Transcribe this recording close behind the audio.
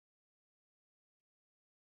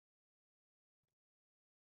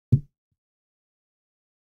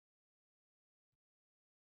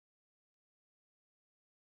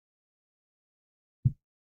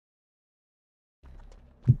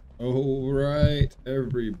All right,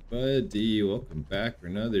 everybody, welcome back for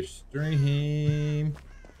another stream.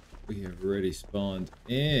 We have already spawned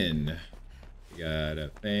in. We got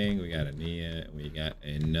a Fang, we got a Nia, and we got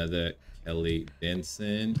another Kelly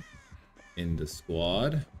Benson in the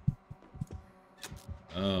squad.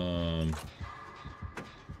 Why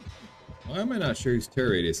am I not sure whose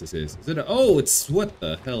terror radius this is? Is it a, oh, it's, what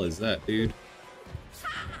the hell is that, dude?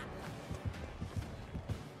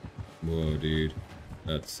 Whoa, dude.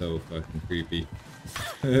 That's so fucking creepy.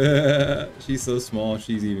 She's so small,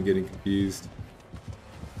 she's even getting confused.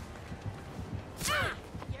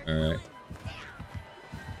 Alright.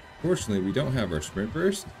 Fortunately, we don't have our sprint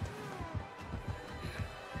burst.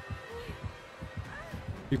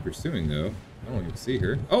 Keep pursuing, though. I don't even see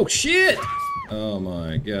her. Oh, shit! Oh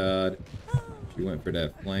my god. She went for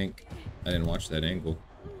that flank. I didn't watch that angle.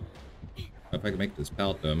 If I can make this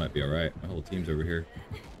pallet, though, I might be alright. My whole team's over here.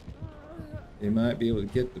 They might be able to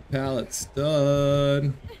get the pallets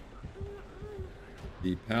done.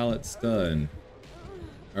 The pallets done.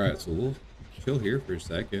 Alright, so we'll chill here for a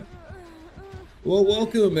second. Well,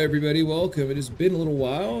 welcome everybody, welcome. It has been a little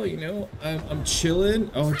while, you know, I'm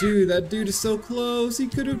chilling. Oh dude, that dude is so close. He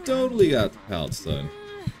could have totally got the pallets done.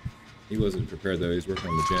 He wasn't prepared though, he's working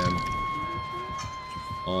on the gem.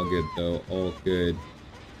 All good though, all good.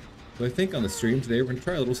 So I think on the stream today, we're gonna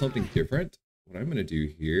try a little something different. What I'm gonna do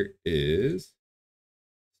here is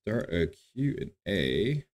start a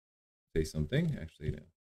Q&A. Say something, actually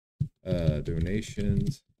no.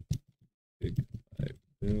 Donations. Big Five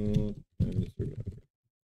Build.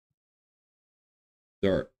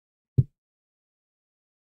 Start.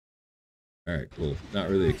 Alright, cool. Not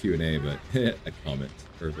really a Q&A, but a comment.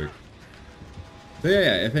 Perfect. So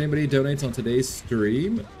yeah, if anybody donates on today's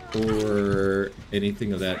stream or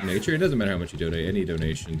anything of that nature, it doesn't matter how much you donate, any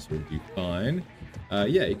donations will be fine.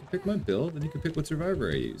 Yeah, you can pick my build and you can pick what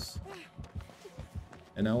survivor I use.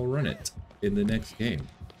 And I will run it in the next game.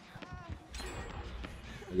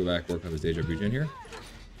 I'll go back, work on this deja vu gen here.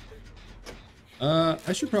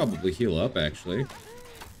 I should probably heal up, actually.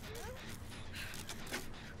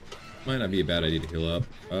 Might not be a bad idea to heal up.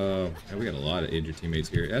 Yeah, we got a lot of injured teammates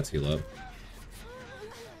here. Let's heal up.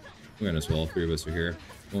 We might as well, all three of us are here.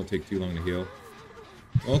 Won't take too long to heal.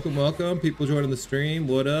 Welcome, welcome. People joining the stream.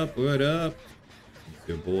 What up, what up? It's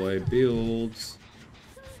your boy, Buildz.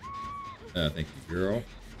 Thank you, girl.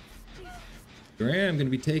 Graham gonna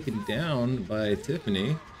be taken down by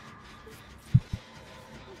Tiffany.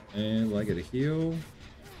 And will I get a heal?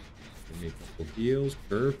 Give me a couple heals.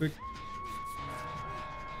 Perfect.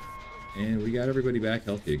 And we got everybody back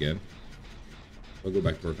healthy again. I'll go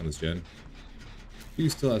back to work on this gen. You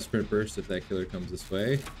still have sprint burst if that killer comes this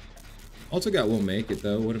way. Also got won't make it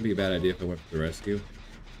though. Wouldn't be a bad idea if I went for the rescue.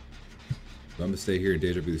 So I'm gonna stay here and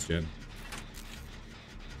deja vu this gen.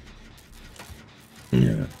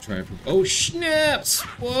 Yeah, try and. Oh snaps!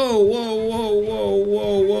 Whoa, whoa, whoa, whoa,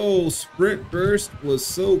 whoa, whoa! Sprint burst was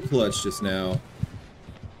so clutch just now.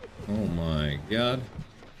 Oh my god.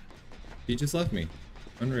 He just left me.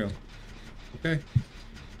 Unreal. Okay.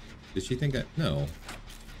 Did she think I... No.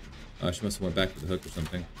 She must have went back to the hook or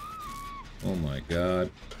something. Oh my god.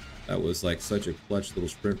 That was like such a clutch little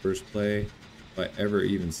sprint burst play. If I ever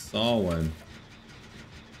even saw one.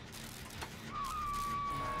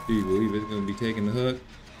 Do you believe it's going to be taking the hook?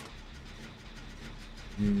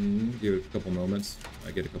 Give it a couple moments. I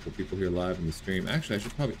get a couple people here live in the stream. Actually, I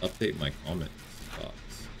should probably update my comment box.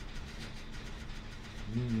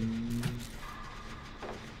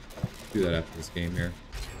 Do that after this game here.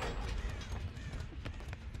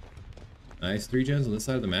 Nice, 3 gens on this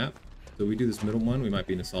side of the map. So we do this middle one, we might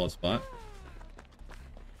be in a solid spot.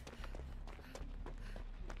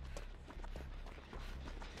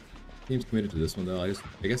 Team's committed to this one though. I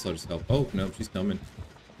guess I'll just help. Oh no, she's coming.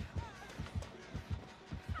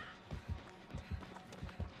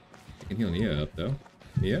 I can heal Nia up though.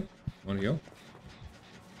 Nia, wanna heal?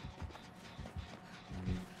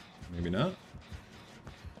 Maybe not.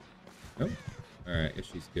 Nope. Alright, guess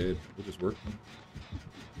she's good. We'll just work them.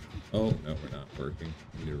 Oh, no, we're not working.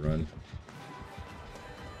 We need to run.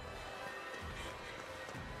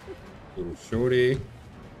 Little shorty.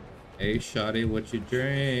 Hey, shawty, what you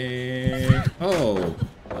drink? Oh,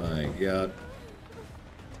 my God.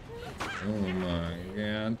 Oh, my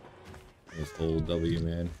God. This whole W,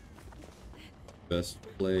 man. Best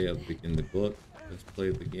play in the book. Best play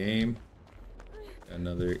of the game.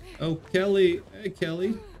 Another... Oh, Kelly. Hey,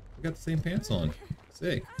 Kelly. We got the same pants on.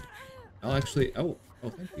 Sick. I'll actually... Oh,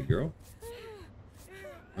 thank you, girl.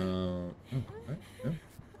 Oh, what? No.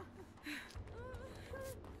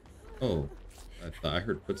 Oh, I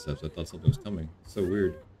heard footsteps. I thought something was coming. So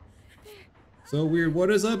weird. So weird. What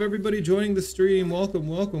is up, everybody joining the stream? Welcome,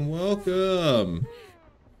 welcome, welcome.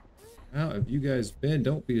 How have you guys been?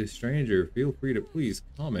 Don't be a stranger. Feel free to please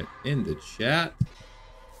comment in the chat.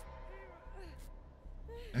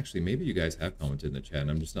 Actually, maybe you guys have commented in the chat and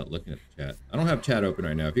I'm just not looking at the chat. I don't have chat open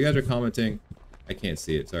right now. If you guys are commenting, I can't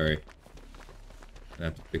see it. Sorry. I'm gonna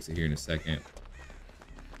have to fix it here in a second.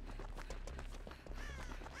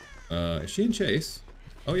 Is she in chase?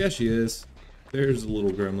 Oh yeah, she is. There's a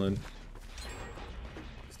little gremlin.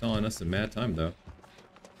 It's telling us a mad time though.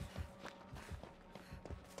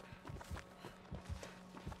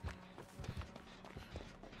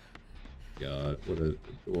 God, what a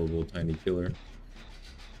adorable tiny killer.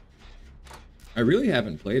 I really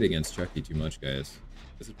haven't played against Chucky too much, guys.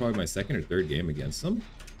 This is probably my second or third game against them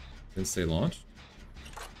since they launched.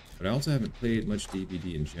 But I also haven't played much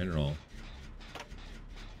DBD in general.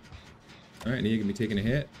 Alright, Nia gonna be taking a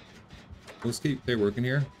hit. Let's keep they're working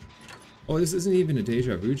here. Oh, this isn't even a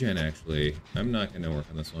deja vu gen, actually. I'm not gonna work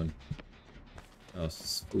on this one. Oh, this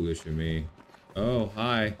is foolish of me. Oh,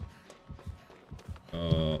 hi.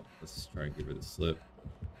 Let's try and give her the slip.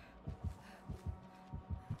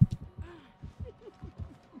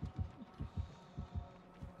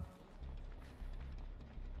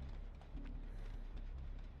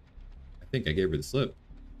 I think I gave her the slip.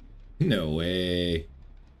 No way.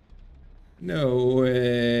 No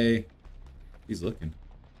way. He's looking.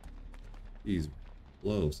 He's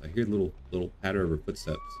close. I hear little patter of her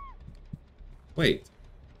footsteps. Wait.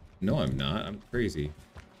 No, I'm not. I'm crazy.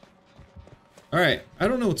 Alright, I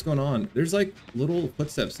don't know what's going on. There's like little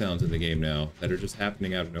footstep sounds in the game now that are just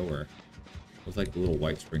happening out of nowhere. With like the little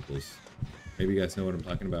white sprinkles. Maybe you guys know what I'm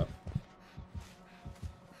talking about.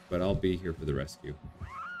 But I'll be here for the rescue.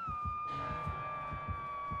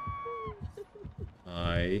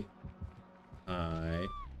 Hi. Hi.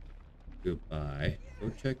 Goodbye.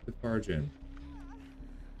 Go check the Fargin.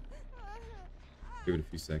 Give it a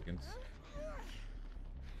few seconds.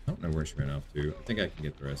 I don't know where she ran off to. I think I can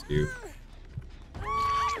get the rescue.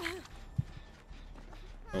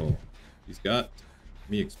 Oh, he's got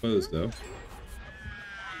me exposed though.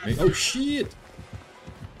 Oh shit!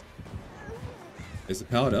 Is the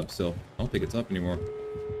pallet up still? I don't think it's up anymore.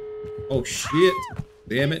 Oh shit!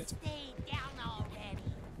 Damn it!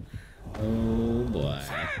 Oh boy.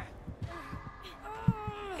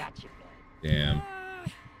 Damn.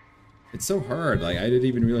 It's so hard. Like I didn't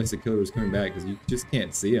even realize the killer was coming back because you just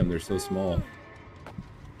can't see them. They're so small.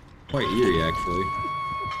 Quite eerie, actually.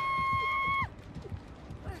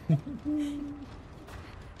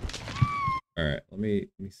 All right, let me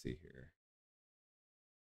see here.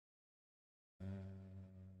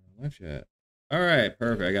 Live chat. All right,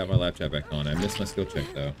 perfect. I got my live chat back on. I missed my skill check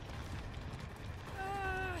though.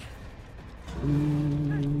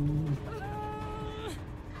 Ooh.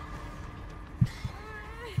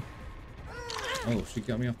 Oh, she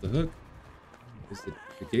got me off the hook. Is the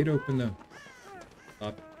gate open though?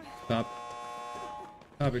 Pop it,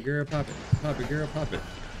 pop it, girl, pop it, pop it, girl, pop it.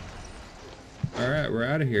 All right, we're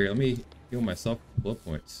out of here. Let me heal myself with blood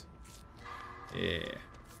points. Yeah.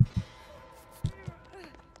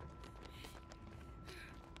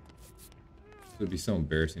 This would be so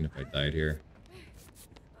embarrassing if I died here.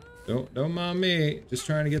 Don't mind me. Just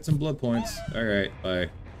trying to get some blood points. All right, bye.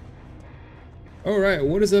 All right,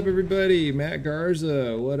 what is up, everybody? Matt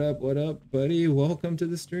Garza, what up, buddy? Welcome to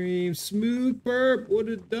the stream. Smooth Burp, what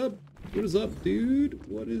is up? What is up, dude?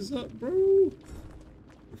 What is up, bro?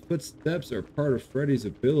 The footsteps are part of Freddy's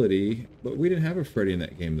ability, but we didn't have a Freddy in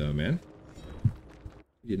that game, though, man.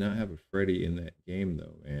 We did not have a Freddy in that game,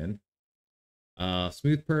 though, man.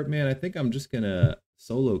 Smooth Perp, man, I think I'm just gonna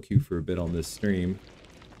solo queue for a bit on this stream.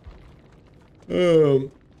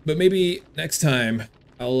 But maybe next time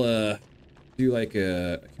I'll do like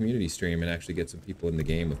a community stream and actually get some people in the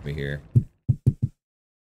game with me here.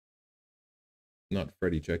 Not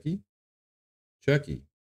Freddy, Chucky. Chucky.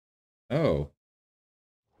 Oh,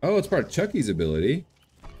 it's part of Chucky's ability.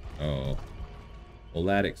 Oh, well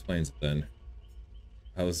that explains it then.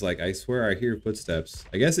 I was like, I swear I hear footsteps.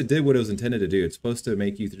 I guess it did what it was intended to do. It's supposed to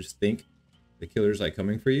make you just think the killer's like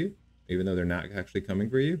coming for you, even though they're not actually coming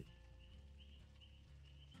for you.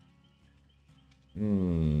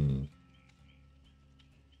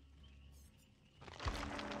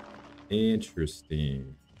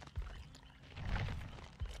 Interesting.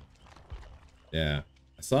 Yeah,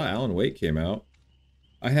 I saw Alan Wake came out.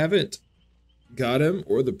 I haven't got him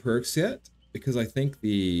or the perks yet because I think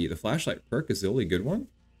the flashlight perk is the only good one.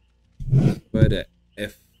 But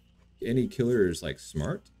if any killer is like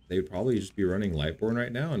smart, they would probably just be running Lightborn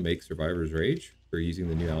right now and make Survivor's Rage for using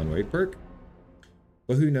the new Alan Wake perk.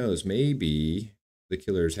 But who knows? Maybe the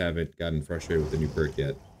killers haven't gotten frustrated with the new perk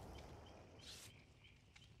yet.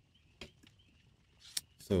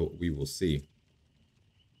 So we will see.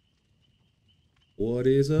 What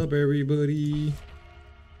is up, everybody?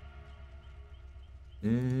 So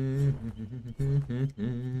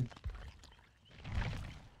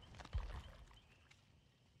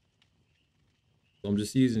I'm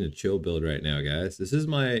just using a chill build right now, guys. This is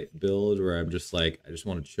my build where I'm just like, I just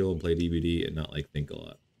want to chill and play DBD and not like think a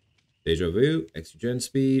lot. Deja vu, extra gen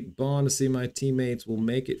speed, bond to see my teammates will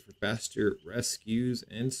make it for faster rescues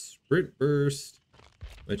and sprint burst,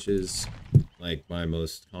 which is like my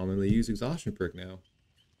most commonly used exhaustion perk now.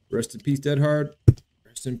 Rest in peace, Dead Hard.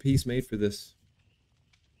 Rest in peace, made for this.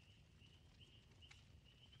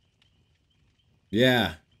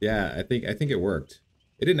 Yeah, I think it worked.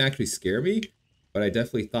 It didn't actually scare me, but I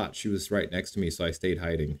definitely thought she was right next to me, so I stayed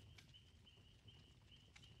hiding.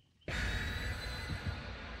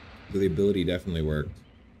 The ability definitely worked.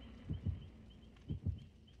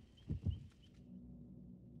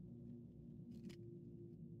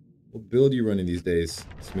 What build are you running these days?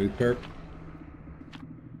 Smooth perp?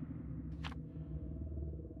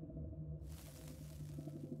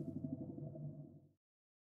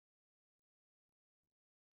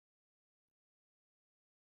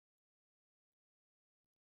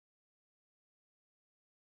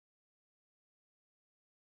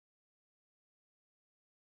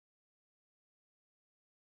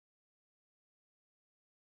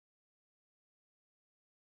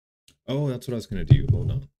 Oh, that's what I was gonna do.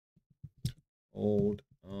 Hold on. Hold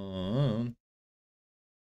on.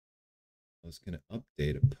 I was gonna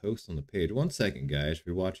update a post on the page. 1 second, guys. If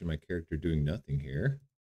you're watching my character doing nothing here,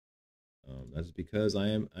 that's because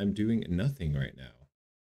I'm doing nothing right now.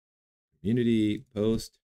 Community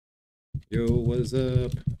post. Yo, what's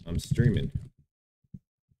up? I'm streaming.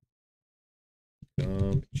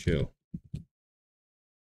 Come chill.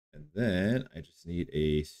 And then I just need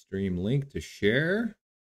a stream link to share.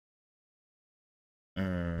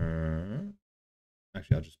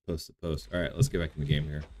 Actually, I'll just post the post. All right, let's get back in the game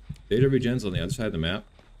here. Data regen's on the other side of the map.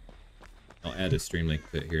 I'll add a stream link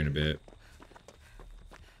to it here in a bit.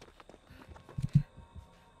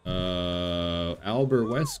 Albert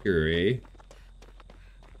Wesker, eh?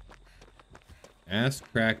 Ass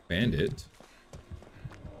crack bandit.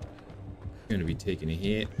 Gonna be taking a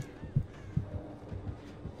hit.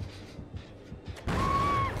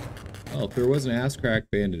 Well, if there was an ass crack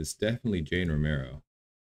bandit, it's definitely Jane Romero.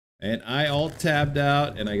 And I alt tabbed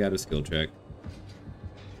out and I got a skill check.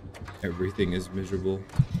 Everything is miserable.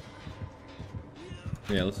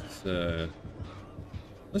 Yeah, let's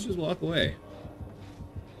just walk away.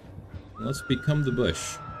 Let's become the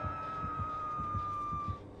bush.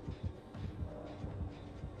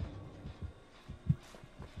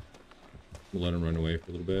 We'll let him run away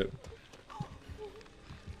for a little bit.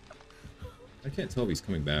 I can't tell if he's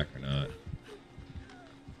coming back or not.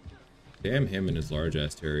 Damn him and his large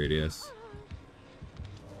ass terror radius.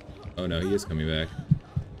 Oh no, he is coming back.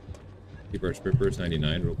 Keep our sprint burst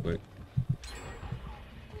 99 real quick.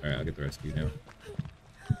 Alright, I'll get the rescue now.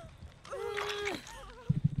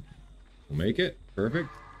 We'll make it. Perfect.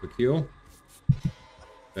 Quick heal.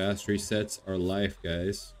 Fast resets our life,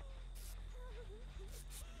 guys.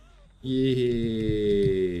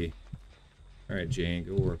 Yay! Alright, Jane,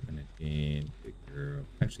 go work on it, Jane. Good girl.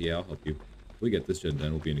 Actually, yeah, I'll help you. If we get this gen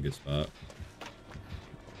done, we'll be in a good spot.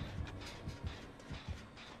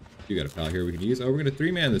 You got a pal here we can use. Oh, we're gonna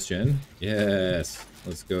 3-man this gen. Yes!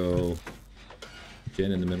 Let's go.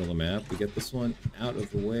 Gen in the middle of the map. We get this one out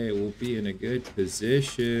of the way. We'll be in a good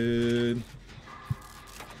position.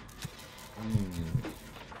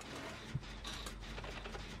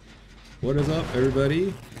 What is up,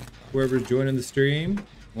 everybody? Whoever's joining the stream,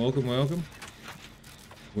 welcome, welcome.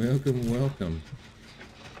 Welcome, welcome.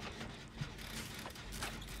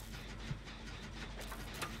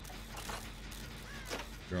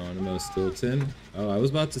 Geronimo Stilton. Oh, I was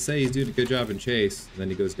about to say he's doing a good job in chase, and then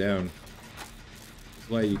he goes down. That's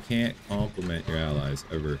why you can't compliment your allies,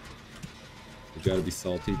 ever. You've got to be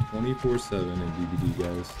salty 24/7 in DBD,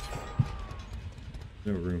 guys.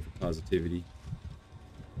 No room for positivity.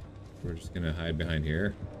 We're just gonna hide behind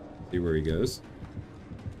here. See where he goes.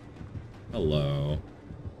 Hello.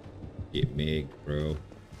 Get me, bro.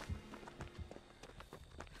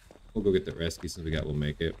 We'll go get the rescue since we got we'll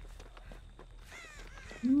make it.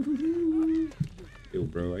 Yo,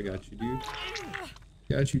 bro, I got you, dude.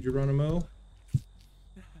 Got you, Geronimo.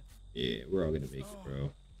 Yeah, we're all gonna make it,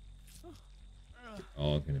 bro. We're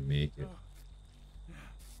all gonna make it.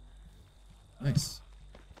 Nice.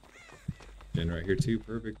 Gen right here too,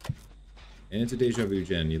 perfect. And it's a deja vu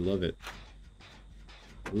gen, you love it.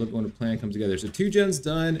 I love when a plan comes together. So 2 gens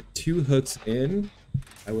done, 2 hooks in.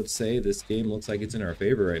 I would say this game looks like it's in our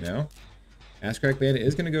favor right now. Ass Crack Bandit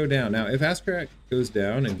is going to go down. Now, if Ass Crack goes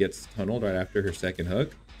down and gets tunneled right after her second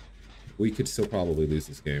hook, we could still probably lose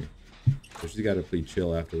this game. So she's got to plead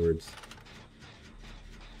chill afterwards.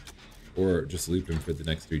 Or just loop him for the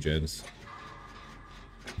next 3 gens.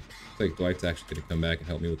 Looks like Dwight's actually going to come back and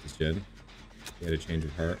help me with this gen. He had a change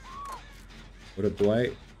of heart. What up,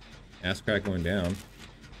 Dwight? Ass Crack going down.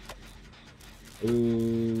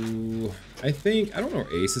 Ooh, I don't know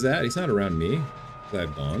where Ace is at. He's not around me, because I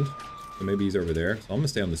have Bond. So maybe he's over there. So I'm gonna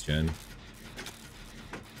stay on this gen.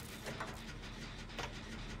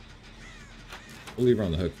 We'll leave her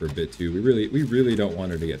on the hook for a bit too. We really don't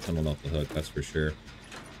want her to get tunneled off the hook, that's for sure.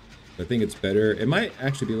 But I think it's better. It might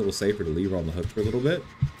actually be a little safer to leave her on the hook for a little bit.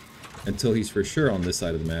 Until he's for sure on this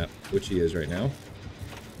side of the map, which he is right now.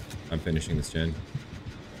 I'm finishing this gen.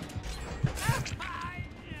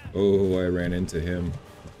 Oh, I ran into him.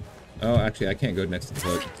 Oh, actually, I can't go next to the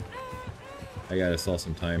hook. I gotta stall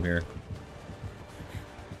some time here.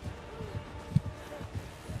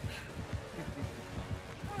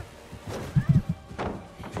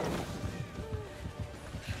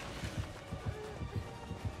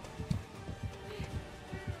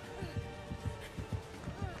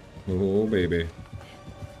 Oh, baby. Did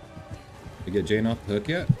you get Jane off the hook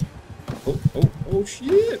yet? Oh,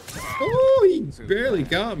 shit! Oh, he barely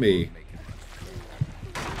got me.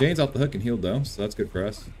 Jane's off the hook and healed though, so that's good for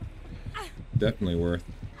us. Definitely worth.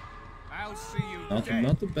 I'll see you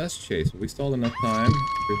not the best chase, but we stalled enough time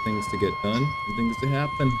for things to get done and things to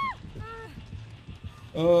happen.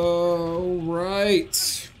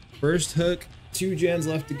 Alright. First hook, 2 gens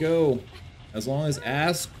left to go. As long as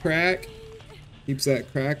Ass Crack keeps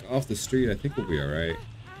that crack off the street, I think we'll be alright.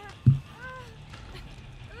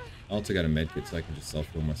 I also got a medkit so I can just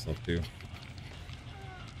self-heal myself too.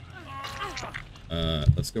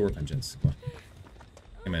 Let's go work on gens. Come on.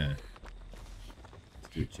 Come on.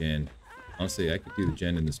 Let's do a gen. Honestly, I could do the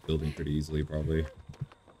gen in this building pretty easily, probably.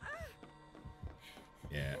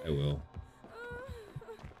 Yeah, I will.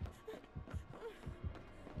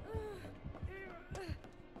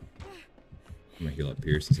 I'm gonna heal up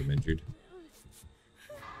here since I'm injured.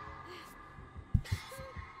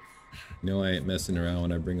 You know I ain't messing around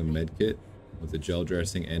when I bring a med kit with a gel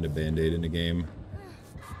dressing and a band-aid in the game.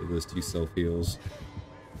 For those 2 self-heals.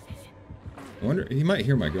 I wonder, he might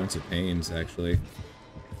hear my grunts of pains, actually.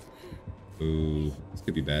 Ooh, this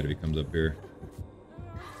could be bad if he comes up here.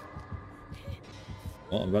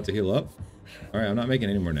 Well, I'm about to heal up. Alright, I'm not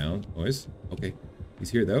making any more noise. Okay,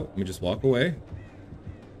 he's here though. Let me just walk away.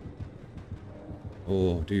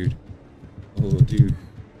 Oh, dude. Oh, dude.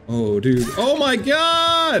 Oh, dude. Oh my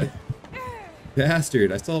god!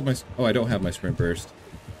 Bastard, I still have my... Oh, I don't have my sprint burst.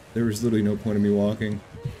 There was literally no point in me walking.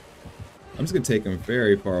 I'm just gonna take him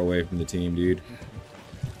very far away from the team, dude.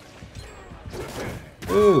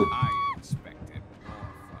 Oh!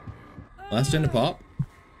 Last gen to pop.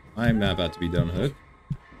 I'm not about to be done hook,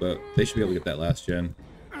 but they should be able to get that last gen.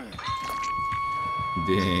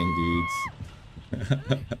 Dang, dudes.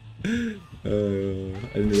 I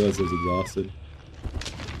didn't realize I was exhausted.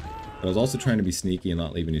 But I was also trying to be sneaky and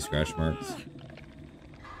not leave any scratch marks.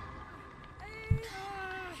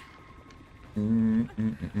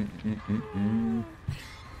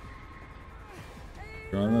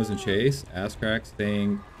 Geronimo's in chase. Ass Crack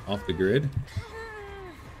staying off the grid.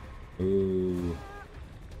 Ooh.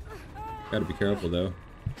 Gotta be careful though.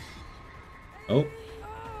 Oh.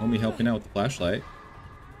 Homie helping out with the flashlight.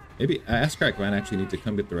 Maybe Ass Crack might actually need to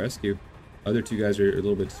come get the rescue. Other 2 guys are a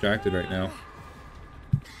little bit distracted right now.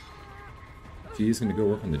 She's gonna go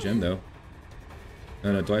work on the gen though.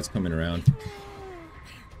 No, Dwight's coming around.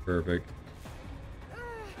 Perfect.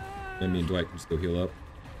 Then me and Dwight can just go heal up.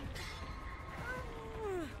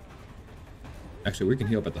 Actually, we can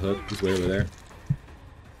heal up at the hook. He's way over there.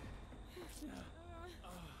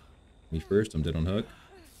 Me first, I'm dead on hook.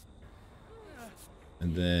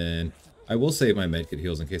 And then I will save my medkit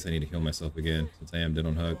heals in case I need to heal myself again, since I am dead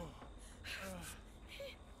on hook.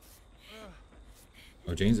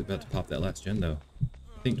 Oh, Jane's about to pop that last gen though.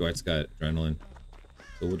 I think Dwight's got adrenaline.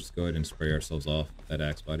 So we'll just go ahead and spray ourselves off. That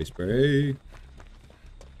Axe body spray.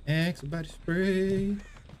 Axe body spray.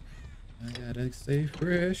 I gotta stay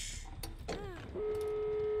fresh.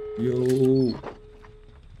 Yo.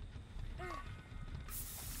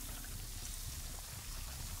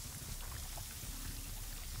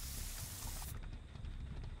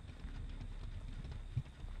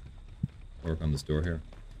 Work on this door here.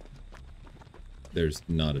 There's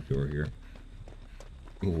not a door here.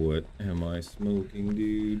 What am I smoking,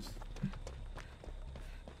 dudes?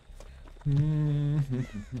 Alright,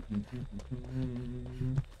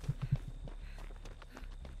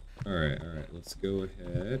 let's go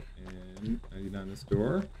ahead and 99 this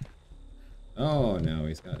door. Oh no,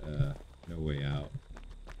 he's got no way out.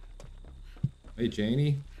 Hey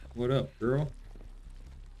Janie, what up, girl?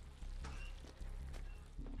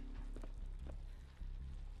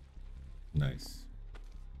 Nice.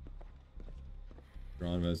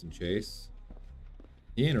 Geronimo's and Chase.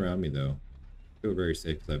 He ain't around me though. I feel very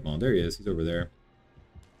safe because I Bond. There he is, he's over there.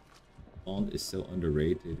 Bond is so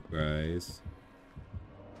underrated, guys.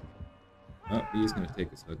 Oh, he's gonna take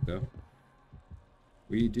his hook though.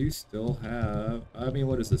 We do still have, I mean,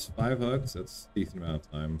 what is this, 5 hooks? That's a decent amount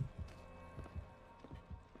of time.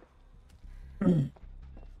 We'll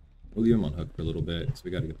leave him on hook for a little bit, so we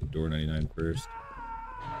gotta get the door 99 first.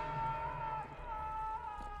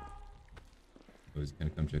 Oh, he's gonna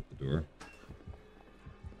come check the door.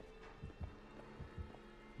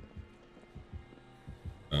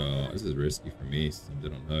 Oh, this is risky for me since I'm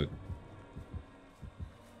dead on hook.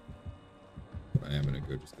 But I am gonna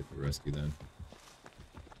go just get the rescue then.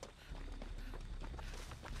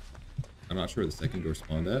 I'm not sure where the second door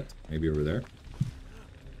spawned at. Maybe over there.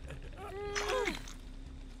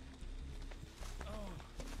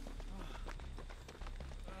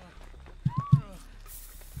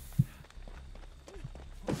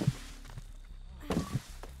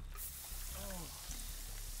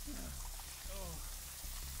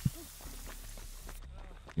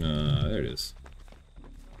 There it is.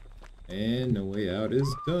 And no way out is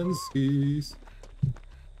Dunskies.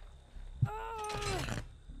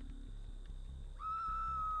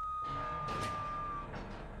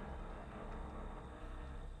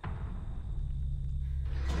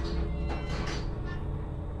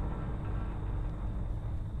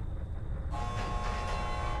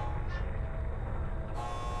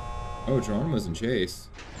 Oh, Geronimo's in chase.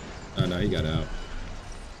 Oh no, he got out.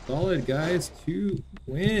 Solid, guys. 2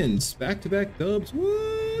 wins. Back-to-back dubs.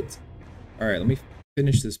 What? Alright, let me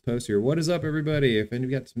finish this post here. What is up, everybody? If any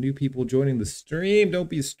of you got some new people joining the stream, don't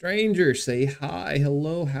be a stranger. Say hi,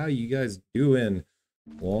 hello, how you guys doing?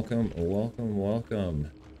 Welcome, welcome,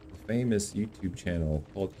 welcome. Famous YouTube channel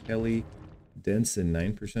called Kelly Denson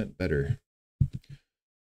 9% Better.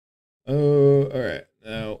 Oh, alright.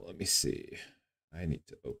 Now, let me see. I need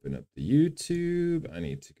to open up the YouTube. I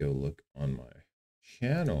need to go look on my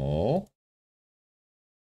channel.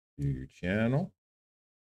 Your channel.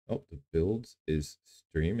 Oh, the Buildz is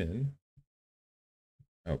streaming.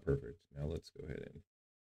 Oh, perfect. Now let's go ahead and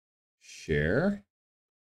share.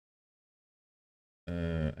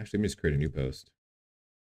 Actually, let me just create a new post.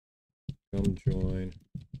 Come join.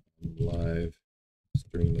 I'm live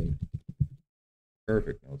streaming.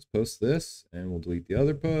 Perfect. Now let's post this and we'll delete the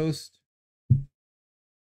other post.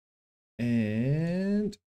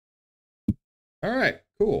 And all right,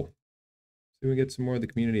 cool. So we get some more of the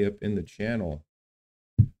community up in the channel.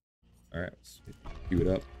 All right, let's queue it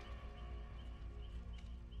up.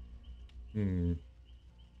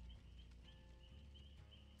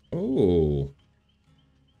 Oh,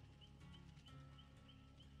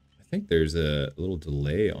 I think there's a little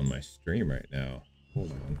delay on my stream right now.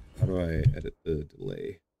 Hold on. How do I edit the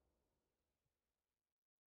delay?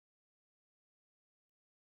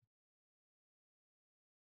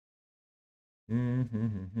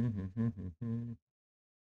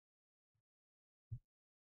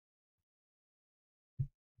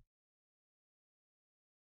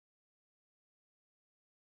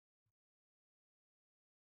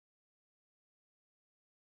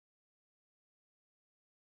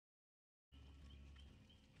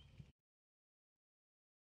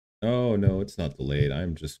 Oh no, it's not delayed.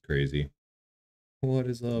 I'm just crazy. What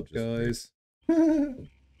is up, guys?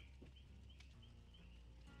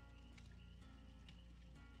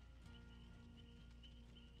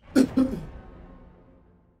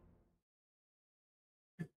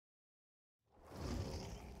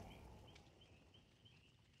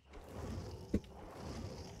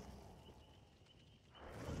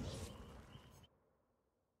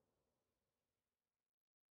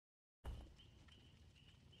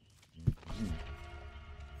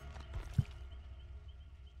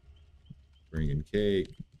 Bringing cake.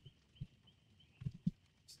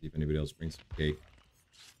 See if anybody else brings some cake.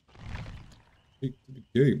 Cake to the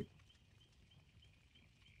game.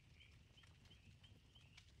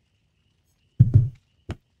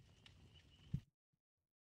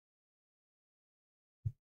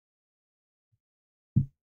 I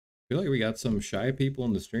feel like we got some shy people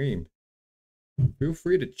in the stream. Feel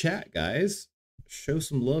free to chat, guys. Show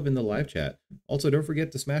some love in the live chat. Also, don't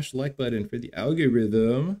forget to smash the like button for the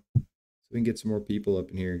algorithm so we can get some more people up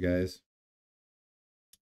in here, guys.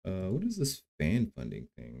 What is this fan funding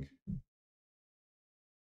thing?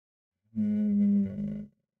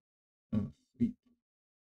 Oh, sweet.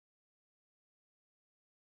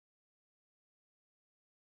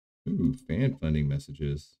 Ooh, fan funding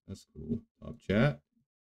messages. That's cool. Top chat.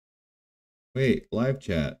 Wait, live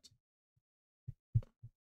chat.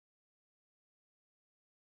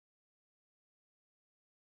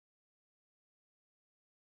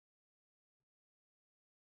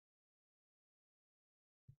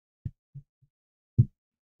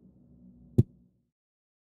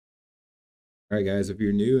 All right, guys, if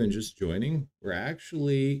you're new and just joining, we're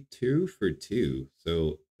actually 2 for 2.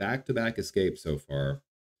 So back-to-back escapes so far,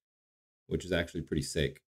 which is actually pretty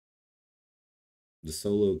sick. The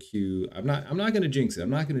solo queue, I'm not gonna jinx it. I'm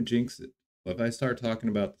not gonna jinx it. But if I start talking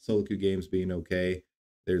about the solo queue games being okay,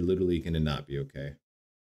 they're literally gonna not be okay.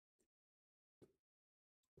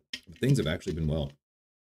 But things have actually been well.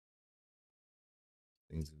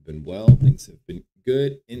 Things have been well. Things have been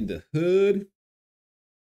good in the hood.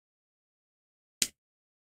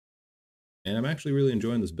 And I'm actually really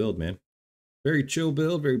enjoying this build, man. Very chill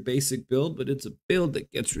build, very basic build, but it's a build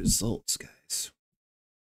that gets results, guys.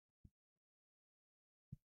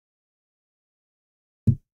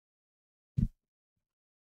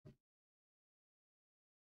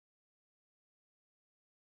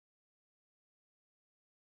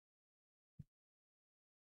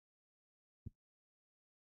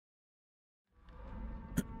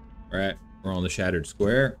 All right, we're on the Shattered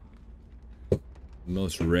Square.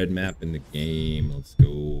 Most red map in the game. Let's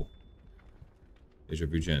go. Deja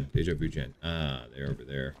vu gen. Deja vu gen. Ah, they're over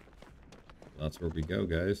there. That's where we go,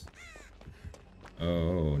 guys.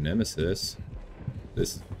 Oh, Nemesis.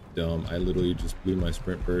 This is dumb. I literally just blew my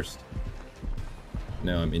sprint burst.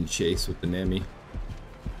 Now I'm in chase with the Nemi.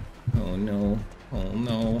 Oh no. Oh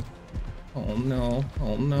no. Oh no.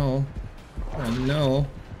 Oh no. Oh no.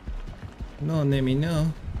 No, Nemi,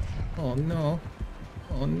 no. Oh no.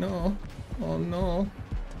 Oh no. Oh no.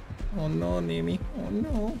 Oh no, Nemi. Oh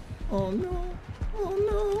no. Oh no. Oh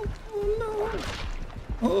no. Oh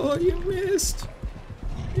no. Oh, you missed.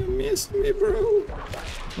 You missed me, bro.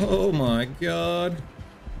 Oh my god.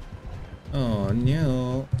 Oh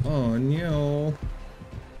no. Oh no.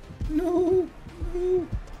 No. No.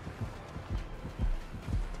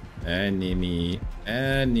 Enemy.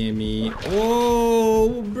 Enemy.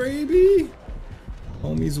 Oh, baby.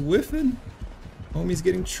 Homie's whiffing. Homie's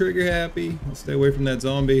getting trigger happy. I'll stay away from that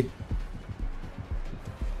zombie.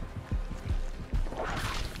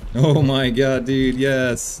 Oh my god, dude.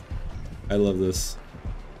 Yes. I love this.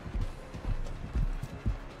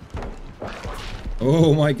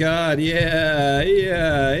 Oh my god. Yeah.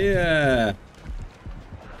 Yeah. Yeah.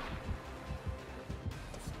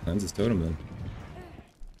 Cleanse his totem then.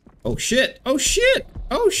 Oh shit! Oh shit!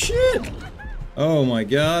 Oh shit! Oh my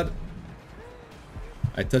god.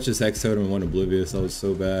 I touched his hex totem and went oblivious. That was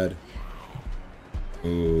so bad.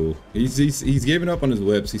 Ooh. He's giving up on his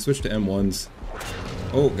whips. He switched to M1s.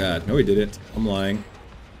 Oh god. No he didn't. I'm lying.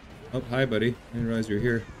 Oh, hi buddy. I didn't realize you were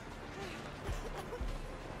here.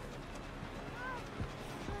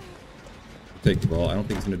 Take the ball. I don't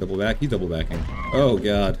think he's gonna double back. He's double backing. Oh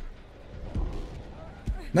god.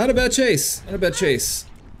 Not a bad chase. Not a bad chase.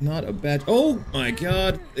 Not a bad... Oh my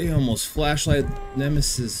god. They almost flashlight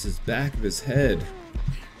Nemesis's back of his head.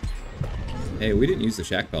 Hey, we didn't use the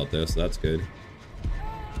shack belt though, so that's good.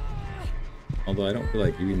 Although I don't feel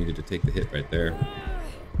like you needed to take the hit right there.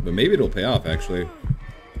 But maybe it'll pay off actually.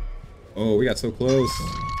 Oh, we got so close.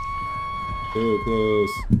 So close.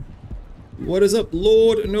 What is up,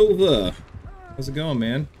 Lord Nova? How's it going,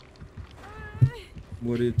 man?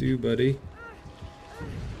 What did it do, buddy?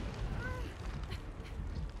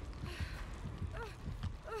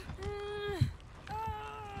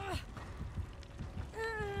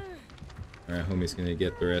 Alright, homie's gonna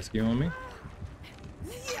get the rescue on me.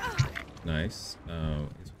 Nice. I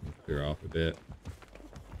guess we can clear off a bit.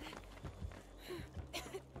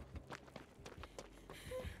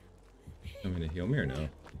 Coming to heal me or no?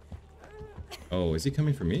 Oh, is he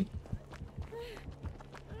coming for me?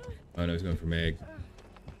 Oh no, he's going for Meg.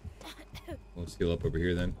 Let's heal up over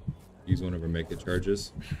here then. Use one of our Mega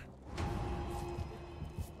charges.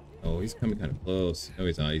 Oh, he's coming kind of close. No,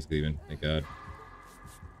 he's not. He's leaving. Thank God.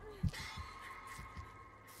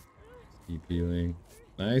 Keep healing.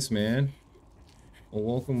 Nice, man. Well,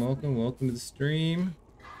 welcome, welcome, welcome to the stream.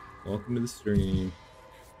 Welcome to the stream.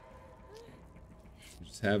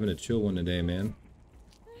 Just having a chill one today, man.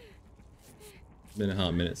 It's been a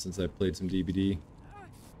hot minute since I played some DBD.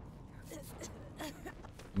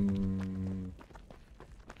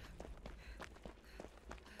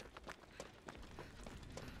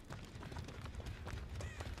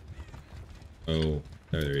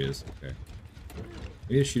 there he is. Okay.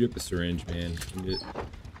 We need to shoot up a syringe, man. We need to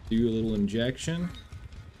do a little injection.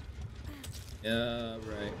 Yeah,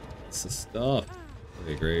 right. That's the stuff.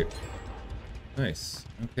 Okay, great. Nice.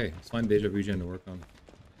 Okay, let's find Deja Vu Gen to work on.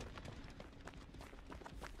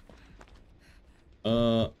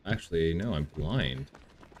 Actually, no, I'm blind.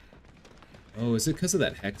 Oh, is it because of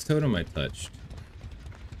that hex totem I touched?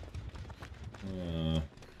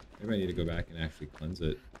 Maybe I need to go back and actually cleanse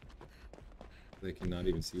it. They cannot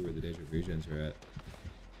even see where the Deja Vu Gens are at.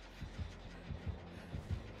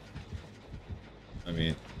 I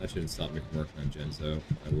mean, that shouldn't stop me from working on gens, though.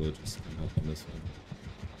 I will just come help on this one.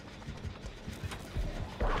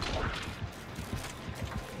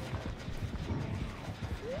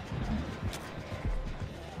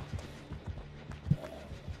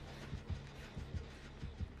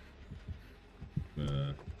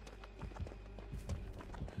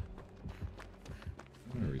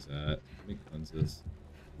 Where he's at? Let me cleanse this.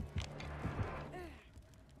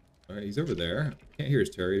 Alright, he's over there. Can't hear his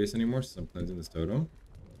terror radius anymore since I'm cleansing this totem.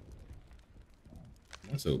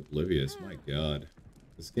 I'm also oblivious. My god.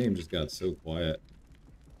 This game just got so quiet.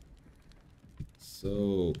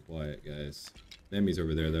 So quiet, guys. Enemy's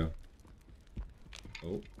over there, though.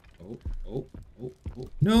 Oh, oh, oh, oh, oh.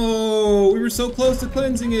 No! We were so close to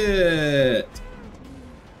cleansing it!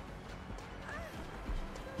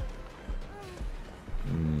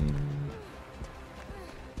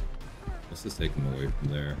 Let's just take him away from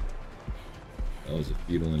there. That was a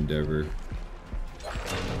futile endeavor.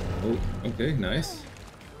 Oh, okay, nice.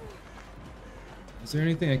 Is there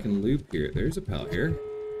anything I can loop here? There's a pal here.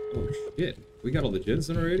 Oh shit. We got all the gens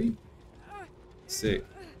done already? Sick.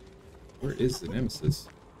 Where is the nemesis?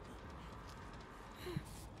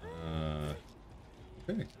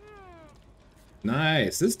 Okay.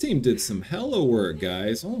 Nice. This team did some hella work,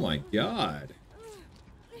 guys. Oh my god.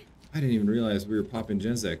 I didn't even realize we were popping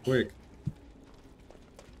gens that quick.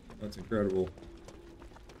 That's incredible.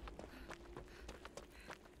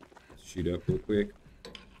 Let's shoot up real quick.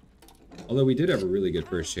 Although we did have a really good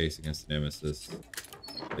first chase against the nemesis.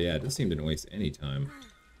 But yeah, this team didn't waste any time.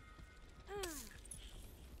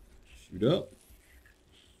 Shoot up.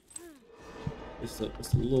 Just a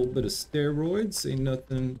little bit of steroids. Ain't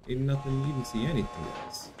nothing. You didn't see anything,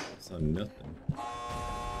 guys. Saw nothing.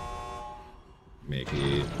 Make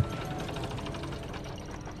it.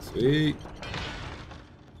 Sweet.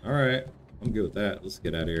 Alright. I'm good with that. Let's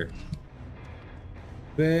get out of here.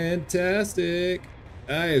 Fantastic.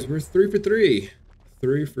 Guys, we're 3 for 3.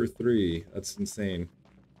 3 for 3. That's insane.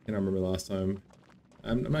 Cannot remember the last time.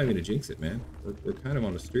 I'm not even gonna jinx it, man. We're kind of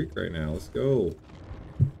on a streak right now. Let's go.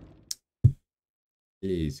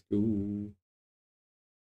 Let's go.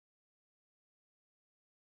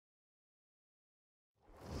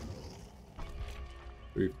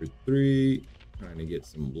 Three for 3. Trying to get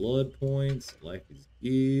some blood points. Life is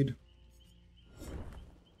good.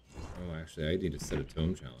 Oh, actually, I need to set a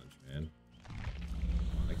tome challenge, man.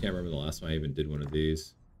 I can't remember the last time I even did one of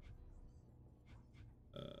these.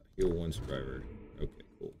 Heal 1 survivor. Okay,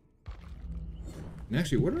 cool. And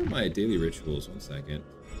actually, what are my daily rituals? 1 second.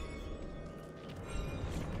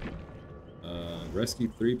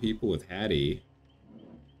 Rescue 3 people with Hattie.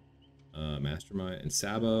 Mastermind. And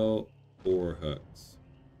Sabo 4 hooks.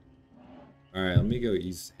 Alright, let me go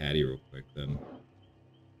use Hattie real quick then.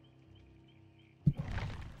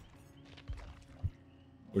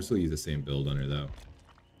 We'll still use the same build on her though.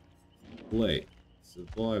 Play.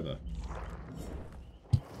 Survivor.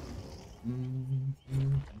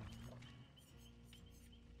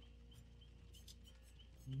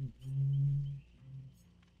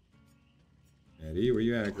 Hattie, where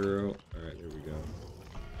you at, girl? Alright, there we go.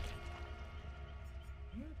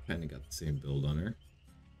 Kinda got the same build on her.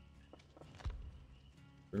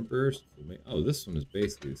 Sprint burst. Oh, this one is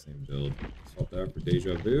basically the same build. Swap that out for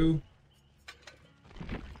Deja Vu.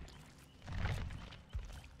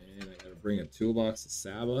 And I gotta bring a toolbox to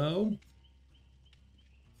Sabo.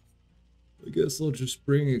 I guess I'll just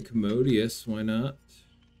bring a Commodious, why not?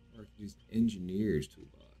 Or I can use Engineer's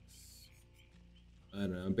toolbox. I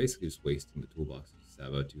don't know, I'm basically just wasting the toolbox.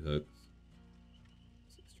 Sabo 2 hooks.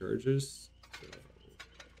 6 charges. So,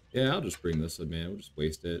 yeah, I'll just bring this one, man. We'll just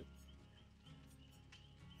waste it.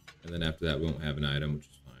 And then after that, we won't have an item, which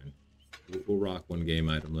is fine. We'll rock 1 game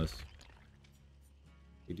itemless.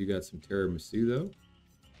 We do got some tiramisu, though.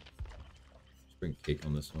 Let's bring cake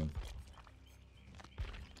on this one.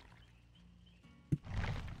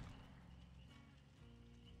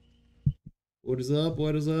 What is up?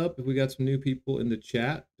 What is up? If we got some new people in the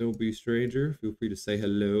chat, don't be a stranger. Feel free to say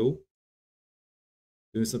hello.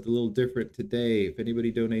 Doing something a little different today. If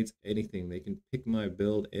anybody donates anything, they can pick my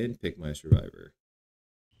build and pick my survivor.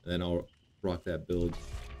 And then I'll rock that build.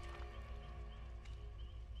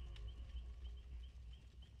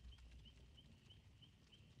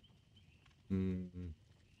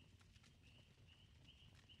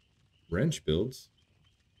 Wrench builds.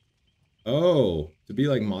 Oh, to be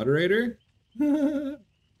like moderator? You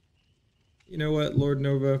know what, Lord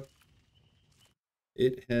Nova?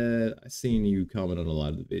 I seen you comment on a lot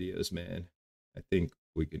of the videos, man. I think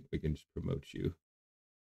we can just promote you.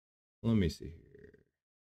 Let me see here.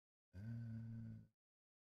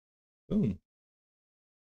 Boom.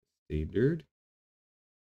 Standard.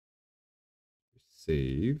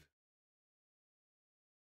 Save.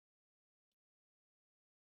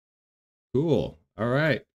 Cool. All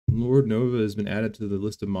right. Lord Nova has been added to the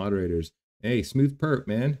list of moderators. Hey, Smooth Perp,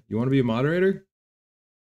 man. You want to be a moderator?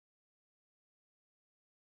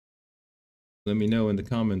 Let me know in the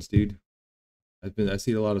comments, dude. I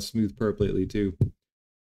seen a lot of Smooth Perp lately too.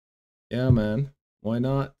 Yeah, man. Why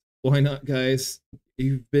not? Why not, guys?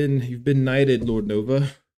 You've been knighted, Lord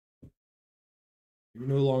Nova. You're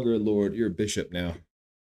no longer a lord, you're a bishop now.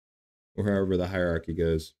 Or however the hierarchy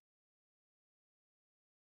goes.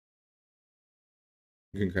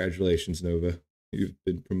 Congratulations, Nova. You've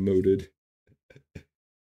been promoted.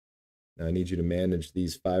 Now I need you to manage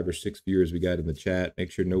these 5 or 6 viewers we got in the chat.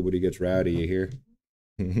 Make sure nobody gets rowdy, you hear?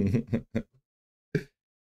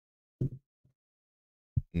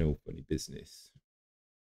 No funny business.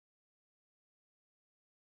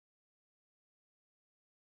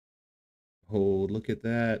 Oh, look at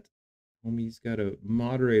that. Homie's got a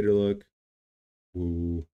moderator look.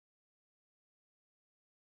 Ooh.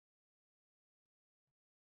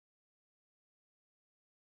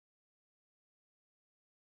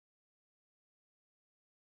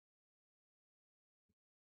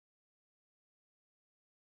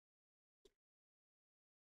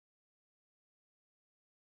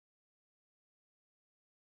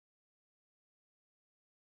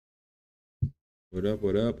 What up,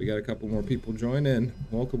 what up? We got a couple more people join in.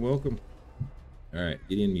 Welcome, welcome. Alright,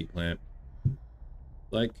 Gideon Meat Plant.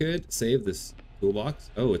 Well, I could save this toolbox.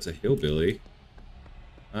 Oh, it's a hillbilly.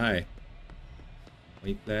 Hi. Why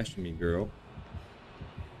you flashing me, girl?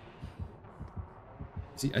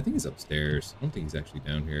 See, I think he's upstairs. I don't think he's actually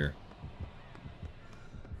down here.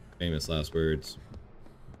 Famous last words.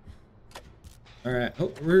 Alright,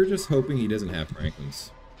 we're just hoping he doesn't have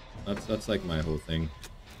Franklin's. That's like my whole thing.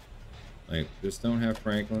 Like, just don't have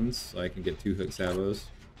Franklin's so I can get 2 hook sabos.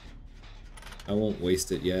 I won't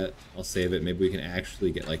waste it yet. I'll save it. Maybe we can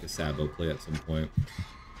actually get like a sabo play at some point.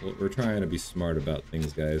 We're trying to be smart about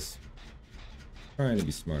things, guys. Trying to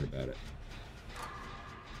be smart about it.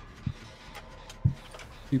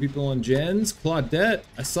 Few people on gens. Claudette,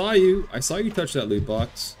 I saw you. I saw you touch that loot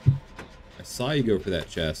box. I saw you go for that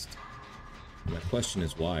chest. My question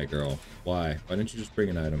is why, girl? Why? Why didn't you just bring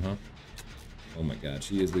an item, huh? Oh my god,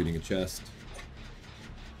 she is looting a chest.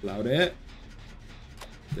 Claudette.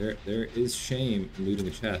 There is shame in looting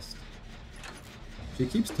a chest. She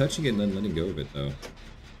keeps touching it and then letting go of it, though. I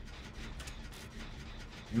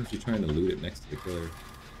wonder if she's trying to loot it next to the killer.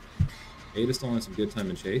 Ada still on some good time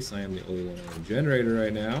and chase. I am the only one on the generator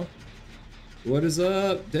right now. What is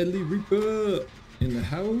up? Deadly Reaper in the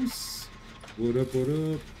house. What up, what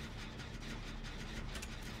up?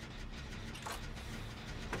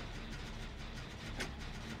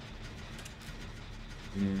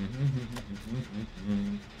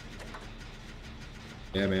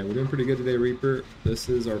 Yeah, man, we're doing pretty good today, Reaper. This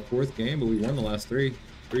is our 4th game, but we won the last 3.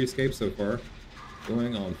 3 escapes so far.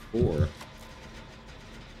 Going on 4.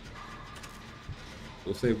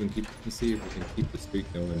 We'll see if we can keep the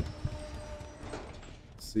streak going.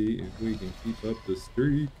 See if we can keep up the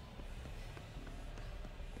streak.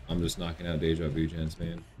 I'm just knocking out Deja Vu gens,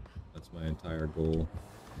 man. That's my entire goal.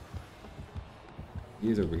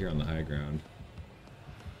 He's over here on the high ground.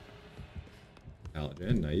 Pallet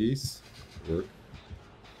gen, nice. Work.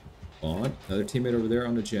 On. Another teammate over there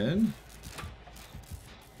on the gen.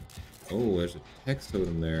 Oh, there's a text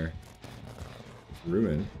totem there.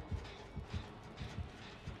 Ruin.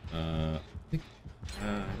 I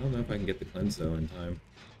don't know if I can get the cleanse though in time.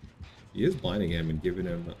 He is blinding him and giving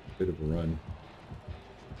him a bit of a run.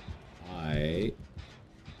 Alright,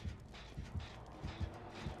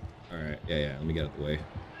 yeah, let me get out of the way.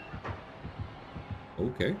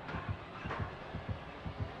 Okay.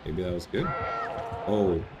 Maybe that was good.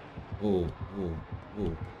 Oh. Oh.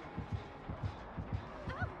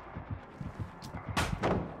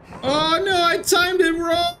 Oh no, I timed it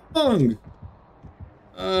wrong!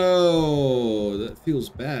 Oh, that feels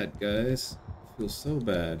bad, guys. It feels so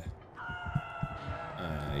bad.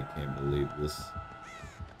 I can't believe this.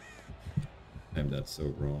 Timed that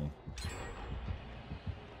so wrong.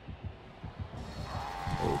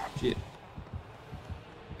 Oh, shit.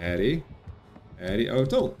 Addy. Addy. Oh,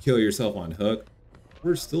 don't kill yourself on hook.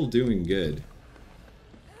 We're still doing good.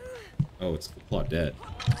 Oh, it's Claudette.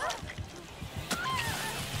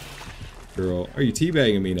 Girl, are you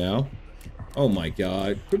teabagging me now? Oh my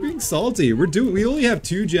god. Quit being salty. We only have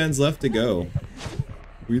 2 gens left to go.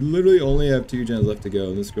 We literally only have 2 gens left to go,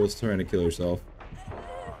 and this girl's trying to kill herself.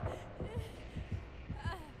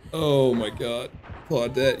 Oh my god.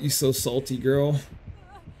 Claudette, you so salty, girl.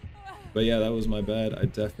 But yeah, that was my bad. I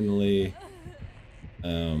definitely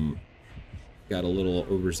got a little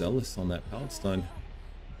overzealous on that pallet stun.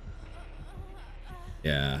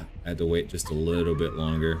 Yeah, I had to wait just a little bit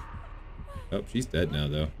longer. Oh, she's dead now,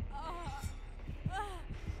 though.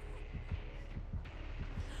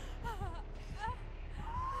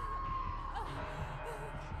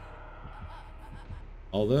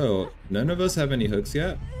 Although, none of us have any hooks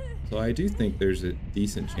yet, so I do think there's a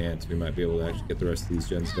decent chance we might be able to actually get the rest of these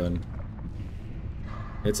gens done.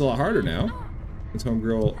 It's a lot harder now, since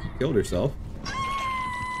homegirl killed herself.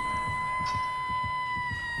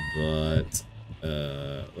 But,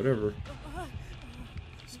 whatever.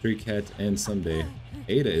 Street Cat and Sunday.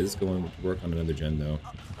 Ada is going to work on another gen, though.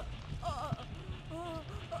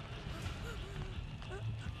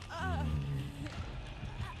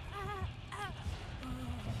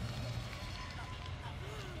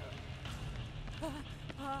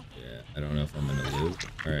 Yeah, I don't know if I'm gonna live.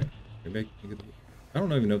 Alright. I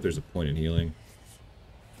don't even know if there's a point in healing.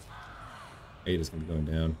 Ada's gonna be going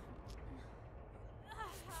down.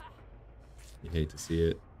 You hate to see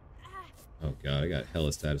it. Oh god, I got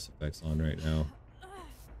hella status effects on right now.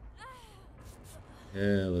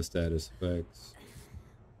 Hella status effects.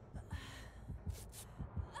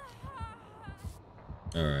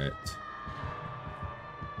 Alright.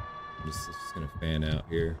 I'm just gonna fan out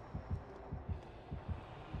here.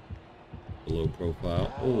 Below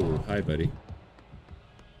profile. Oh, hi buddy. I'm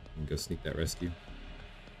gonna go sneak that rescue.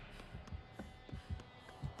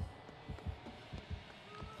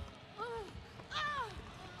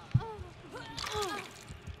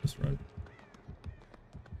 Just run.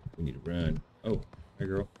 We need to run. Oh, hi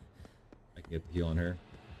girl. I can get the heal on her.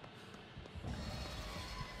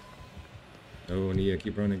 Oh, Nia,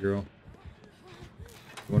 keep running, girl.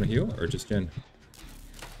 You want to heal or just gen?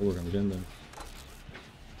 We'll work on the gen then.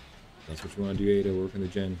 That's what you want to do, Ada. Work on the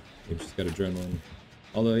gen. Maybe she's got adrenaline.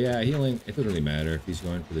 Although, yeah, healing, it doesn't really matter if he's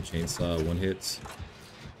going for the chainsaw one hits.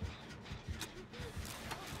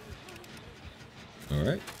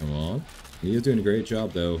 Alright, come on. Nia's doing a great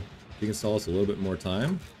job, though. If he can stall us a little bit more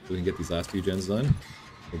time, so we can get these last 2 gens done,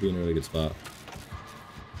 we'll be in a really good spot.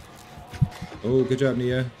 Oh, good job,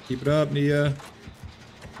 Nia. Keep it up, Nia.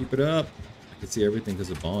 Keep it up. I can see everything because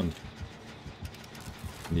of Bond.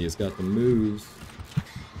 Nia's got the moves.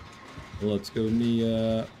 Let's go,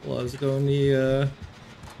 Nia. Let's go, Nia.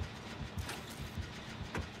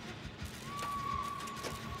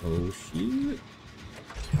 Oh, shit.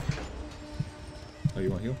 Oh, you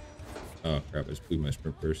want heal? Oh, crap. I just blew my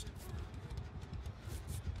sprint burst.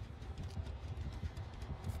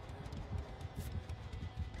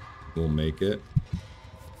 We'll make it.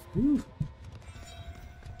 Woo.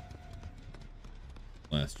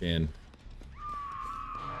 Last gen.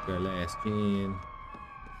 Our last gen.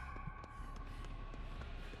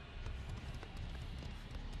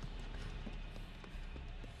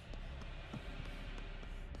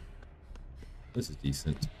 This is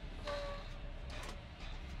decent.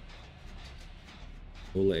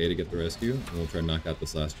 We'll let Ada get the rescue, and we'll try to knock out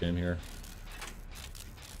this last gen here.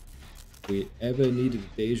 If we ever needed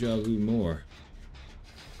deja vu more.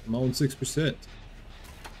 I'm on 6%.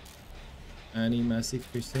 I need my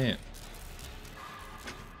 6%.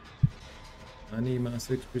 I need my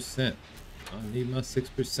 6%. I need my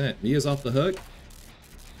 6%. Nia's off the hook.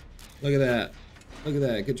 Look at that. Look at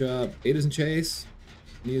that. Good job. Ada's in chase.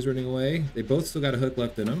 Nia's running away. They both still got a hook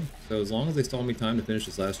left in them. So as long as they stall me time to finish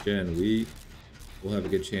this last gen, we will have a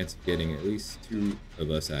good chance of getting at least 2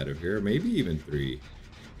 of us out of here. Maybe even 3.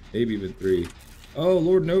 Maybe even 3. Oh,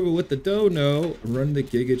 Lord Nova with the dono. Run the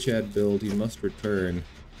Giga Chad build. He must return.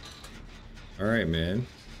 Alright, man.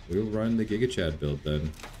 We'll run the Giga Chad build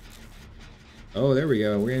then. Oh, there we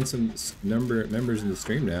go. We're getting some members in the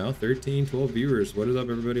stream now. 13, 12 viewers. What is up,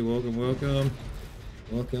 everybody? Welcome, welcome.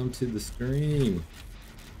 Welcome to the stream.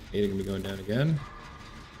 Ada gonna be going down again.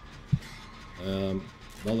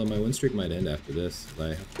 Although my win streak might end after this, I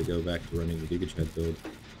have to go back to running the Giga Chad build.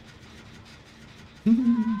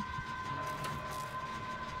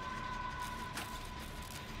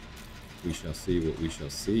 We shall see what we shall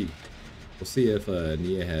see. We'll see if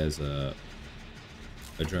Nia has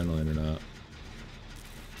adrenaline or not.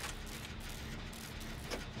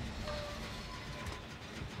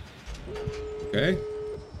 Okay.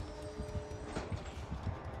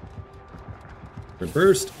 Sprint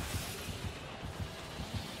burst.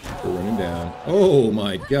 We're running down. Oh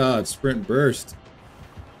my god, sprint burst.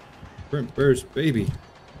 Sprint burst, baby.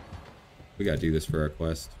 We gotta do this for our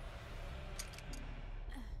quest.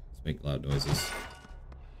 Let's make loud noises.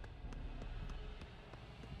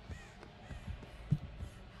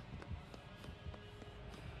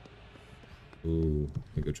 Ooh,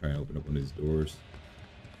 let me go try and open up one of these doors.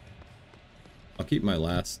 I'll keep my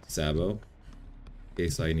last Sabo. In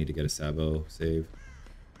case I need to get a Sabo save.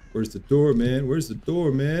 Where's the door, man? Where's the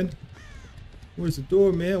door, man? Where's the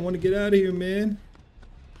door, man? I want to get out of here, man.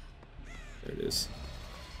 There it is.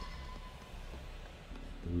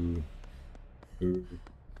 Ooh. Ooh.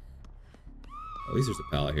 At least there's a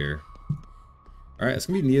pallet here. Alright, it's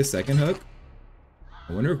gonna be Nia's second hook.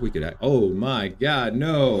 I wonder if we could... Oh my god,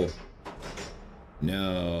 no!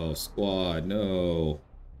 No, squad, no.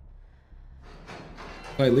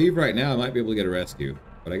 If I leave right now, I might be able to get a rescue.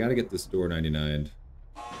 But I gotta get this door 99'd.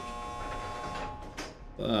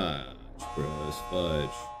 Fudge, bros, fudge.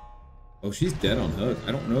 Oh, she's dead on hook.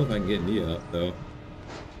 I don't know if I can get Nia up, though.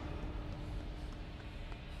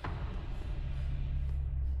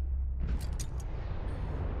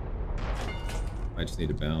 I just need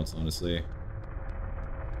to bounce, honestly.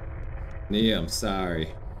 Nia, I'm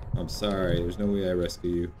sorry. I'm sorry. There's no way I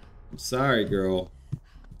rescue you. I'm sorry, girl.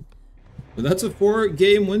 But that's a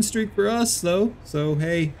 4-game win streak for us, though. So,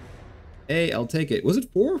 hey. Hey, I'll take it. Was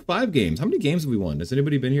it 4 or 5 games? How many games have we won? Has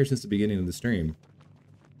anybody been here since the beginning of the stream?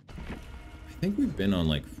 I think we've been on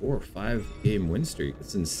like 4 or 5 game win streak.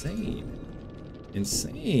 It's insane.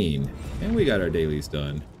 Insane. And we got our dailies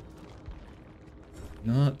done.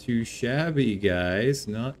 Not too shabby, guys.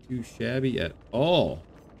 Not too shabby at all.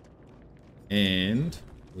 And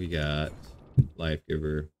we got Life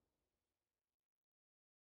Giver.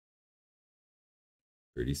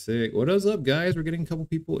 Pretty sick. What is up, guys? We're getting a couple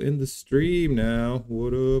people in the stream now.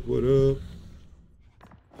 What up? What up?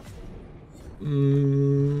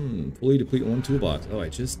 Fully deplete one toolbox. Oh, I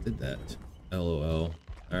just did that. LOL.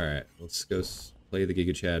 Alright, let's go play the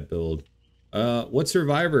Giga Chad build. What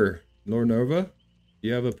Survivor? Nornova? Do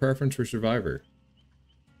you have a preference for Survivor?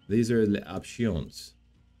 These are the options.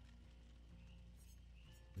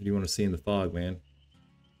 What do you want to see in the fog, man?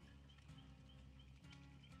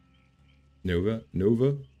 Nova?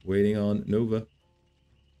 Nova? Waiting on Nova.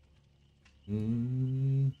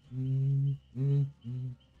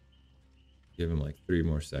 Give him like 3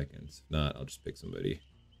 more seconds. If not, I'll just pick somebody.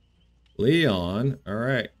 Leon.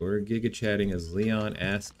 Alright, we're Giga Chatting as Leon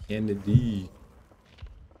Ask Kennedy.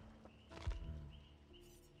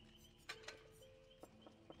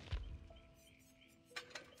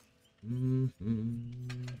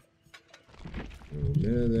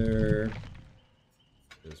 Over there.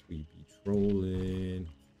 Because we be trolling.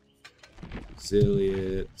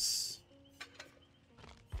 Resilience.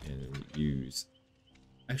 And use.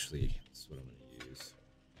 Actually, this is what I'm going to use.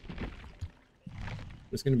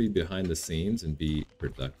 I'm just going to be behind the scenes and be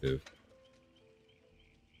productive.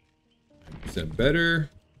 100% better.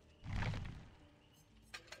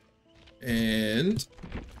 And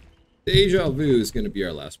Deja Vu is going to be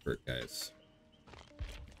our last perk, guys.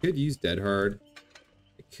 I could use Dead Hard.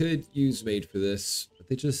 I could use Made for this, but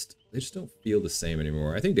they just don't feel the same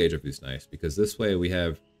anymore. I think Deja Vu's nice because this way we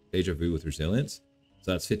have Deja Vu with Resilience.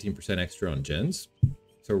 So that's 15% extra on gens.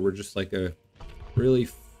 So we're just like a really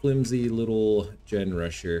flimsy little gen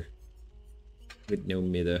rusher with no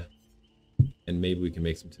Mither. And maybe we can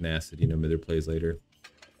make some tenacity, no Mither plays later.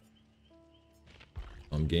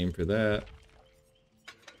 I'm game for that.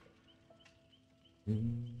 See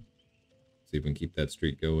if we can keep that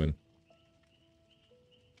streak going.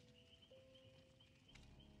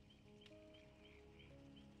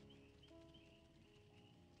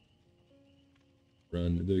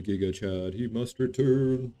 Run to the Giga Chad, he must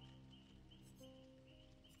return.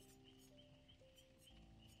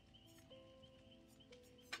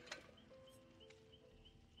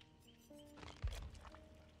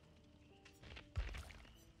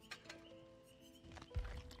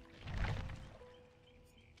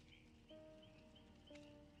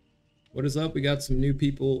 What is up? We got some new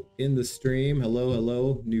people in the stream. Hello,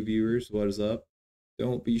 hello, new viewers. What is up?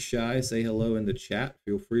 Don't be shy. Say hello in the chat.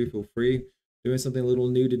 Feel free, feel free. Doing something a little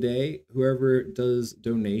new today. Whoever does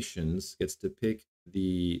donations gets to pick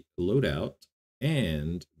the loadout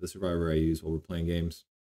and the survivor I use while we're playing games.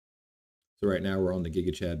 So right now we're on the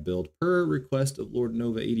Giga Chad build per request of Lord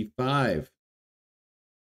Nova 85.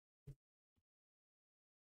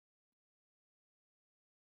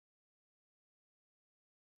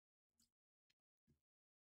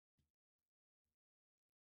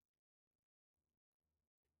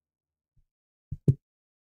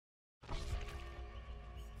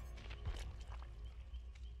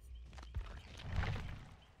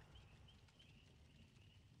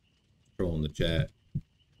 trolling the chat.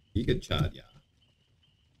 He could chat, yeah.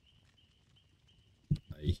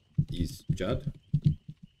 He's Judd.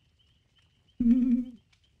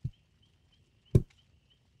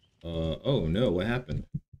 Oh no, what happened?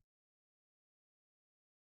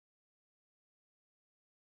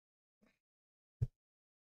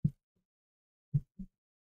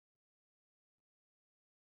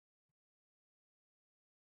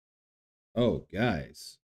 Oh,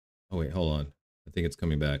 guys. Oh, wait, hold on. I think it's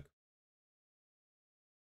coming back.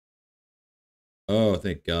 Oh,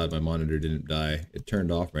 thank God my monitor didn't die. It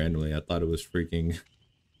turned off randomly. I thought it was freaking...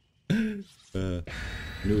 no.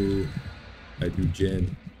 I do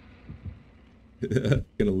Jen.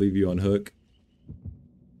 Gonna leave you on hook.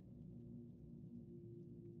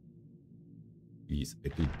 Please, I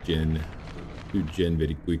do Jen. Do Jen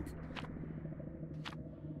very quick.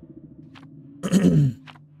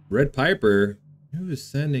 Red Piper? Who is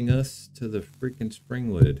sending us to the freaking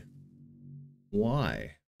Springwood?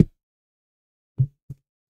 Why?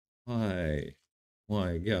 Why?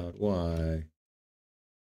 Why, God, why?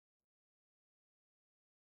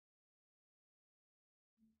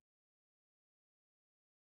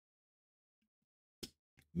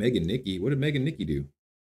 Megan Nicky? What did Megan Nicky do?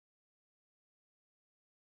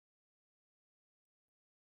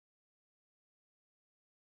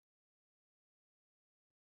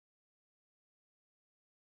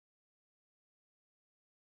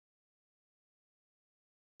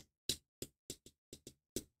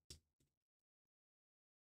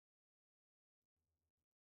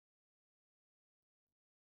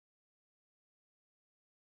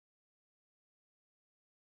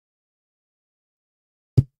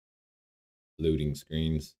 Loading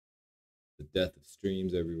screens. The death of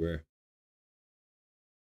streams everywhere.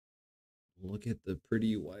 Look at the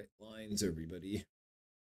pretty white lines, everybody.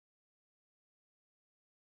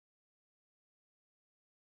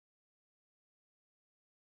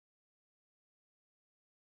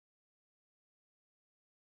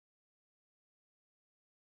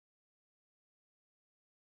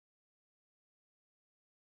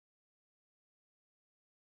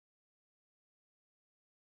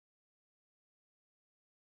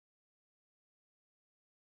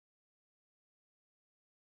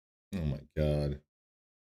 Oh my God.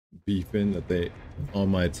 Beefing that they on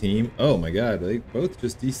my team. Oh my God, they both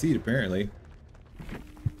just DC'd apparently.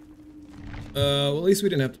 Well, at least we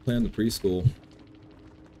didn't have to play on the preschool.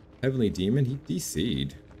 Heavenly Demon, he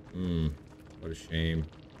DC'd. What a shame.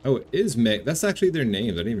 Oh, it is Meg. That's actually their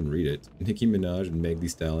names. I didn't even read it. Nicki Minaj and Meg Thee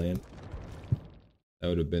Stallion. That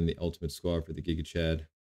would have been the ultimate squad for the Giga Chad.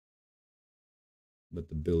 But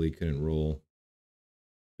the Billy couldn't roll.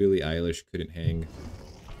 Billie Eilish couldn't hang.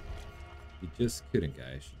 She just couldn't,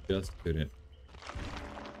 guys. She just couldn't.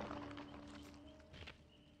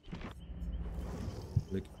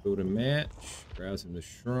 Looking for the match. Browsing the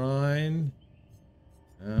shrine.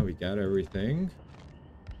 We got everything.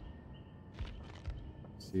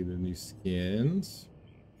 See the new skins.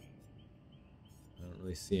 I don't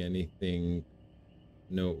really see anything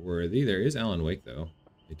noteworthy. There is Alan Wake, though.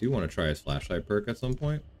 I do want to try his flashlight perk at some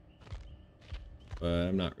point. But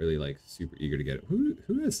I'm not really, like, super eager to get it. Who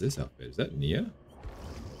has this outfit? Is that Nia?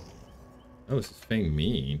 Oh, this is Feng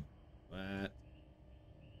Min. What?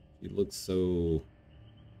 She looks so...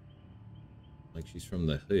 like she's from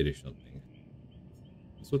the hood or something.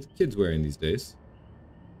 That's what the kids wearing these days.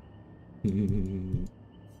 I do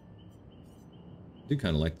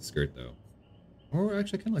kind of like the skirt, though. Or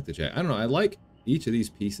actually, I kind of like the jacket. I don't know. I like each of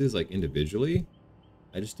these pieces, like, individually.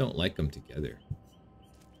 I just don't like them together.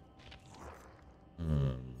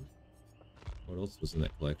 What else was in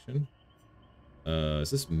that collection? Is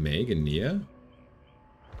this Meg and Nia?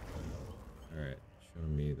 Alright, show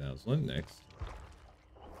me that one next.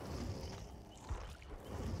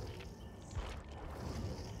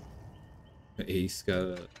 Ace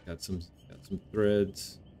got some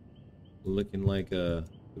threads. Looking like a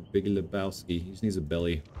Big Lebowski. He just needs a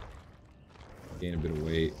belly. Gain a bit of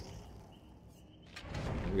weight.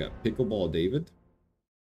 We got Pickleball David.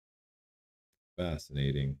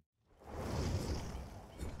 Fascinating.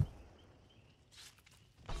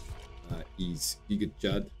 He's Giga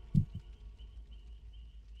Judd.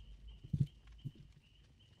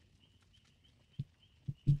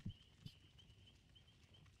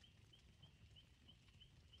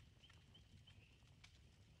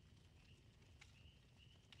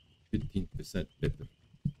 %.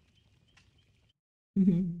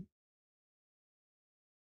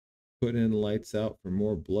 Put in lights out for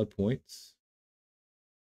more blood points.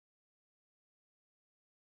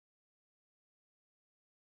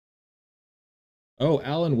 Oh,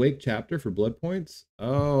 Alan Wake chapter for blood points?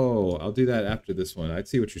 Oh, I'll do that after this one. I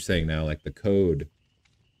see what you're saying now, like the code.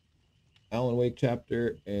 Alan Wake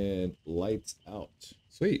chapter and lights out.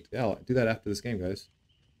 Sweet. Yeah, I'll do that after this game, guys.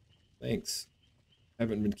 Thanks.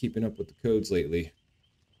 Haven't been keeping up with the codes lately.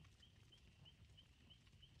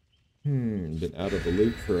 Been out of the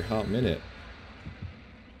loop for a hot minute.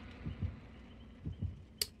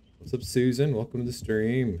 What's up, Susan? Welcome to the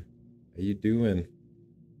stream. How you doing?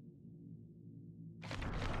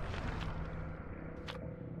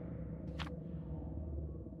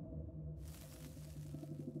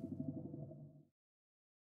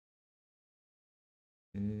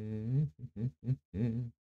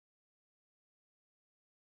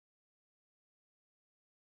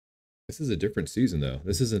 This is a different Susan, though.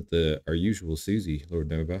 This isn't our usual Susie, Lord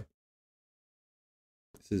Nova.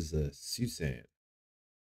 This is Susan,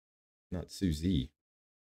 not Susie.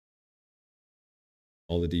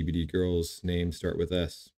 All the DBD girls' names start with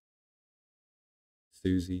S.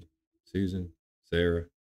 Susie, Susan, Sarah,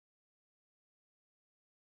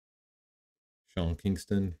 Sean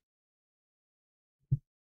Kingston.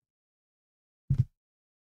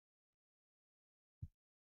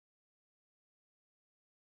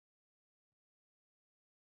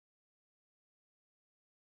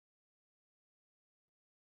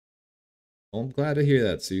 Well, I'm glad to hear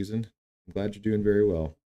that, Susan. I'm glad you're doing very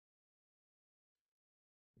well.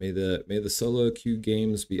 May the solo queue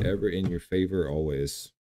games be ever in your favor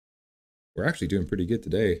always. We're actually doing pretty good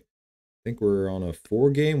today. I think we're on a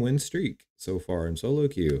 4-game win streak so far in solo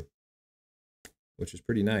queue, which is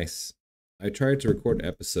pretty nice. I tried to record an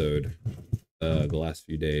episode the last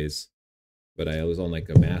few days, but I was on like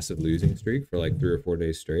a massive losing streak for like 3 or 4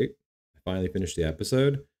 days straight. I finally finished the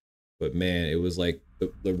episode, but man, it was like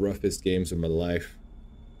the roughest games of my life.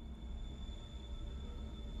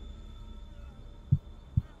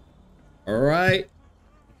 All right,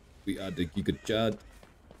 we are the Giga Chad.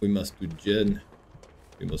 We must do Jen.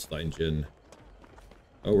 We must find Jen.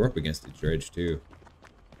 Oh, we're up against the dredge too.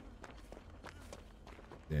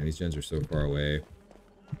 Damn, these gens are so far away.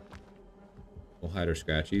 We'll hide our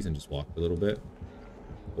scratchies and just walk a little bit.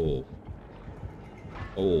 Oh.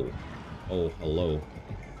 Oh. Oh, hello.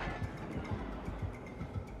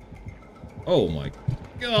 Oh my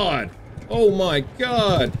god. Oh my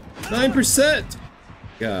god. 9%.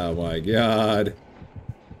 Oh my god.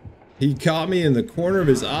 He caught me in the corner of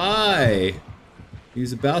his eye. He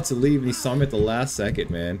was about to leave and he saw me at the last second,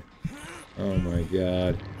 man. Oh my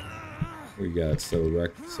god. We got so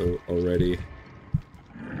wrecked so already.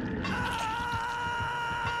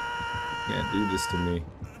 Can't do this to me.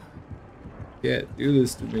 Can't do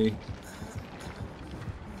this to me.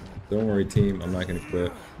 Don't worry, team. I'm not gonna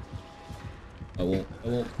quit. I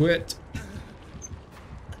won't quit.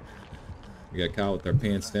 We got caught with our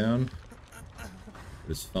pants down.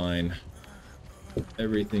 It's fine.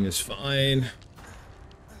 Everything is fine.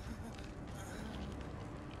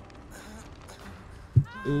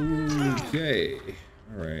 Okay.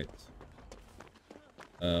 Alright.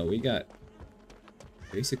 We got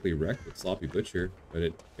basically wrecked with Sloppy Butcher, but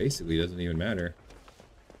it basically doesn't even matter.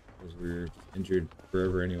 Because we're injured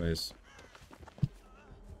forever anyways.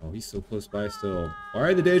 Oh, he's so close by still.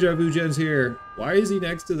 Alright, the Deja Vu Gen's here. Why is he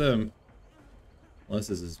next to them? Unless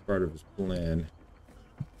this is part of his plan.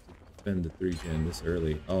 Defend the 3 gen this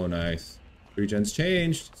early. Oh, nice. 3 gen's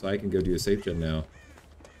changed, so I can go do a safe gen now.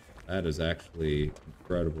 That is actually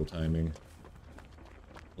incredible timing.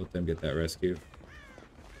 Let them get that rescue.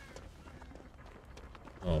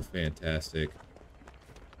 Oh, fantastic.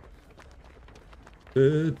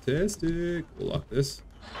 Fantastic. We'll lock this.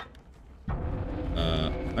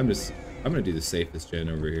 I'm gonna do the safest gen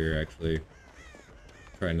over here, actually.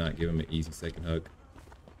 Try and not give him an easy second hook.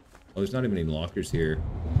 Oh, there's not even any lockers here.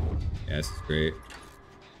 Yeah, this is great.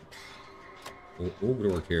 We'll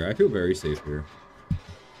work here. I feel very safe here.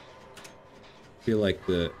 I feel like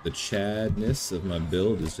the Chadness of my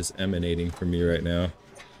build is just emanating from me right now.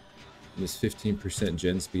 And this 15%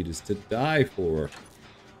 gen speed is to die for.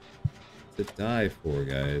 To die for,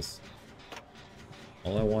 guys.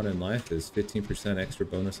 All I want in life is 15% extra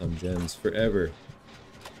bonus on gens forever.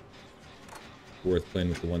 Worth playing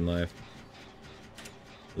with the 1 life.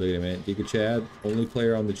 Look at him, man. Giga Chad, only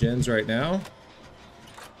player on the gens right now.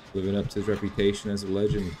 Living up to his reputation as a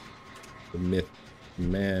legend. The myth,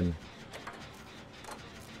 man.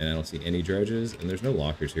 And I don't see any dredges, and there's no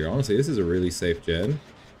lockers here. Honestly, this is a really safe gen.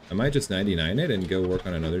 I might just 99 it and go work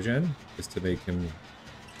on another gen, just to make him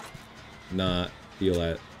not feel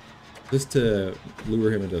at... Just to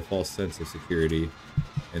lure him into a false sense of security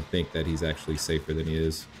and think that he's actually safer than he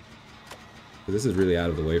is. Because this is really out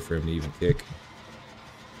of the way for him to even kick.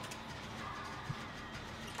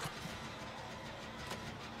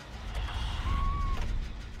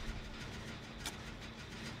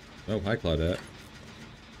 hi, Claudette.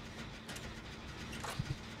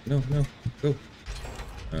 No, no, go.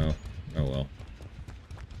 Oh, oh well.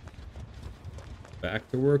 Back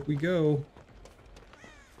to work we go.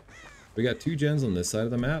 We got 2 gens on this side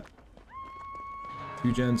of the map.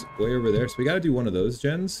 2 gens way over there. So we gotta do one of those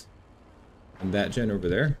gens. And that gen over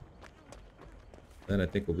there. Then I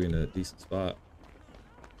think we'll be in a decent spot.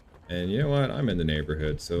 And you know what? I'm in the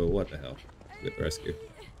neighborhood, so what the hell? Get the rescue.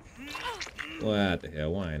 What the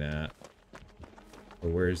hell? Why not? Oh,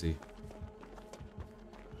 where is he?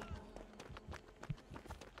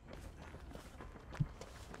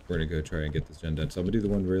 We're gonna go try and get this gen done. So I'm gonna do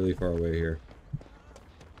the one really far away here.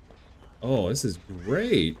 Oh, this is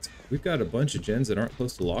great. We've got a bunch of gens that aren't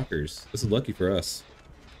close to lockers. This is lucky for us.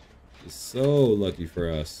 This is so lucky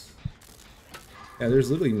for us. Yeah,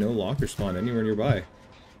 there's literally no locker spawn anywhere nearby.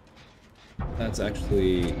 That's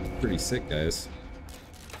actually pretty sick, guys.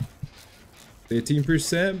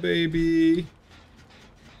 15%, baby!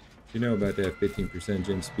 You know about that 15%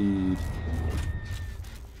 gen speed.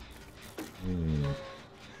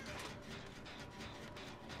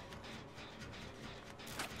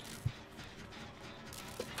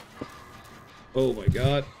 Oh my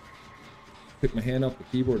god. Took my hand off the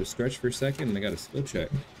keyboard to stretch for a second and I got a skill check.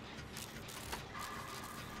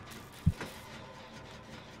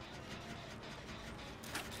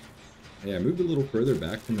 Yeah, I moved a little further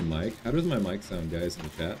back from the mic. How does my mic sound, guys, in the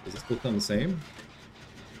chat? Does it still sound the same?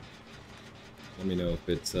 Let me know if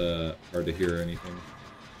it's hard to hear or anything.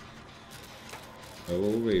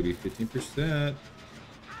 Oh, baby, 15%.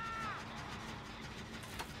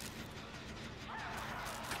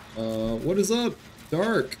 What is up,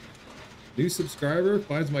 Dark? New subscriber,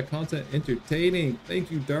 finds my content entertaining.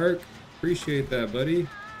 Thank you, Dark. Appreciate that, buddy.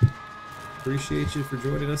 Appreciate you for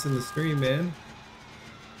joining us in the stream, man.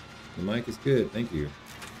 The mic is good, thank you.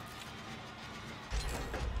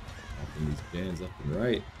 Popping these bands left and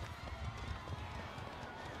right.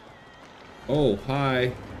 Oh,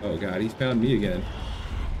 hi. Oh god, he's found me again.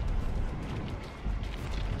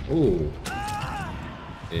 Oh.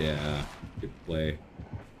 Yeah, good play.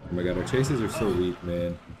 Oh my god, our chases are so weak,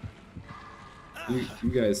 man. You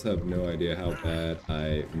guys have no idea how bad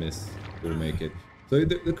I miss Will Make It. So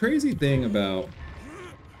the crazy thing about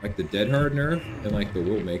like the Dead Hard nerf and like the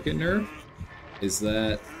Will Make It nerf is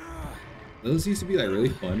that those used to be like really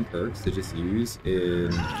fun perks to just use in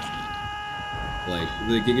like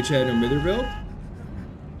the Giga Chad and Mither build,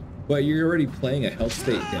 but you're already playing a health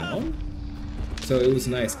state down, so it was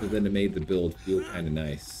nice because then it made the build feel kind of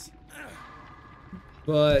nice.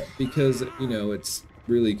 But because, you know, it's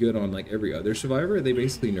really good on like every other survivor, they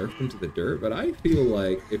basically nerfed them to the dirt. But I feel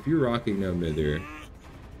like if you're rocking no Mither,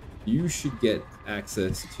 you should get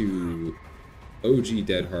access to OG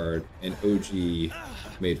Dead Hard and OG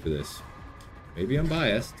Made for This. Maybe I'm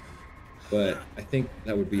biased, but I think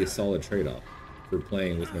that would be a solid trade-off for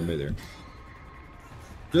playing with no Mither.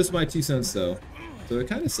 Just my 2 cents though. So it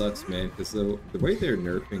kind of sucks, man, because the way they're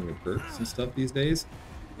nerfing the perks and stuff these days,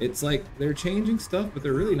 it's like they're changing stuff, but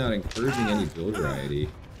they're really not encouraging any build variety.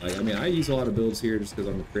 Like, I mean, I use a lot of builds here just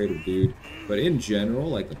because I'm a creative dude, but in general,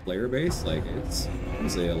 like the player base, like it's, I'm gonna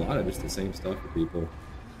say a lot of just the same stuff for people.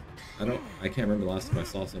 I can't remember the last time I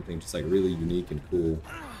saw something just like really unique and cool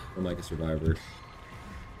from like a survivor.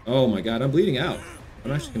 Oh my god, I'm bleeding out.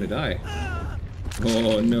 I'm actually gonna die.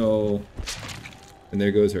 Oh no. And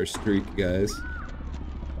there goes our streak, guys.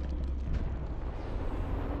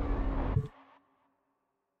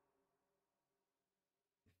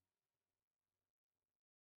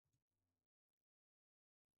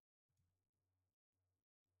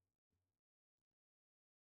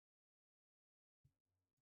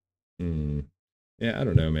 Yeah, I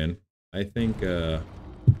don't know, man. I think, I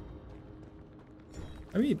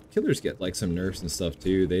mean, killers get, like, some nerfs and stuff,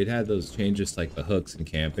 too. They'd had those changes, like, the hooks and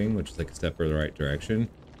camping, which is, like, a step in the right direction.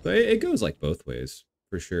 But it goes, like, both ways,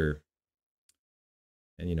 for sure.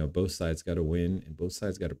 And, you know, both sides got to win, and both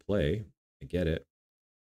sides got to play. I get it.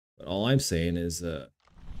 But all I'm saying is,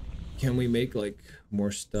 can we make, like,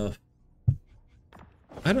 more stuff?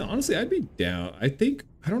 Honestly, I'd be down.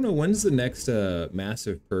 I don't know, when's the next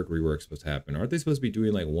massive perk rework supposed to happen? Aren't they supposed to be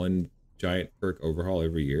doing like one giant perk overhaul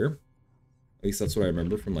every year? At least that's what I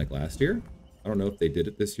remember from like last year. I don't know if they did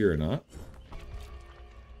it this year or not.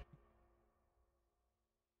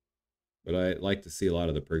 But I'd like to see a lot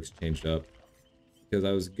of the perks changed up. Because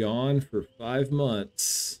I was gone for 5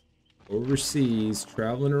 months overseas,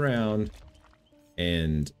 traveling around,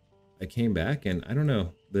 and I came back and I don't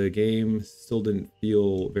know, the game still didn't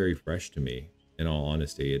feel very fresh to me, in all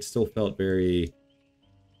honesty. It still felt very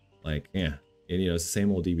like, yeah, and you know, it's the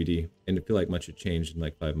same old DBD. And it feel like much had changed in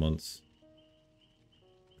like 5 months.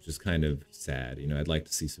 which is kind of sad. You know, I'd like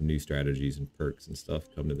to see some new strategies and perks and stuff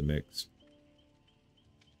come to the mix.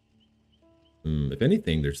 If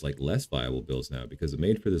anything, there's like less viable builds now because the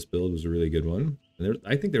Made for this build was a really good one. And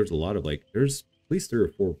I think there was a lot of like, there's at least 3 or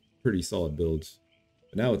 4 pretty solid builds.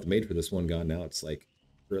 But now with the Made for this one gone, now it's like,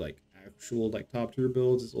 for like actual like top tier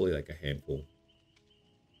builds, it's only like a handful.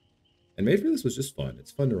 And Made for this was just fun.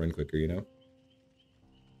 It's fun to run quicker, you know?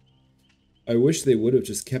 I wish they would have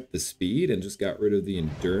just kept the speed and just got rid of the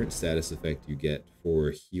endurance status effect you get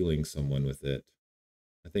for healing someone with it.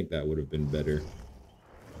 I think that would have been better.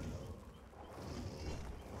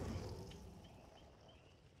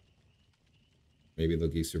 Maybe they'll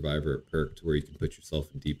give Survivor a perk to where you can put yourself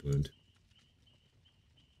in deep wound.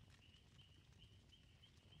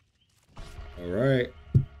 Alright.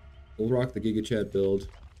 We'll rock the Giga Chat build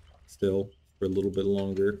still for a little bit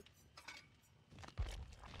longer.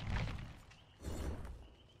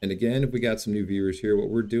 And again, if we got some new viewers here, what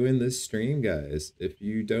we're doing this stream, guys, if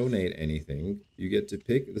you donate anything, you get to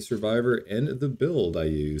pick the Survivor and the build I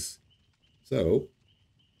use. So,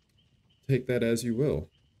 take that as you will.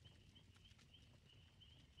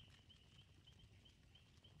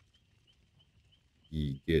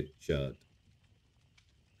 Giga Chat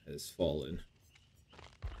has fallen.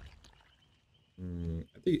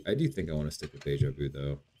 I do think I want to stick with Deja Vu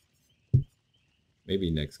though.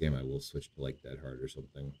 Maybe next game I will switch to like Dead Hard or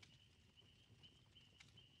something.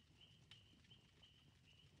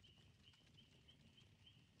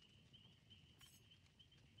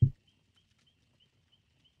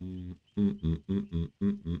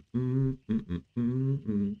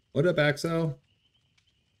 What up, Axel?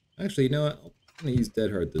 Actually, you know what? I'm gonna use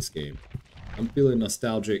Dead Hard this game. I'm feeling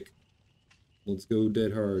nostalgic. Let's go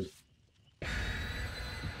Dead Hard.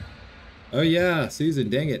 Oh yeah, Susan,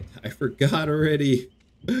 dang it. I forgot already.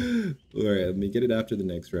 Alright, let me get it after the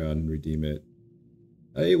next round and redeem it.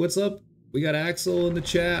 Hey, what's up? We got Axel in the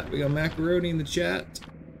chat. We got Macaroni in the chat.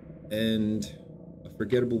 And a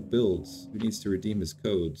forgettable Buildz who needs to redeem his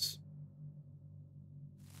codes.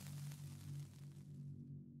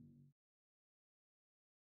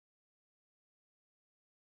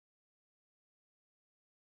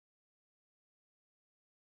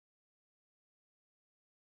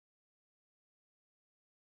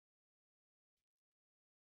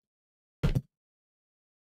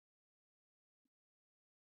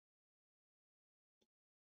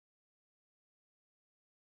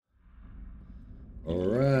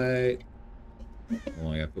 Alright.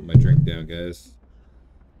 Oh, I gotta put my drink down, guys.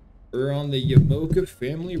 We're on the Yamoka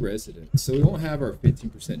family residence. So we won't have our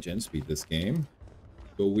 15% gen speed this game.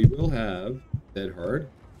 But we will have Dead Hard.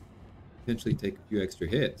 Potentially take a few extra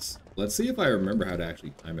hits. Let's see if I remember how to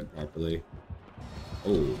actually time it properly.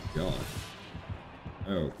 Oh, God.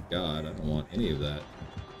 Oh, God. I don't want any of that.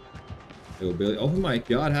 Oh, Billy. Oh, my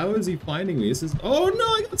God. How is he finding me? This is... Oh, no.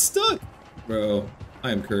 I got stuck. Bro,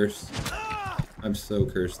 I am cursed. I'm so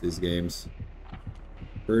cursed these games.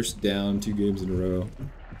 First down, 2 games in a row.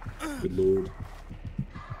 Good lord.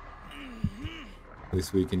 At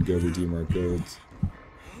least we can go redeem our codes.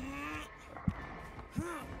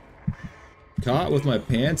 Caught with my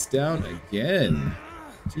pants down again.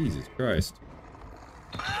 Jesus Christ.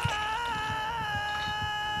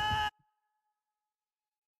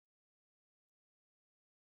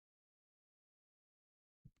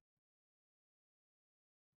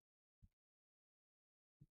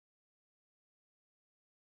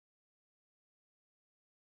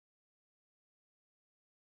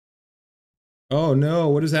 Oh no,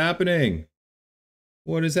 what is happening?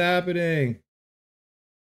 What is happening?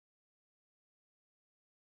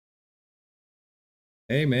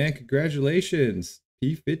 Hey man, congratulations.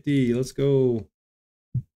 P50, let's go.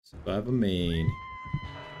 Survive a main.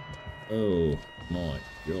 Oh my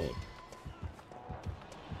god.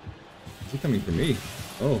 Is he coming for me?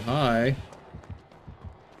 Oh, hi.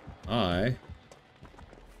 Hi.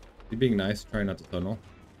 He being nice, trying not to tunnel.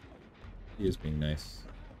 He is being nice.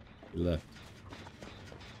 He left.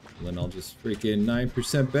 And then I'll just freaking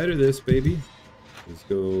 9% better this, baby. Let's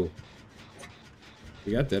go.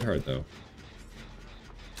 We got Dead Hard, though.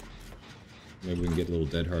 Maybe we can get a little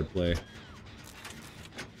Dead Hard play.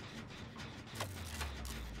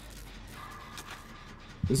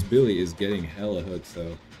 This Billy is getting hella hooks,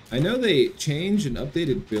 though. I know they changed and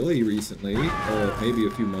updated Billy recently, or maybe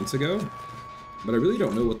a few months ago, but I really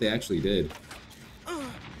don't know what they actually did.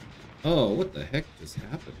 Oh, what the heck just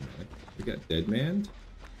happened, man? We got deadmanned?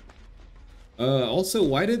 Also,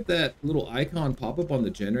 why did that little icon pop up on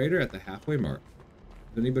the generator at the halfway mark?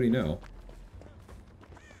 Does anybody know?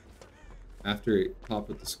 After it popped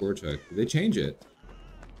with the score check. Did they change it?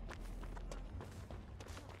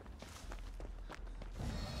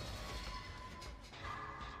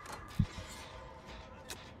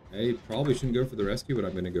 I probably shouldn't go for the rescue, but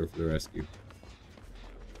I'm gonna go for the rescue.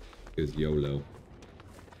 Because YOLO.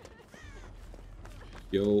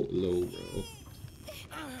 YOLO, bro.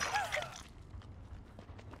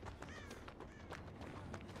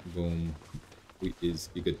 Boom. We is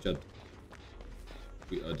Giga Judd.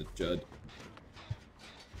 We are the Judd.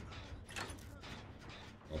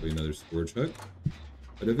 Probably another Scourge Hook.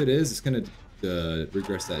 But if it is, it's gonna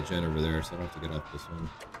regress that gen over there, so I don't have to get off this one.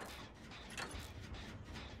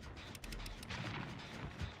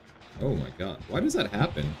 Oh my god. Why does that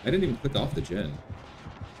happen? I didn't even click off the gen.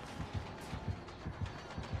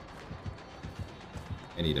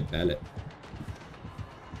 I need a pallet.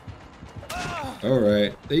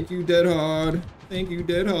 Alright. Thank you, Dead Hard. Thank you,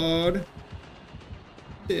 Dead Hard.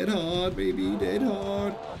 Dead Hard, baby. Dead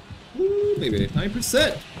Hard. Woo, baby.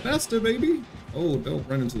 9%. Faster, baby. Oh, don't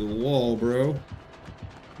run into the wall, bro.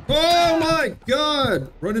 Oh my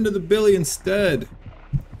god! Run into the Billy instead.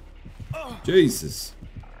 Jesus.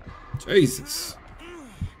 Jesus.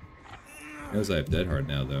 He knows I have Dead Hard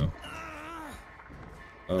now, though.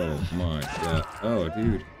 Oh my god. Oh,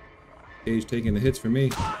 dude. Cage taking the hits for me.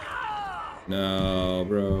 No,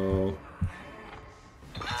 bro.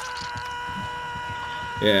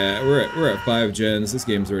 Yeah, we're at 5 gens. This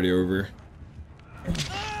game's already over.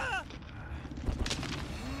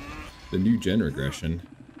 The new gen regression.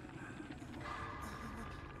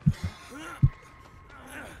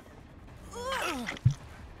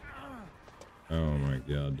 Oh my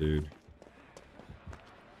god, dude.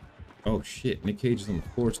 Oh shit, Nick Cage is on the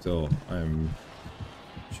floor still.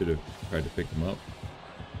 Should have tried to pick him up.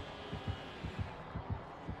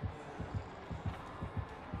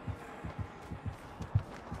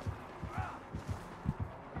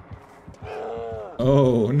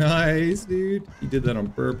 Oh, nice, dude. He did that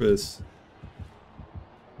on purpose.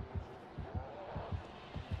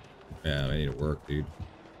 Yeah, I need to work, dude.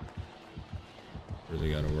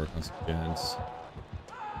 Really gotta work on some gens.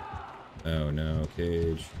 Oh no,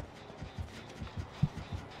 Cage.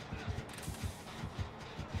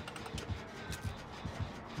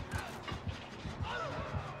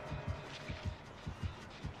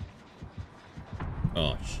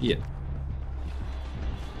 Oh shit.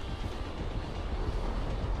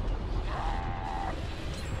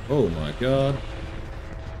 Oh my god.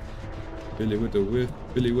 Billy with the whip,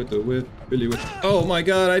 Billy with the whip, Billy with... Oh my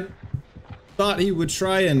god, I thought he would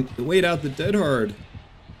try and wait out the Dead Hard.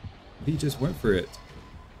 He just went for it.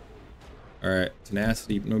 Alright,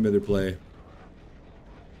 tenacity, no better play.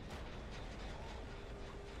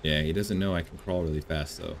 Yeah, he doesn't know I can crawl really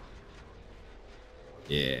fast though.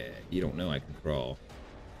 Yeah, you don't know I can crawl.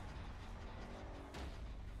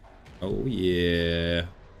 Oh yeah.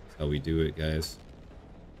 That's how we do it, guys.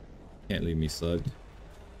 Can't leave me slugged.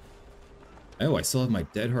 Oh, I still have my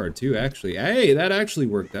Dead Hard too, actually. Hey, that actually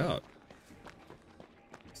worked out.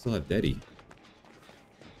 I still have Deady.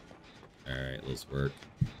 Alright, let's work.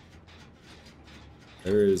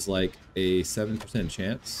 There is like a 7%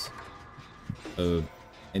 chance of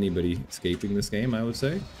anybody escaping this game, I would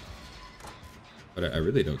say. But I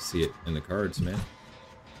really don't see it in the cards, man.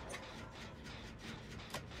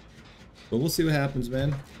 But we'll see what happens,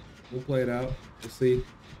 man. We'll play it out. We'll see.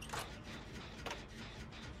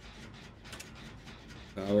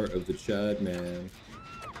 Power of the Chud, man.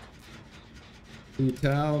 Hu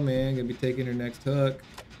Tao, man. Gonna be taking her next hook.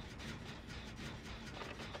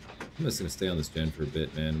 I'm just gonna stay on this gen for a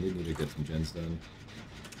bit, man. We need to get some gens done.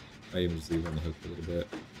 Might even just leave on the hook for a little bit.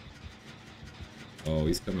 Oh,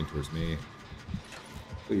 he's coming towards me.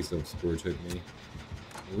 Please don't Scourge hook me.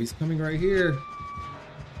 Oh, he's coming right here.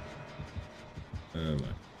 Oh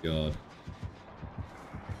my god.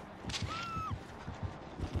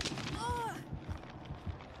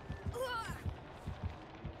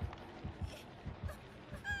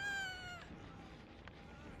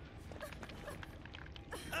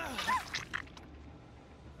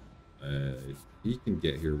 He can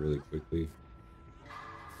get here really quickly.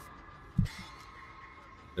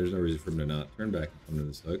 There's no reason for him to not turn back and come to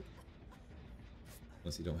this hook.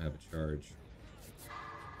 Unless you don't have a charge.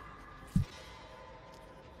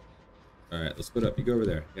 Alright, let's split up. You go over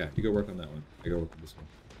there. Yeah, you go work on that one. I go work on this one.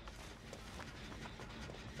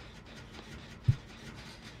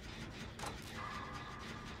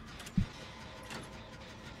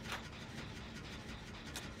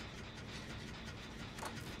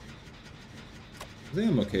 I think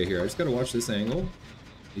I'm okay here. I just gotta watch this angle.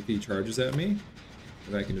 If he charges at me,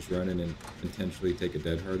 then I can just run in and intentionally take a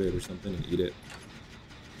Dead Hard hit or something and eat it.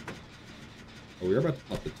 Oh, we're about to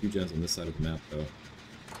pop the 2 gens on this side of the map, though.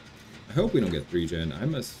 I hope we don't get 3 gen.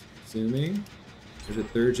 I'm assuming there's a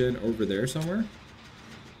 3rd gen over there somewhere.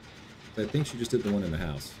 I think she just did the one in the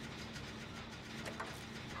house.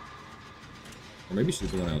 Or maybe she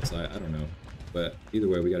did the one outside. I don't know. But either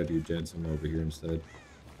way, we gotta do gen somewhere over here instead.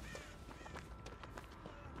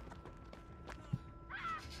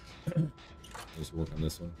 Let's work on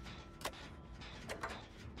this one.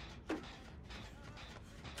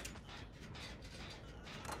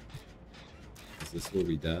 Is this where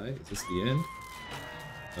we die? Is this the end?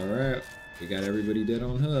 Alright, we got everybody dead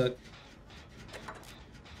on hook.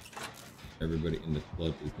 Everybody in the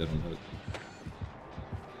club is dead on hook.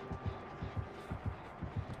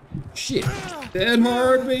 Shit! Dead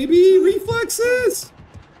hard, baby! Reflexes!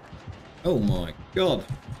 Oh my god.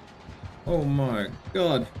 Oh my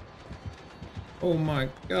god. Oh my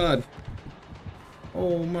god.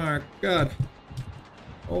 Oh my god.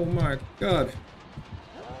 Oh my god.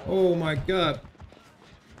 Oh my god.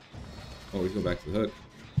 Oh, he's going back to the hook.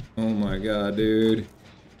 Oh my god, dude.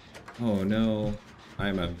 Oh no.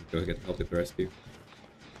 I'm having to go get help with the rescue.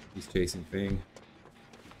 He's chasing Fang.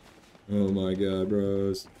 Oh my god,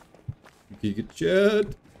 bros. You get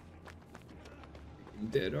Chad.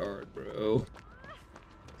 Dead hard, bro.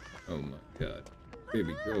 Oh my god.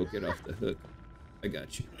 Baby girl, get off the hook. I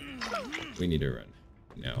got you. We need to run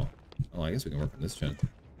now. Oh, I guess we can work on this gen. Do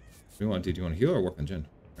you want to heal or work on gen?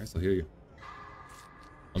 Alright, I'll heal you.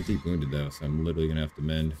 I'm deep wounded though, so I'm literally gonna have to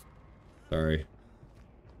mend. Sorry.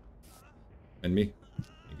 Mend me.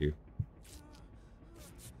 Thank you.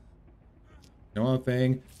 Come on,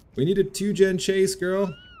 Fang. We need a 2-gen chase,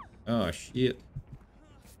 girl. Oh, shit.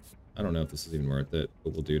 I don't know if this is even worth it,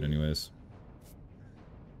 but we'll do it anyways.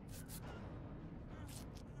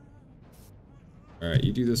 Alright,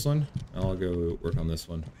 you do this one. I'll go work on this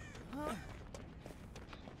one.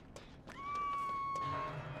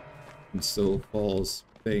 And so falls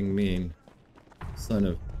Fang Min,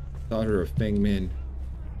 daughter of Fang Min.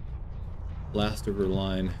 Last of her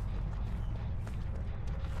line.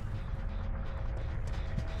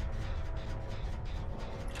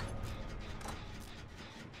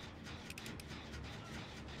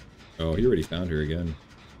 Oh, he already found her again.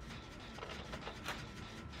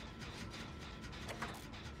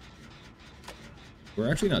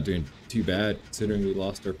 We're actually not doing too bad, considering we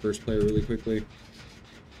lost our first player really quickly.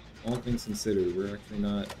 All things considered, we're actually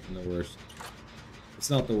not in the worst. It's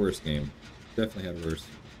not the worst game. Definitely had worse.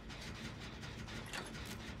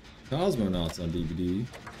 Cosmonauts on DBD.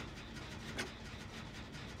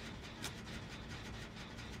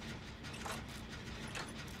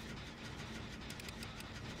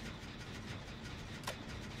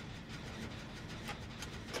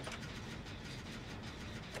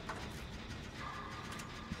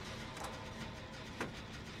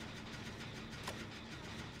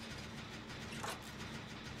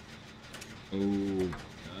 Oh,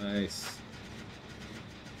 nice.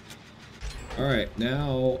 Alright,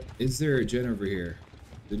 now, is there a gen over here?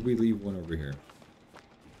 Did we leave one over here?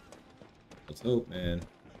 Let's hope, man.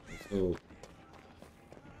 Let's hope.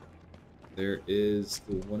 There is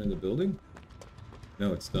the one in the building?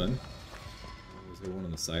 No, it's done. Oh, is there one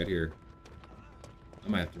on the side here? I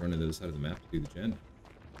might have to run to the other side of the map to do the gen.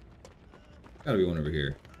 Gotta be one over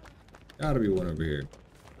here. Gotta be one over here.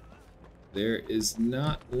 There is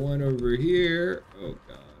not one over here. Oh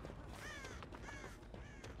god.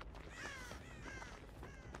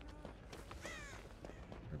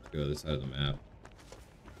 Let's go to the side of the map.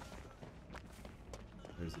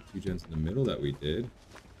 There's the 2 gens in the middle that we did.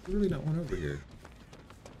 There's really not one over here.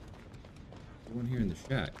 There's one here in the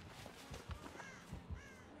shack.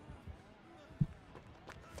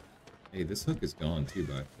 Hey, this hook is gone too,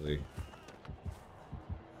 actually.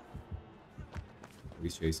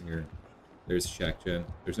 He's chasing her. There's shack gen.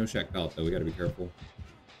 There's no shack pallet though, we gotta be careful.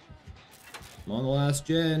 I'm on the last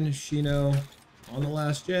gen, Shino. On the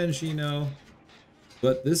last gen, Shino.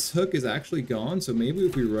 But this hook is actually gone, so maybe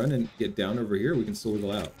if we run and get down over here, we can still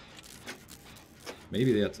wiggle out.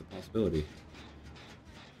 Maybe that's a possibility.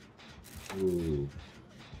 Ooh.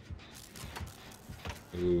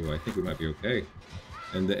 Ooh, I think we might be okay.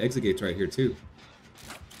 And the exit gate's right here too.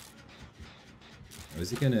 Oh, is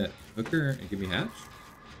he gonna hook her and give me hatch?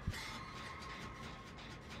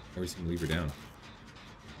 Or is he gonna leave her down?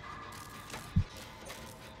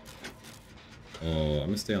 Oh, I'm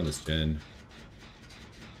gonna stay on this gen.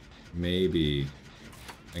 Maybe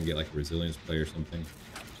I can get like a resilience play or something.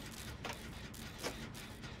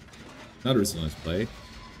 Not a resilience play.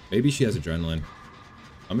 Maybe she has adrenaline.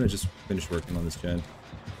 I'm gonna just finish working on this gen.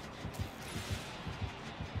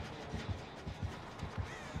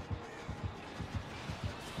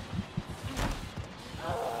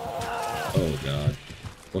 Oh god.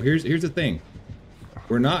 Well, here's the thing.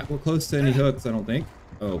 We're close to any hooks, I don't think.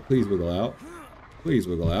 Oh, please wiggle out. Please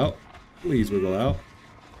wiggle out. Please wiggle out.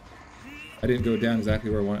 I didn't go down exactly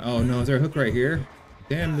where I wanted. Oh no, is there a hook right here?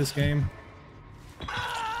 Damn this game.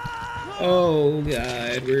 Oh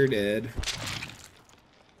god, we're dead.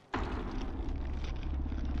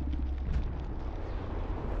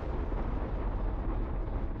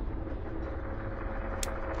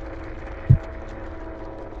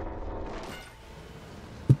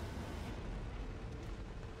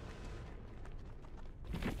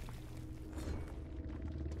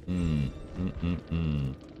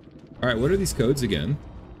 All right, what are these codes again?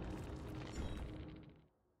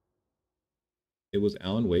 It was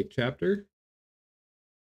Alan Wake chapter.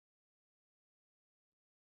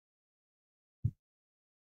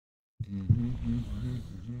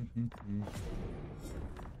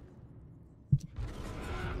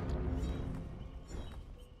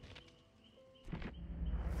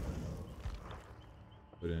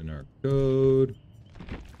 Put in our code.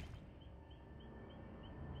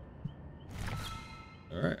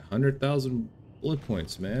 All right, 100,000 bullet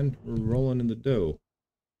points, man. We're rolling in the dough.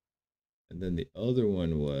 And then the other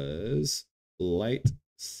one was Light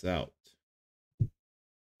South.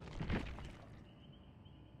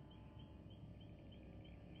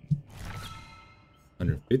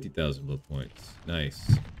 150,000 bullet points.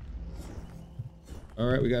 Nice. All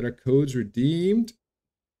right, we got our codes redeemed.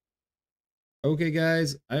 Okay,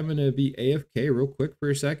 guys, I'm going to be AFK real quick for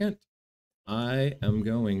a second. I am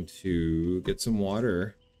going to get some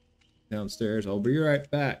water downstairs. I'll be right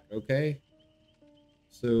back, okay?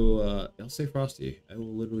 So, I'll say Frosty. I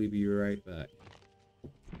will literally be right back.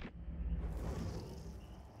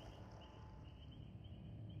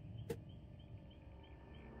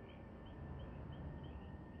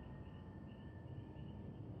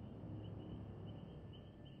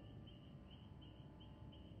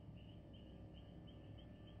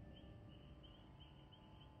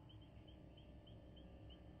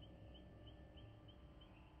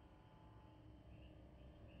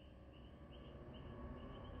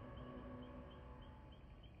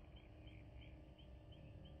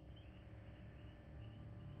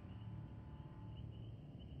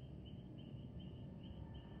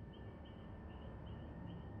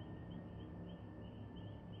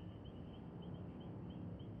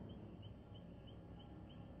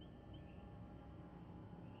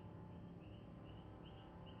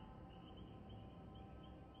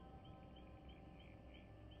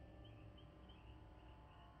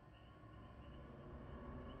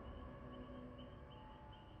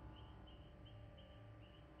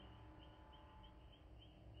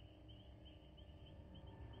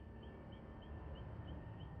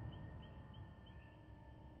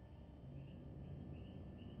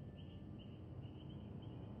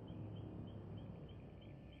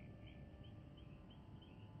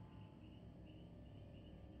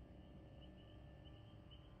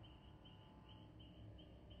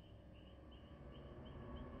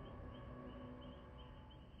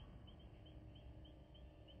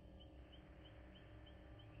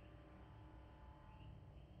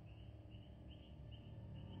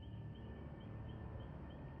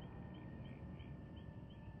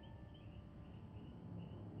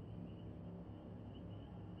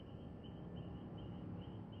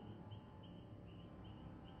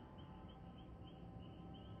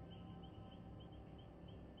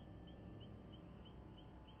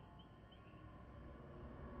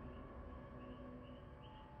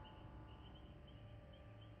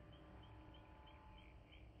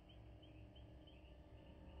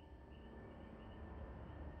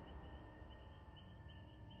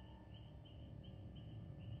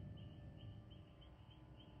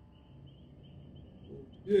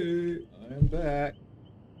 Okay, I am back.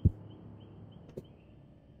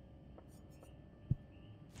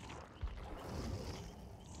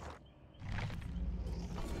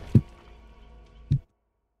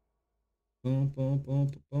 Boom, boom,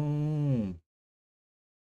 boom, boom.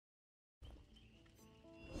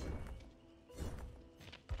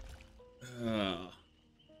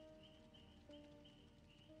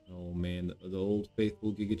 Oh man, the old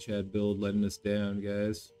faithful Giga Chad build letting us down,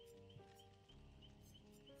 guys.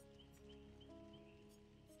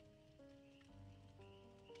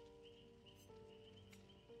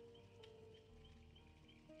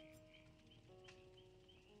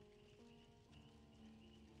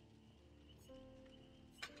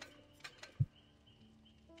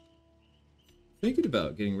 Thinking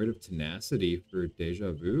about getting rid of tenacity for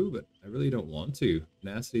deja vu, but I really don't want to.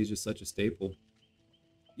 Tenacity is just such a staple.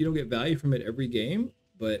 You don't get value from it every game,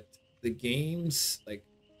 but the games, like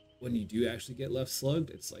when you do actually get left slugged,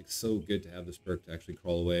 it's like so good to have this perk to actually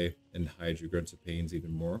crawl away and hide your grunts of pains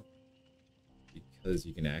even more, because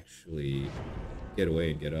you can actually get away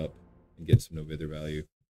and get up and get some no wither value.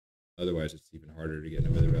 Otherwise, it's even harder to get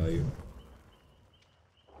no wither value.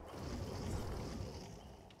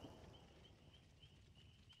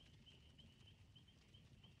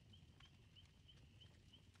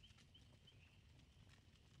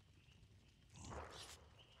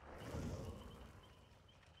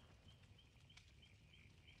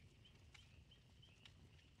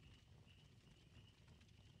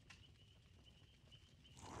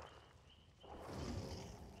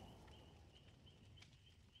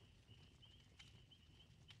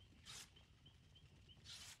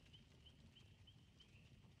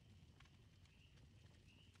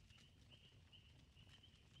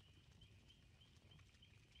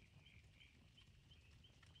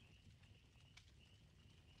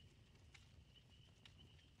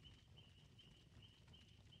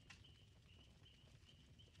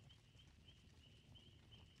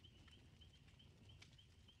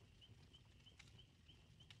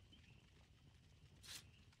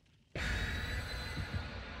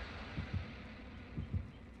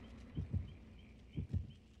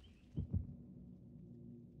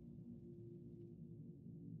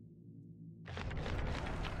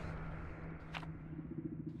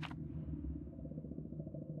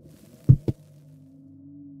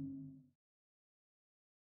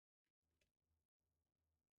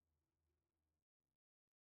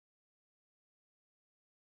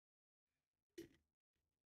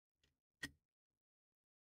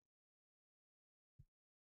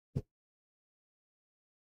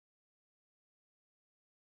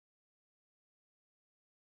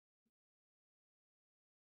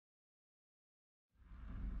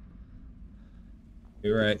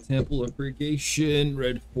 You're at Temple of Purgation,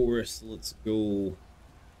 Red Forest. Let's go.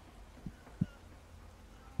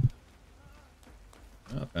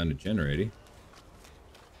 Oh, I found a generator.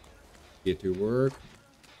 Get to work.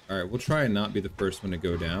 Alright, we'll try and not be the first one to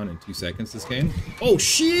go down in 2 seconds this game. Oh,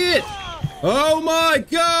 shit! Oh my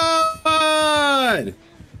god!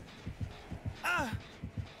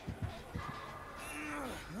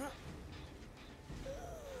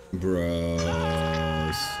 Bros.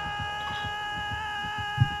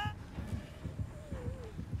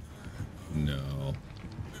 No.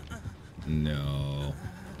 No.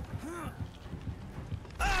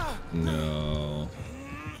 No.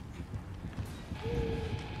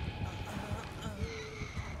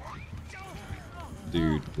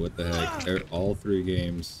 Dude, what the heck? All 3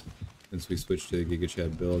 games since we switched to the Giga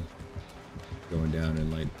Chad build going down in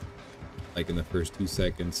like in the first 2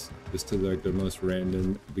 seconds, just to like the most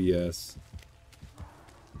random BS.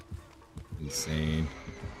 Insane.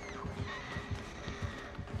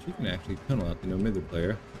 But you can actually tunnel out the no mither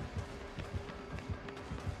player.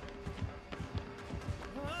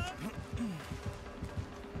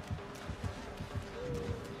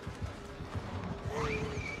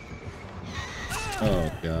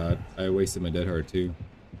 Oh god, I wasted my dead heart too.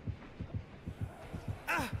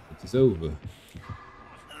 It's over.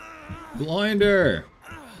 Blinder!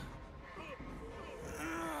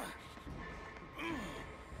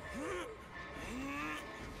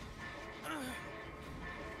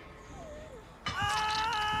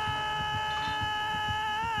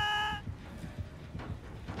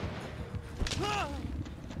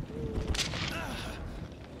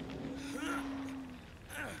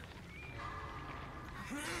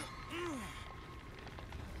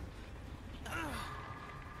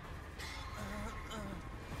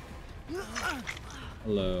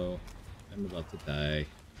 Hello. I'm about to die.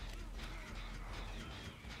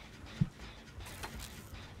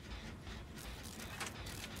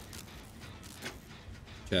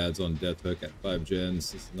 Chad's on death hook at 5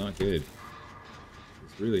 gens. This is not good.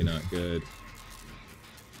 It's really not good.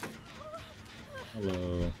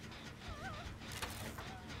 Hello.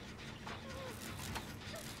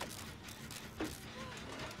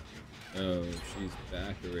 Oh, she's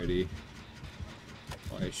back already.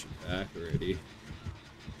 Why is she back already?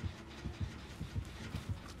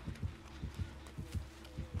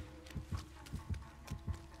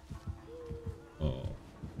 Oh.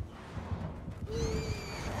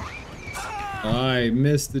 I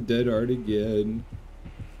missed the dead art again.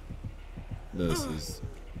 This is...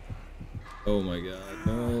 Oh my god,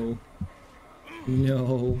 no.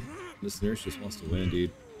 No. This nurse just wants to win,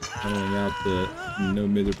 dude. Tunneling out the no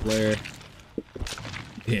mither player.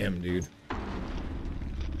 Damn, dude.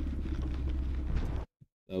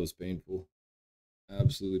 That was painful.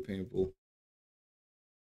 Absolutely painful.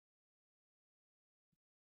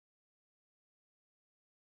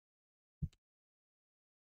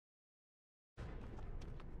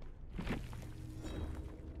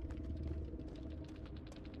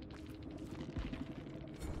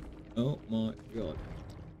 Oh my god.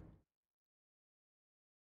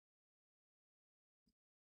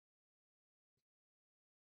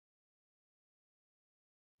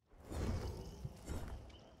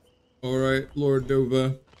 Alright, Lord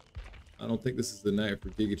Nova. I don't think this is the night for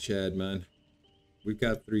Giga Chad, man. We've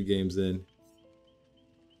got 3 games in.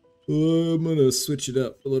 I'm gonna switch it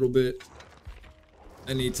up a little bit.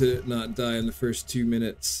 I need to not die in the first 2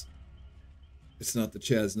 minutes. It's not the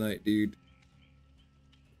Chad's night, dude.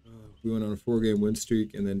 We went on a 4-game win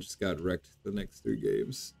streak and then just got wrecked the next 3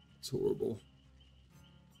 games. It's horrible.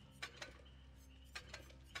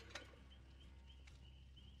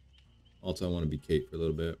 Also, I want to be Kate for a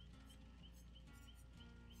little bit.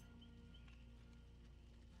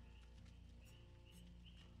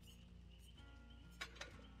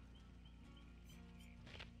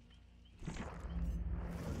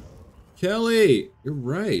 Kelly, you're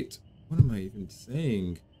right. What am I even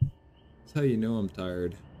saying? That's how you know I'm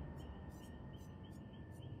tired.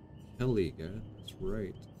 Kelly, God, that's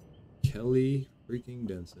right. Kelly freaking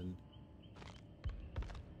Denson.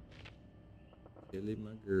 Kelly,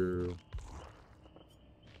 my girl.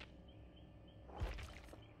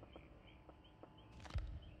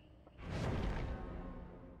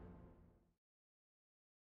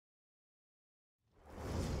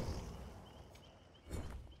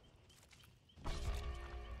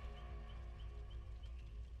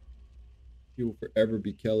 You will forever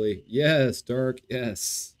be Kelly. Yes, Dark,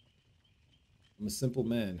 yes. I'm a simple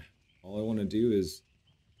man. All I want to do is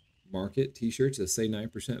market t-shirts that say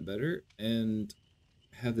 9% better and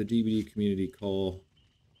have the DBD community call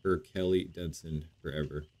her Kelly Denson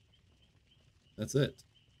forever. That's it.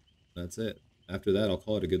 That's it. After that, I'll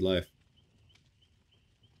call it a good life.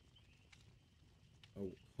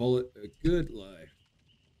 I'll call it a good life.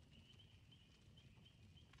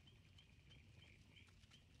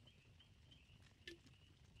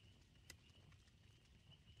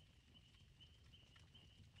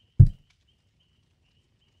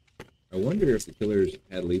 I wonder if the killers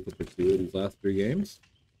had lethal pursuit these last 3 games,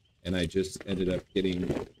 and I just ended up getting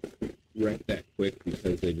wrecked that quick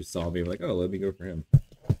because they just saw me like, oh, let me go for him.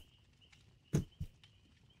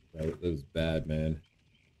 That was bad, man.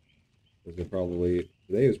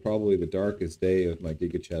 Today was probably the darkest day of my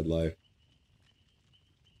Giga Chad life.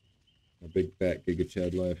 My big fat Giga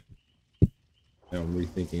Chad life. Now I'm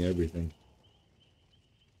rethinking everything.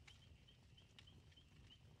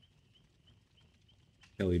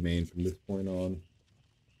 Kelly Main from this point on.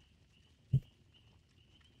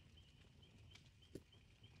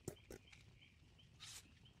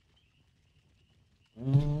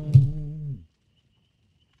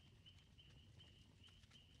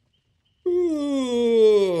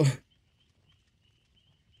 Ooh.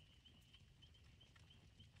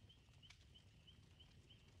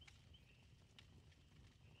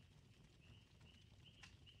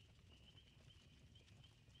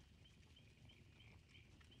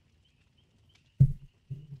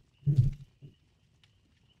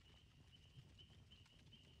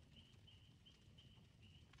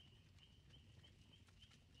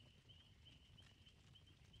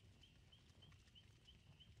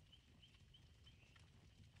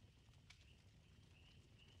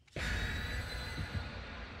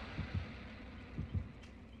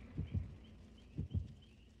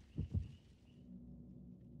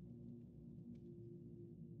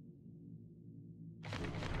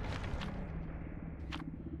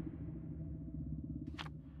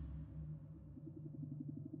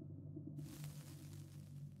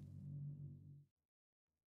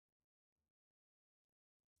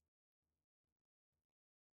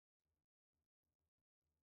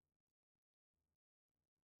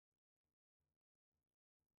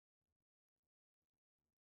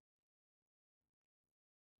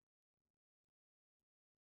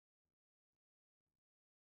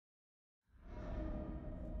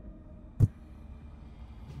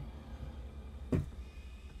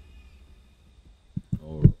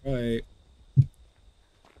 All right.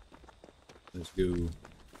 Let's go.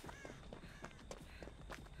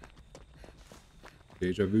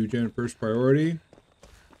 Deja vu gen first priority.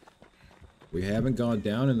 We haven't gone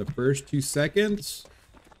down in the first 2 seconds.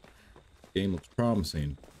 Game looks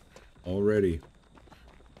promising already.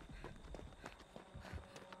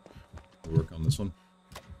 We'll work on this one.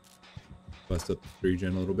 Bust up the 3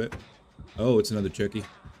 gen a little bit. Oh, it's another Chucky.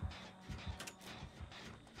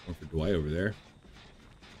 One for Dwight over there.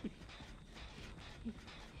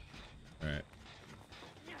 Alright.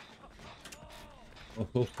 Oh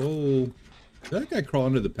ho ho. Did that guy crawl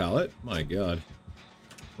under the pallet? My god.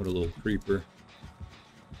 What a little creeper.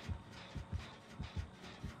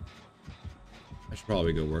 I should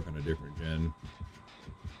probably go work on a different gen.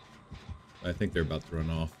 I think they're about to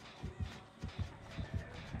run off.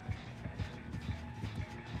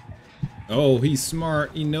 Oh, he's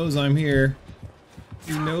smart. He knows I'm here.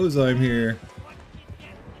 He knows I'm here.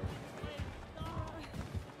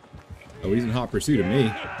 Oh, he's in hot pursuit of me.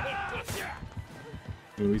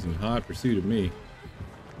 Oh, he's in hot pursuit of me.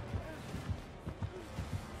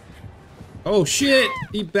 Oh shit!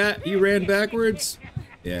 He ran backwards.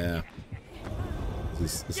 Yeah.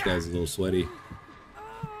 This guy's a little sweaty.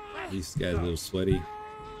 This guy's a little sweaty.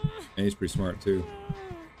 And he's pretty smart too.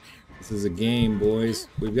 This is a game, boys.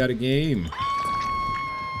 We've got a game.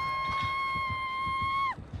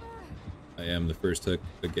 I am the first hook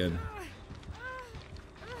again.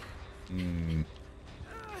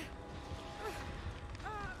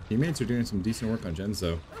 Teammates are doing some decent work on gens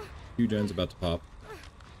though. A few gens about to pop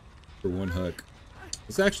for one hook.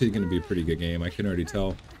 It's actually going to be a pretty good game. I can already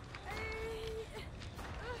tell.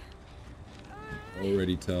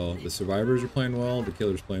 Already tell. The survivors are playing well. The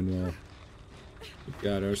killers playing well. We've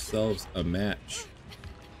got ourselves a match.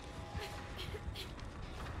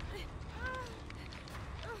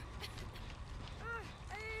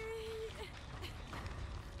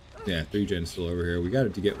 Yeah, 3 gens still over here. We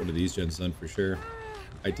got to get one of these gens done for sure.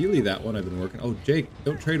 Ideally, that one I've been working. Oh, Jake,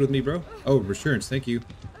 don't trade with me, bro. Oh, reassurance, thank you.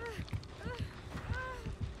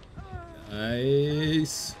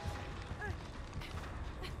 Nice.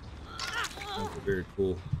 Oh, very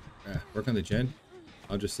cool. Work on the gen.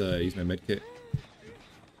 I'll just use my med kit.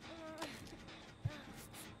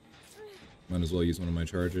 Might as well use one of my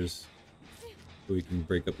charges so we can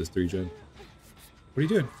break up this 3 gen. What are you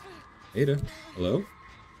doing? Ada, hello?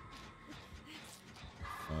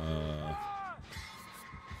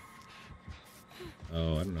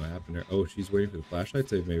 Oh, I don't know what happened there. Oh, she's waiting for the flashlight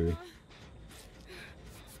save, maybe.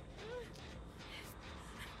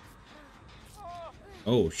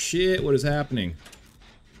 Oh, shit, what is happening?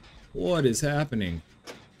 What is happening?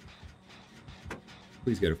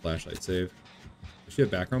 Please get a flashlight save. Does she have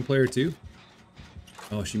background player, too?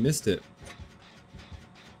 Oh, she missed it.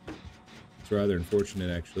 It's rather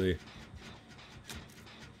unfortunate, actually.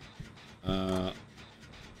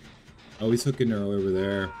 Oh, he's hooking her over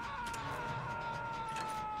there.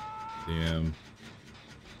 Damn.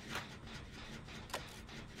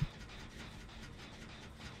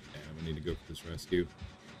 Damn, I need to go for this rescue.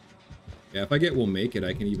 Yeah, if I get We'll Make It,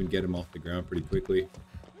 I can even get him off the ground pretty quickly.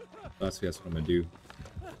 That's what I'm gonna do.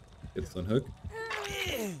 Get this unhooked.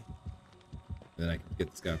 Then I can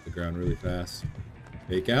get this guy off the ground really fast.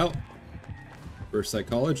 Fake out. First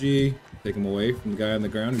psychology. Take him away from the guy on the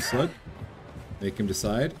ground who slugged. Make him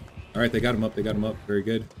decide. Alright, they got him up, they got him up. Very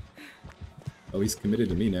good. Oh, he's committed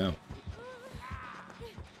to me now.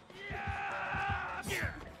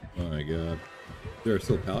 Oh my god. There's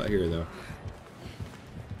still a pallet here though.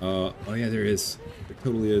 Oh yeah, there is. There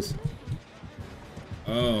totally is.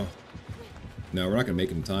 Oh. No, we're not gonna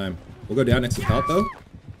make it in time. We'll go down next to the pallet though.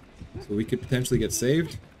 So we could potentially get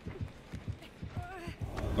saved.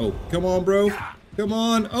 Oh, come on, bro. Come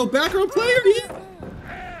on. Oh, background player!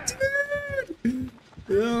 Dude!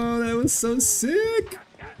 Oh, that was so sick!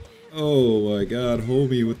 Oh my god,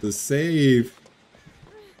 homie with the save.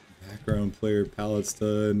 Background player, pallet's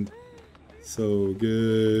done. So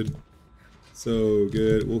good. So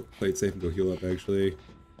good. We'll play it safe and go heal up, actually.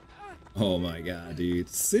 Oh my god, dude.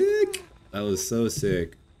 Sick! That was so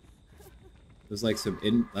sick. It was like some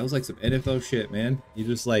that was like some NFL shit, man. You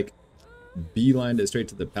just like beelined it straight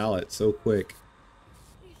to the pallet so quick.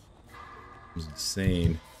 It was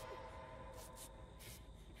insane.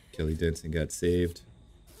 Kelly Denson got saved.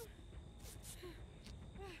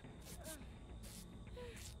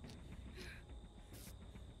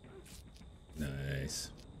 Nice.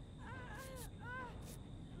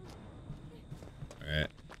 Alright.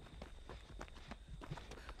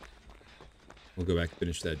 We'll go back and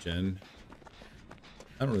finish that gen.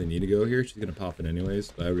 I don't really need to go here. She's gonna pop it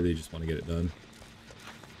anyways, but I really just want to get it done.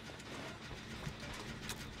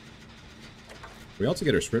 We also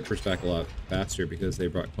get our sprint burst back a lot faster because they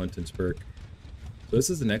brought Quentin's perk. So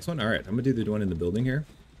this is the next one. Alright, I'm gonna do the one in the building here.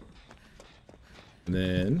 And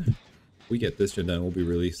then we get this gen done, we'll be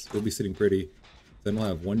released. We'll be sitting pretty. Then we'll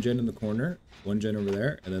have 1 gen in the corner, 1 gen over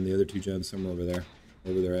there, and then the other 2 gens somewhere over there.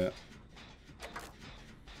 Wherever they're at.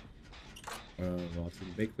 Well, to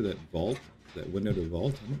make for that vault, that window to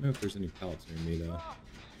vault. I don't know if there's any pallets near me though.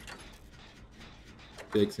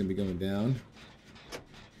 Jake's gonna be going down.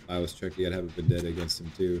 I was checking, I'd have a vendetta against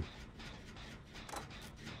him too.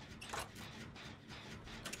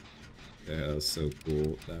 Yeah, that was so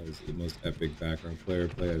cool. That was the most epic background player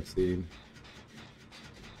play I've seen.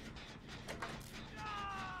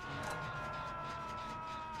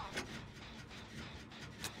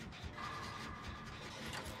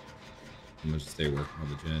 I'm gonna stay working on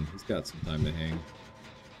the gen. He's got some time to hang.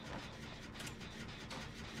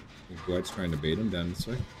 Dwight's trying to bait him down this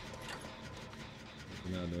way.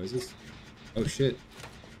 Making loud noises. Oh shit.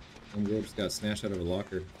 One girl just got snatched out of a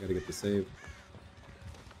locker. Gotta get the save.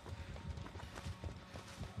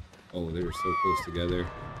 Oh, they're so close together.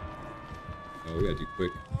 Oh, we gotta do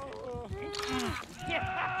quick.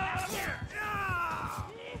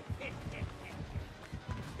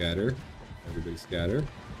 Scatter. Everybody scatter.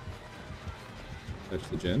 Touch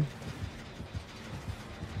the gen.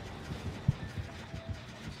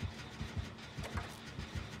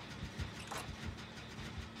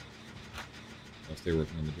 I'll stay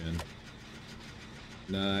working on the gen.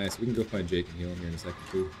 Nice. We can go find Jake and heal him here in a second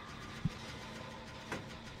too.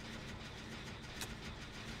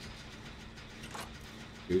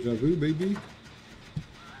 Deja vu, baby.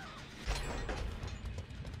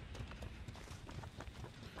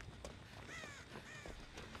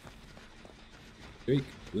 Jake,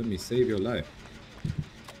 let me save your life.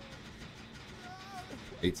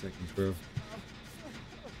 8 seconds, bro.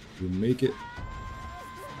 You make it.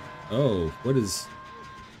 Oh, what is...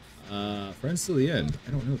 friends till the end.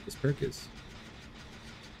 I don't know what this perk is.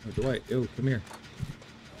 Oh, Dwight, yo, come here.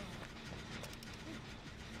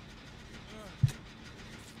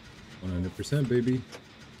 %, baby.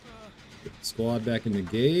 Get the squad back in the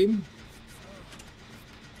game.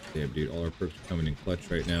 Damn, dude, all our perks are coming in clutch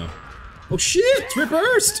right now. Oh shit! Trip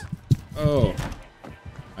burst! Oh.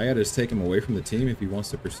 I gotta just take him away from the team if he wants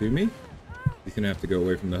to pursue me. He's gonna have to go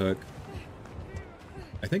away from the hook.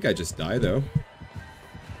 I think I just die though.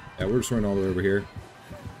 Yeah, we're just running all the way over here.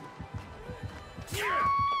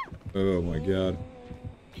 Oh my god.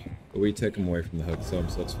 But we take him away from the hook some,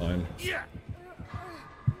 so that's fine.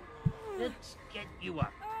 Let's get you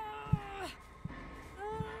up.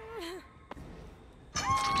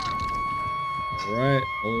 Alright,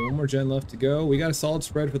 only one more gen left to go. We got a solid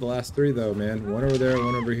spread for the last 3 though, man. One over there,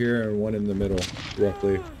 one over here, and one in the middle,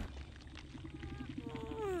 roughly.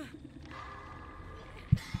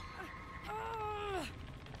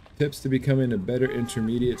 Tips to becoming a better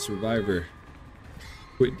intermediate survivor.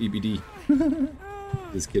 Quit DBD.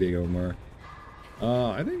 Just kidding, Omar.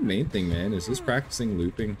 I think the main thing, man, is just practicing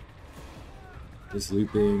looping. Just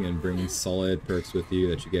looping and bringing solid perks with you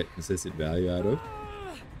that you get consistent value out of.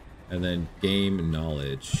 And then game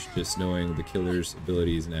knowledge. Just knowing the killer's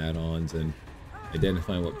abilities and add-ons and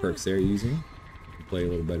identifying what perks they're using. You can play a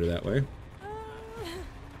little better that way.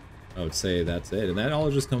 I would say that's it. And that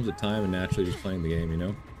all just comes with time and naturally just playing the game, you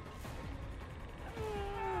know?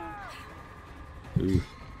 Ooh.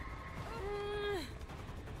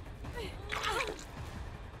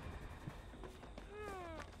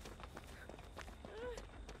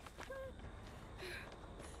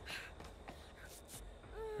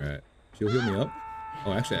 Alright. She'll heal me up.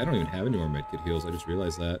 Oh, actually, I don't even have any more medkit heals. I just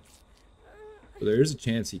realized that. But there is a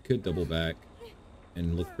chance he could double back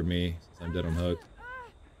and look for me since I'm dead on hook.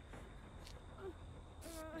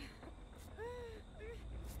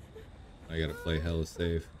 I gotta play hella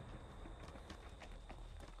safe.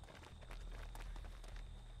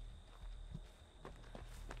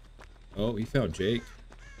 Oh, he found Jake.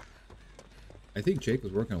 I think Jake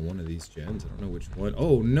was working on one of these gens. I don't know which one.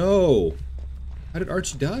 Oh, no! How did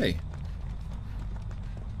Archie die?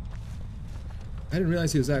 I didn't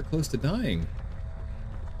realize he was that close to dying.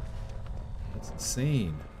 That's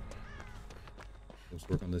insane. Let's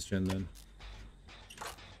work on this gen then.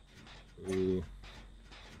 Ooh.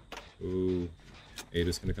 Ooh.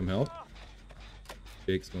 Ada's gonna come help.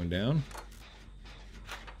 Jake's going down.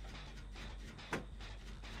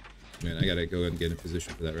 Man, I gotta go and get in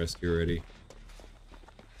position for that rescue already.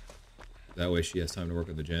 That way she has time to work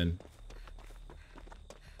on the gen.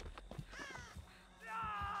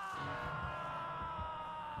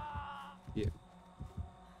 Yeah.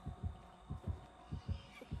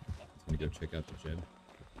 I'm gonna go check out the gen.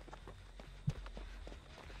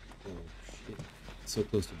 Oh shit. It's so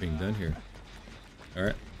close to being done here.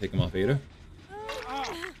 Alright, take him off Ada. I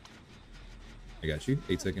got you.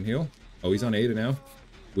 8-second heal. Oh, he's on Ada now.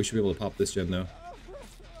 We should be able to pop this gen though.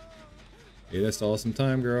 Ada, stall some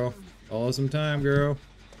time, girl. Stall some time, girl.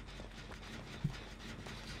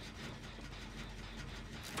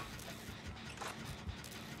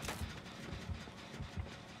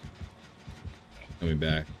 Coming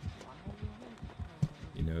back.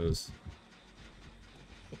 He knows.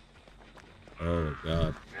 Oh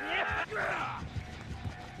god.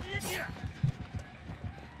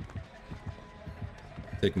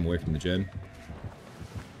 Take him away from the gen.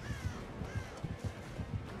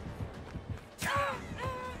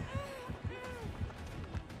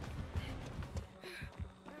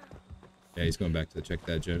 Yeah, he's going back to check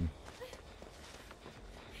that gen.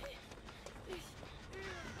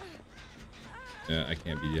 Yeah, I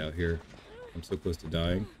can't be out here. I'm so close to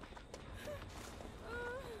dying.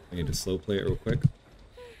 I need to slow play it real quick.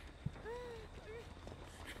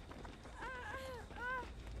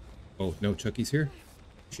 Oh, no, Chucky's here?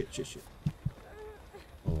 Shit.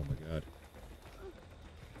 Oh my god.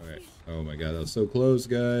 Alright. Oh my god, that was so close,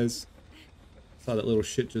 guys. Saw that little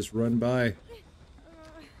shit just run by.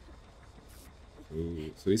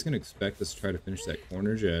 Ooh, so he's gonna expect us to try to finish that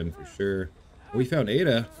corner gen for sure. We found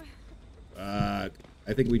Ada. I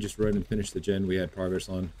think we just run and finish the gen we had progress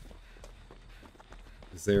on.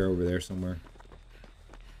 Is there over there somewhere?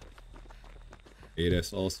 Ada,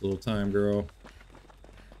 saw us a little time, girl.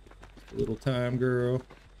 Just a little time, girl.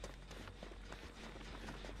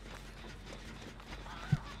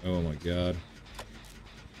 Oh my god.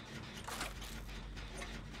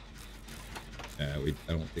 Yeah,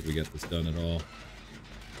 I don't think we got this done at all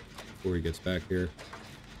before he gets back here.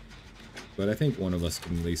 But I think one of us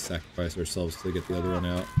can at least sacrifice ourselves to get the other one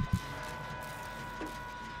out.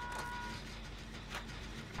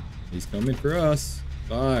 He's coming for us.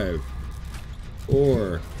 5,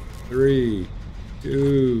 4, 3,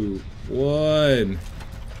 2, 1.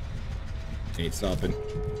 Ain't stopping.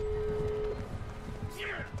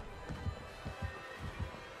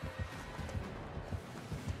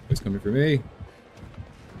 He's coming for me.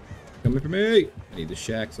 Coming for me. I need the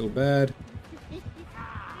shack so bad.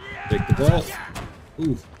 Take the vault.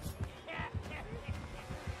 Oof.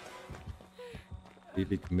 See if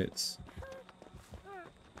he commits.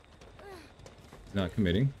 Not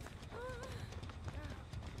committing.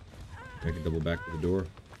 I can double back to the door.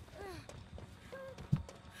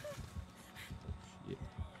 Shit.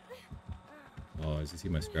 Oh, does he see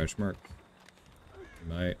my scratch marks?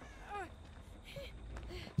 He might.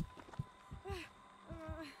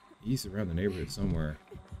 He's around the neighborhood somewhere.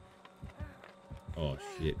 Oh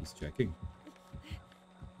shit, he's checking.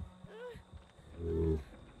 Ooh.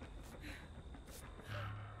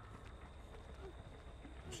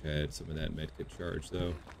 Wish I had some of that medkit charge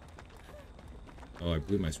though. Oh, I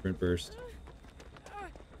blew my sprint burst.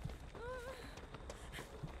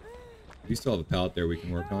 We still have a pallet there we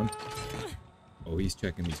can work on. Oh, he's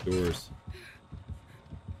checking these doors.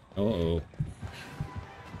 Uh-oh.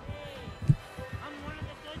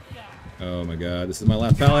 Oh my god, this is my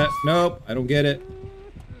last pallet. Nope, I don't get it.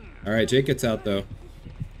 Alright, Jake gets out though.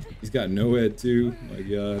 He's got no head too. Oh my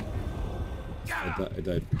god. I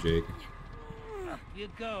died for Jake. Up you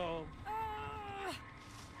go.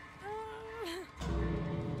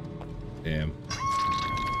 Damn.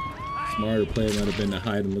 Smarter play might have been to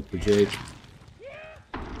hide and look for Jake.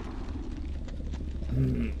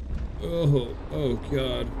 Oh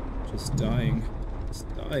god. Just dying. Just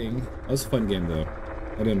dying. That was a fun game though.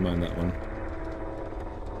 I didn't mind that one.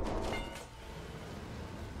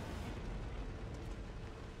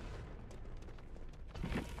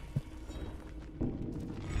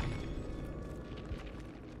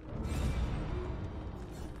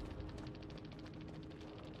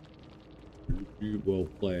 You will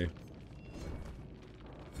play.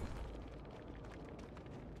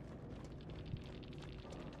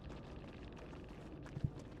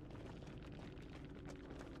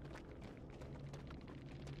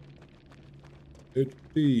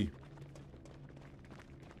 DBD.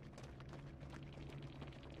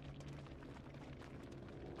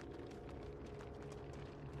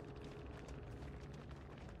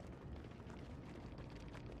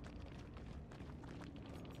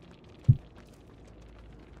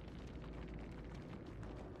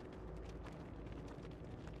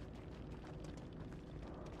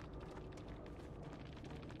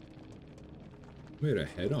 Made a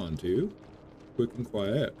head on too. Quick and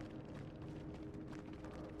quiet.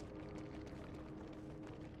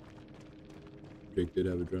 Jake did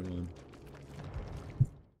have adrenaline.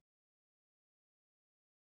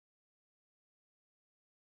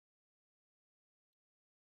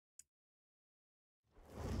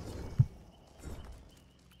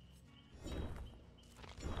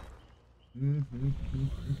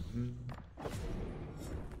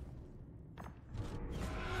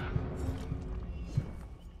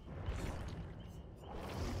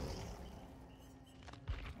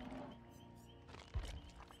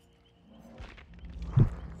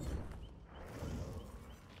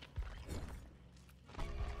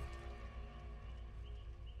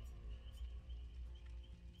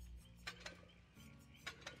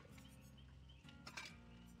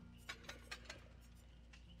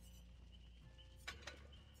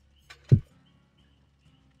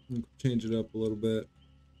 Change it up a little bit.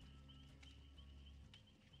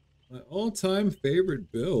 My all-time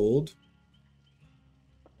favorite build.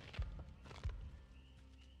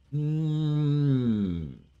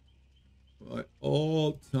 My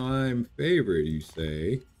all-time favorite, you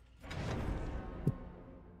say?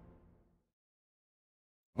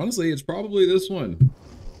 Honestly, it's probably this one.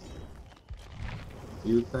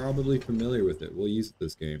 You're probably familiar with it. We'll use it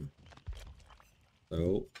this game.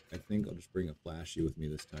 So, I think I'll just bring a flashy with me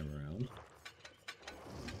this time around.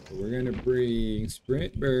 So we're gonna bring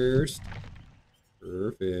Sprint Burst.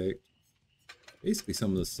 Perfect. Basically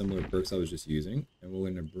some of the similar perks I was just using. And we're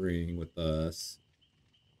gonna bring with us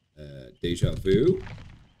Deja Vu.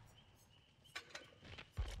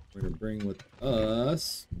 We're gonna bring with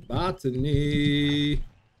us Botany.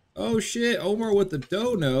 Oh shit, Omar with the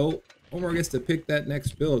dono. Omar gets to pick that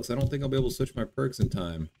next build, because I don't think I'll be able to switch my perks in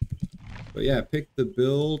time. But yeah, pick the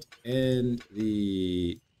build and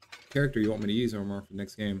the character you want me to use, Omar, for the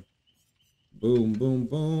next game. Boom, boom,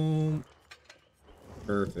 boom.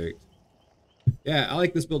 Perfect. Yeah, I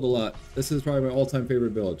like this build a lot. This is probably my all-time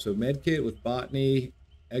favorite build. So medkit with Botany,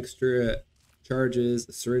 extra charges,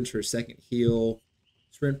 a syringe for a second heal,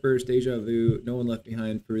 sprint burst, deja vu, no one left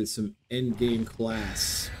behind for some end-game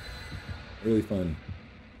class. Really fun.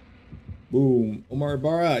 Boom. Omar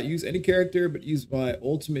Barra, use any character, but use my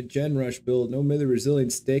ultimate gen rush build. No mither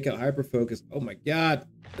resilience, stakeout, hyper focus. Oh my god.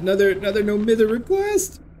 Another no mither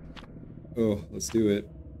request. Oh, let's do it.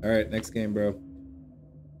 Alright, next game, bro.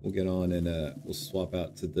 We'll get on and we'll swap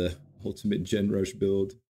out to the ultimate gen rush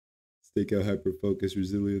build. Stakeout, hyper focus,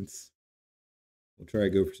 resilience. We'll try to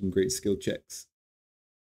go for some great skill checks.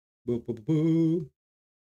 Boo, boo, boo, boo.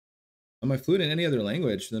 Am I fluent in any other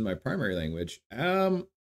language than my primary language?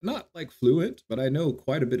 Not like fluent, but I know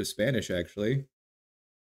quite a bit of Spanish, actually.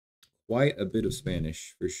 Quite a bit of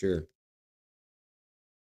Spanish, for sure.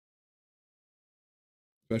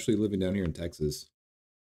 Especially living down here in Texas.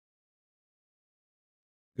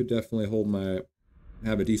 Could definitely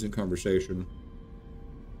have a decent conversation.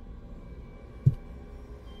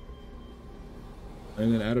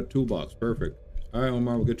 And then add a toolbox, perfect. Alright,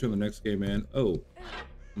 Omar, we'll get to in the next game, man. Oh,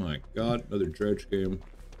 my god, another dredge game.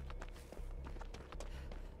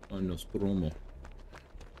 Nostromo.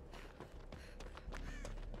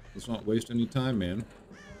 Let's not waste any time, man.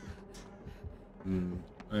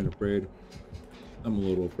 I ain't afraid. I'm a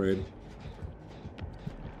little afraid.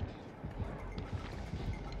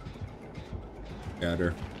 Got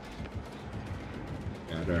her.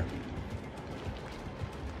 Got her.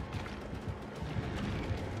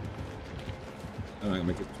 I'm not gonna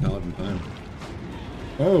make it to pallet in time.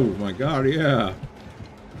 Oh my god, yeah.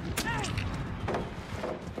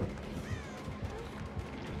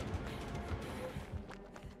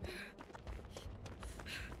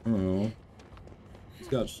 Oh, he's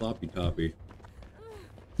got sloppy toppy.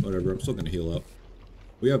 Whatever, I'm still gonna heal up.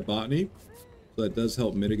 We have Botany, so that does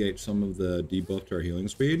help mitigate some of the debuff to our healing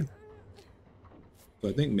speed. So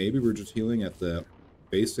I think maybe we're just healing at the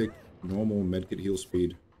basic, normal medkit heal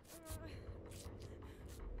speed.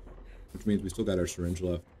 Which means we still got our syringe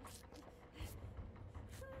left.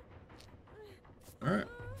 Alright,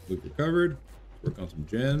 we've recovered. Let's work on some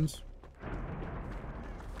gens.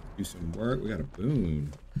 Do some work. We got a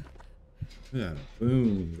boon. We got a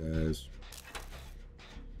boon, guys.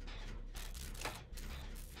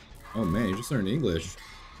 Oh man, you just learned English.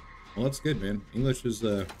 Well, that's good, man. English is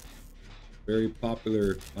a very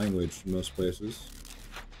popular language in most places.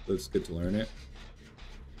 So it's good to learn it.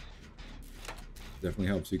 Definitely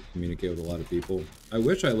helps you communicate with a lot of people. I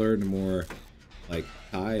wish I learned more like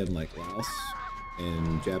Thai and like Laos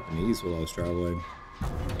and Japanese while I was traveling.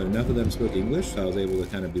 But enough of them spoke English, so I was able to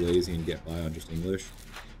kind of be lazy and get by on just English.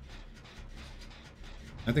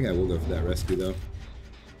 I think I will go for that rescue, though.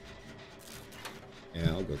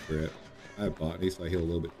 Yeah, I'll go for it. I have Botany, so I heal a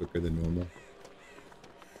little bit quicker than normal.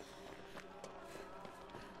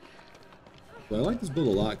 So I like this build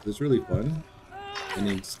a lot, because it's really fun. And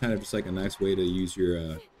it's kind of just like a nice way to use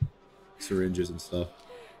your syringes and stuff.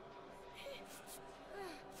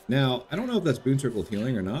 Now, I don't know if that's Boon Circle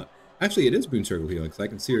healing or not. Actually, it is Boon Circle healing, because I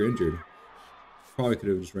can see her injured. Probably could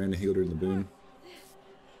have just ran and healed her in the Boon.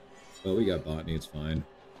 But we got Botany, it's fine.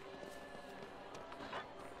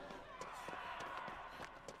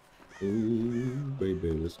 Ooh,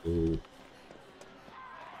 baby, let's go.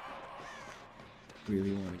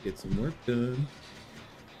 Really want to get some work done.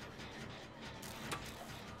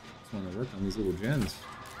 Just want to work on these little gens.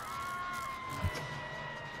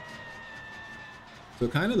 So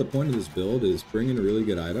kind of the point of this build is bring in a really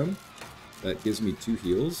good item that gives me 2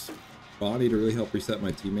 heals. Body to really help reset my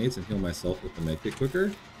teammates and heal myself with the medkit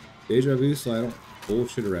quicker. Deja vu so I don't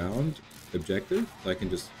bullshit around objective. So I can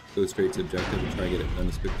just go straight to objective and try to get it done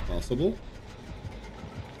as quick as possible.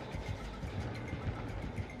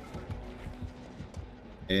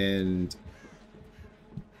 And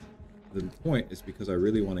the point is because I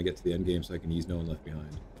really want to get to the end game so I can use No One Left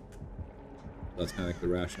Behind. That's kind of like the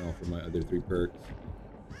rationale for my other 3 perks.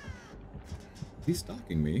 He's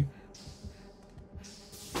stalking me.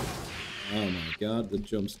 Oh my god, the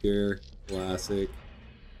jump scare. Classic.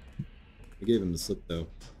 I gave him the slip though.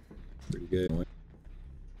 Pretty good.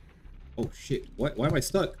 Oh shit. Why am I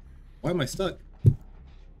stuck? Why am I stuck?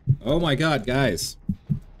 Oh my god, guys.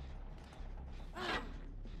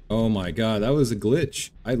 Oh my god, that was a glitch.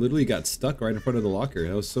 I literally got stuck right in front of the locker.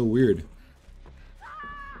 That was so weird.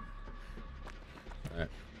 Alright.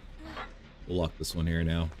 We'll lock this one here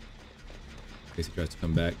now. In case he tries to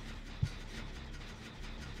come back.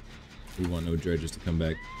 We want no dredges to come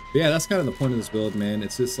back. But yeah, that's kind of the point of this build, man.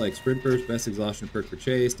 It's just like sprint burst, best exhaustion perk for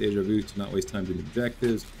chase, deja vu to not waste time doing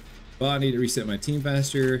objectives. But I need to reset my team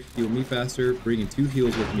faster, heal me faster, bringing 2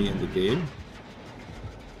 heals with me in the game.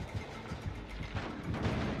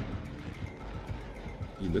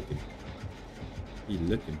 He looking. He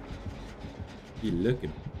looking. He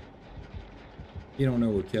looking. He don't know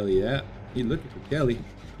where Kelly at. He looking for Kelly.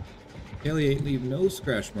 Kelly ain't leave no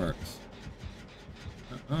scratch marks.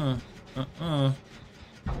 Oh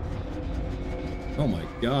my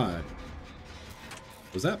god.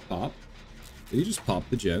 Was that pop? Did he just pop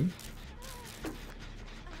the gem?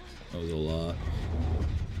 That was a lot.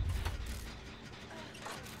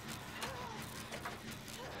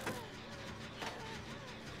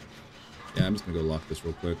 Yeah, I'm just gonna go lock this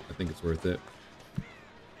real quick. I think it's worth it.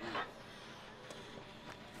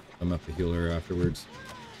 I'm gonna have to heal her afterwards.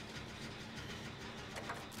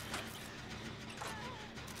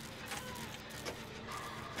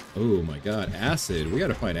 Oh my god, Acid. We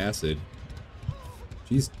gotta find Acid.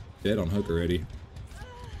 She's dead on hook already.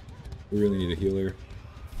 We really need to heal her.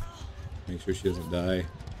 Make sure she doesn't die.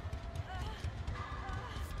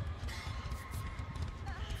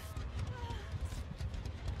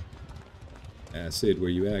 Acid, where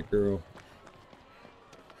you at, girl?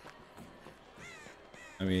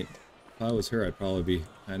 I mean, if I was her, I'd probably be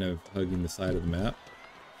kind of hugging the side of the map.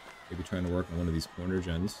 Maybe trying to work on one of these corner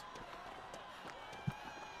gens.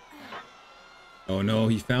 Oh no,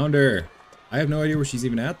 he found her. I have no idea where she's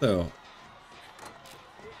even at though.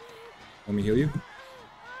 Want me to heal you?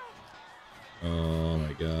 Oh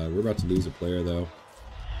my god, we're about to lose a player though.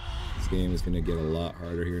 This game is gonna get a lot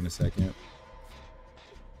harder here in a second.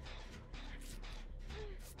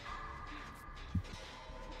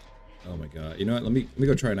 Oh my god. You know what? Let me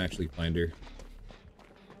go try and actually find her.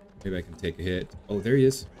 Maybe I can take a hit. Oh, there he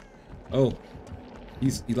is. Oh.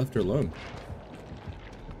 He left her alone.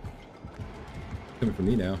 Coming for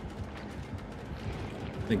me now.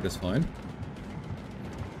 I think that's fine.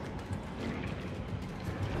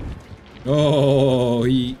 Oh,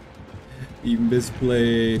 he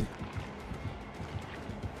misplayed.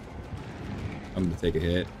 I'm gonna take a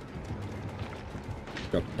hit.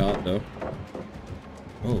 Drop the top though.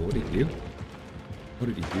 Oh, what did he do?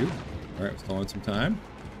 What did he do? Alright, let's call in some time.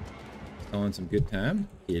 Let's call in some good time.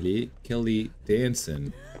 Kelly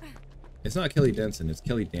Danson. It's not Kelly Denson, it's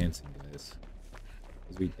Kelly Danson, guys.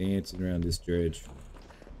 As we dancing around this dredge.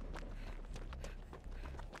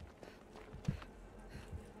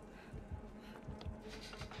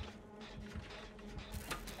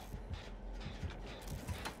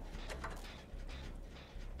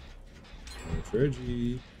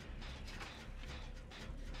 Dredgy.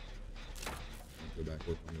 Go back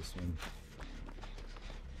work on this one.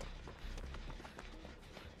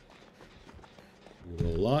 Do a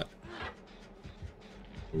little lot.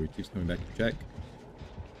 Oh, he keeps coming back to check.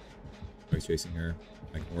 Oh, he's chasing her.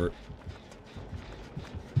 I can work.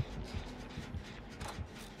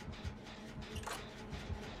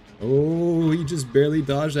 Oh, he just barely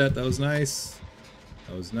dodged that. That was nice.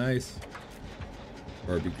 That was nice.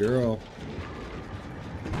 Barbie girl.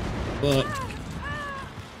 But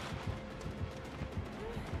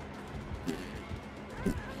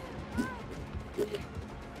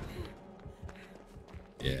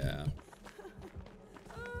yeah.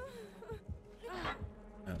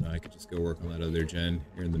 I don't know, I could just go work on that other gen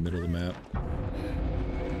here in the middle of the map.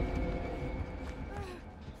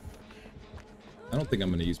 I don't think I'm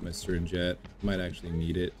gonna use my syringe yet. Might actually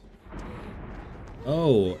need it.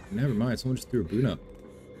 Oh, never mind. Someone just threw a boon up.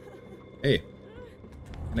 Hey,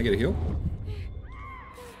 can I get a heal?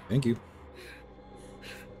 Thank you.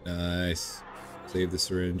 Nice. Save the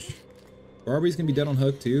syringe. Barbie's gonna be dead on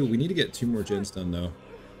hook too. We need to get 2 more gens done though.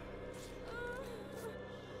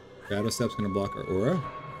 Shadow Step's gonna block our aura.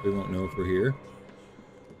 We won't know if we're here.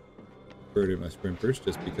 Burn my sprint first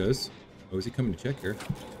just because. Oh, is he coming to check here?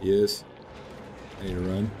 He is. I need to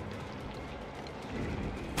run.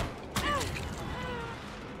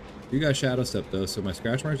 You got Shadow Step though, so my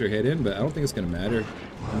scratch marks are hidden, but I don't think it's gonna matter.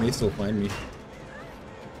 He may still find me.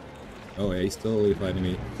 Oh yeah, he's still finding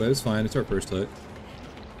me. But it's fine, it's our first hook.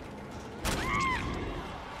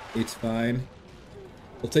 It's fine.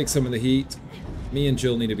 We'll take some of the heat. Me and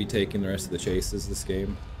Jill need to be taking the rest of the chases this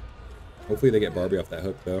game. Hopefully they get Barbie off that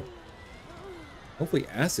hook, though. Hopefully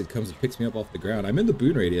Acid comes and picks me up off the ground. I'm in the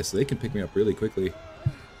boon radius, so they can pick me up really quickly.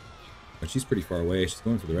 But she's pretty far away. She's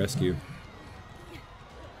going for the rescue.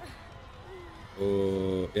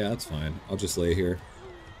 Oh, yeah, that's fine. I'll just lay here.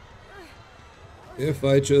 If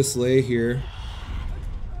I just lay here.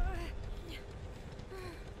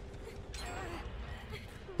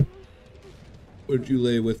 Would you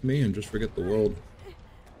lay with me and just forget the world?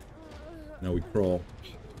 Now we crawl.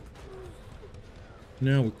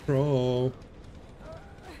 Now we crawl.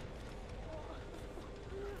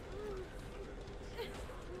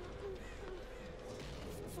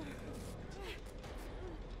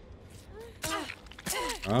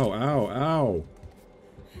 Ow, ow, ow.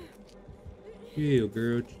 Chill,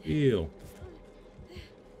 girl, chill.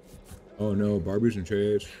 Oh no, Barbie's in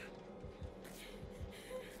chase.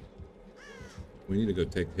 We need to go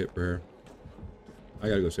take a hit for her. I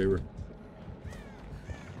gotta go save her.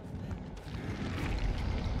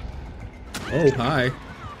 Oh, hi.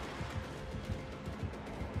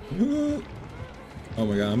 Oh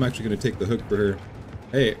my god, I'm actually gonna take the hook for her.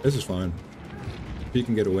 Hey, this is fine. She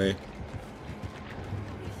can get away.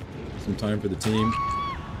 Some time for the team.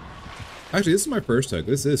 Actually, this is my first hook.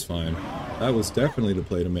 This is fine. That was definitely the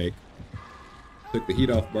play to make. Took the heat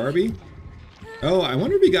off Barbie. Oh, I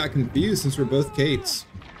wonder if he got confused since we're both Kates.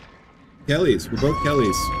 Kellys. We're both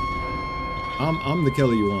Kellys. I'm the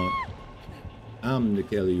Kelly you want. I'm the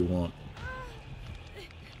Kelly you want.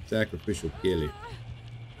 Sacrificial Kelly.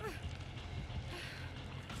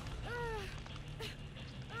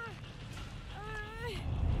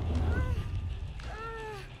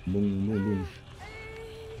 Boom, boom, boom.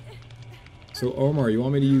 So Omar, you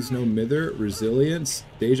want me to use no mither, resilience,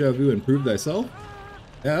 deja vu, and prove thyself?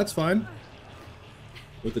 Yeah, that's fine.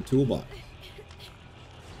 With the toolbox.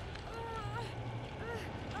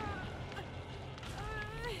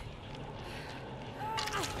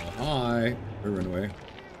 Oh, hi. Or run away.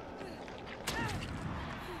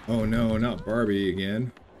 Oh no, not Barbie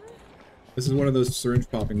again. This is one of those syringe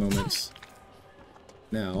popping moments.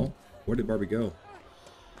 Now, where did Barbie go?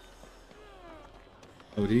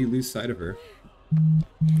 Oh, did he lose sight of her?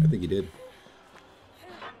 I think he did.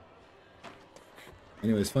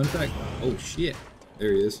 Anyways, fun fact. Oh shit.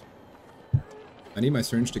 There he is. I need my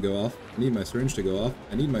syringe to go off. I need my syringe to go off.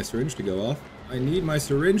 I need my syringe to go off. I need my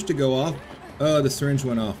syringe to go off. Oh, the syringe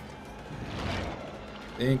went off.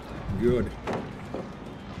 Thank good.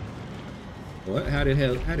 What? How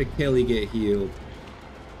did Kelly get healed?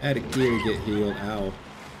 How did Kelly get healed? Ow.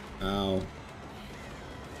 Ow.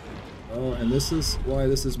 Oh, and this is why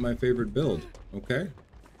this is my favorite build. Okay.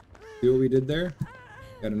 See what we did there?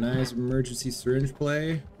 Got a nice emergency syringe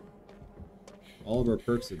play. All of our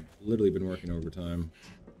perks have literally been working overtime.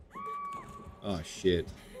 Oh shit.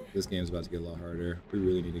 This game's about to get a lot harder. We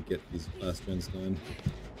really need to get these last gens done.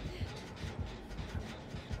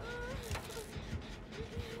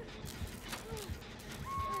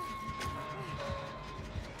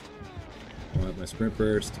 I have my sprint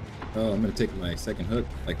burst. Oh, I'm gonna take my second hook.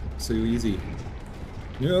 Like, so easy.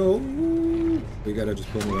 No! We gotta just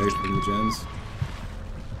pull them away from the gens.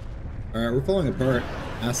 Alright, we're falling apart.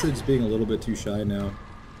 Acid's being a little bit too shy now.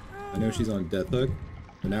 I know she's on death hook,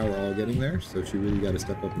 but now we're all getting there, so she really gotta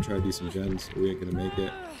step up and try to do some gens, or we ain't gonna make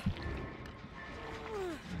it.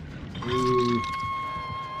 Ooh.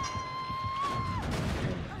 Oh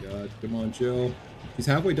my god, come on, Jill. She's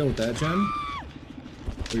halfway done with that gen.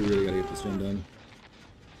 We really gotta get this gen done.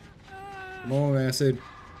 Come on, Acid.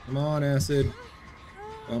 Come on, Acid.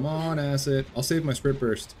 Come on, Acid. I'll save my sprint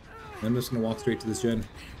burst. I'm just gonna walk straight to this gen.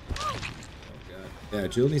 Oh god. Yeah,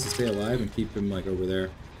 Jill needs to stay alive and keep him like over there.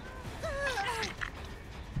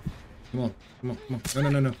 Come on, come on, come on. No, no,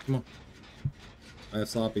 no, no, come on. I have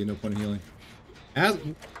sloppy, no point in healing.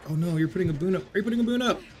 Oh no, you're putting a boon up. Are you putting a boon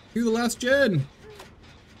up? Do the last gen!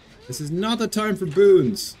 This is not the time for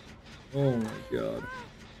boons. Oh my god.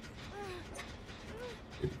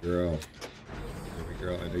 Good girl. Good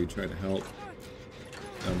girl, I know you're trying to help.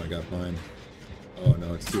 Oh my god, fine. Oh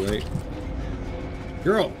no, it's too late.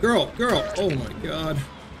 Girl, girl, girl! Oh my god.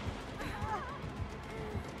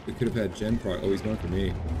 We could have had Gen Pro. Oh, he's going for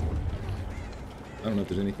me. I don't know if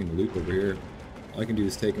there's anything to loot over here. All I can do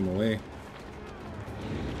is take him away.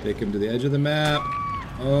 Take him to the edge of the map.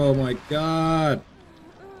 Oh my god.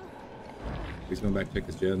 He's going back to pick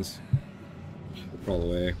his gens. We'll crawl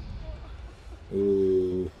away.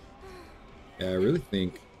 Ooh. Yeah, I really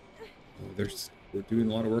think we're doing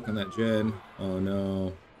a lot of work on that gen. Oh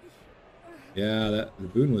no. Yeah, the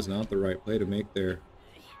boon was not the right play to make there.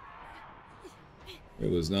 It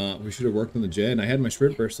was not. We should have worked on the gen. I had my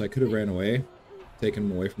sprint burst, so I could have ran away. Taken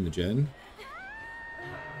him away from the gen.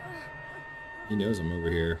 He knows I'm over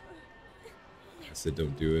here. I said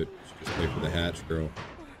don't do it. Should just wait for the hatch, girl.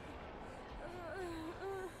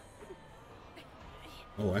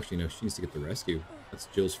 Oh, actually, no. She needs to get the rescue. That's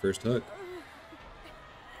Jill's first hook.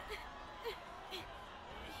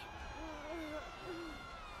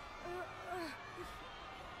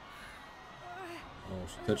 Oh,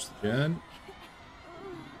 she touched the gen.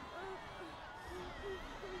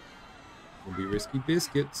 Will be risky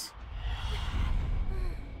biscuits.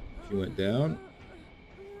 She went down.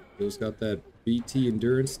 Jill's got that BT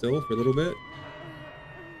endurance still for a little bit.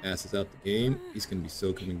 Ass is out the game. He's gonna be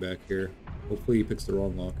so coming back here. Hopefully he picks the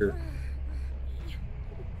wrong locker.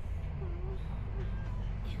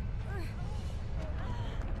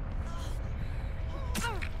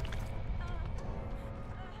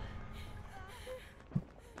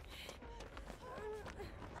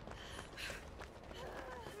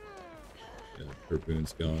 Yeah,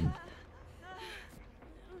 Harpoon's gone.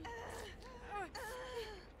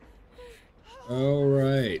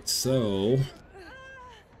 Alright, so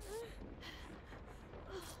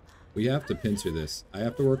we have to pincer this. I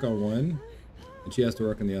have to work on one, and she has to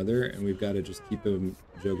work on the other, and we've got to just keep them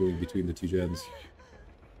juggling between the two gens.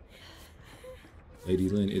 Lady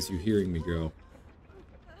Lynn, is you hearing me, girl?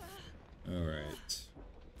 Alright.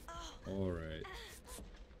 Alright.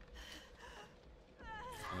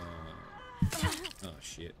 Oh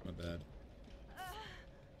shit, my bad.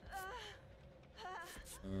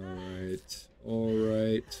 Alright.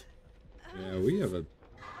 Alright. Yeah, we have a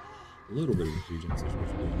little bit of confusion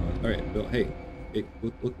situation going on. Alright, Bill, hey,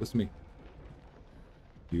 look, listen to me.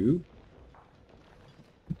 You.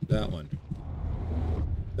 That one.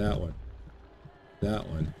 That one. That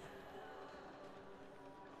one.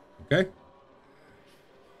 Okay?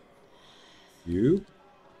 You.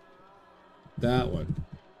 That one.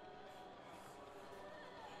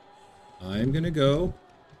 I'm gonna go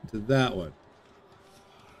to that one.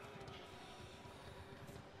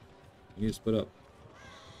 You need to split up.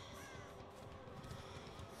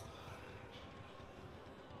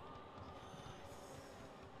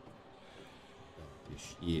 Oh,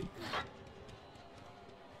 shit.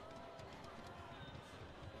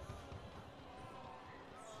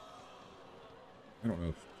 I don't know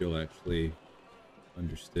if Jill actually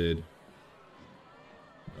understood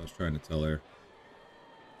what I was trying to tell her.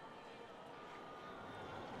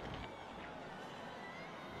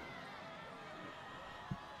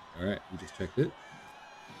 Alright, we just checked it.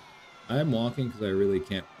 I'm walking because I really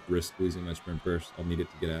can't risk losing my sprint burst. I'll need it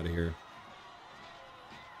to get out of here.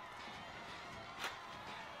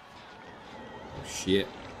 Oh shit.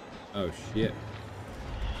 Oh shit.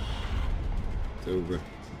 It's over.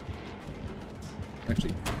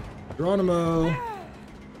 Actually, Geronimo! He's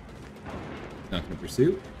not going to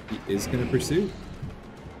pursue. He is going to pursue.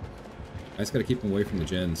 I just got to keep him away from the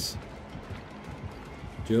gens.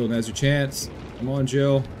 Jill, now's your chance. Come on,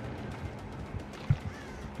 Jill.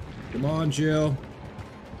 Come on, Jill.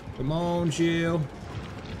 Come on, Jill.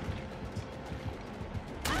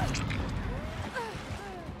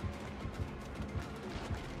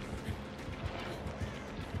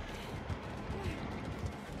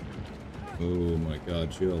 Oh my god,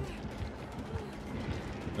 Jill.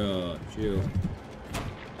 Jill.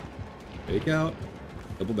 Fake out.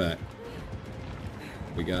 Double back.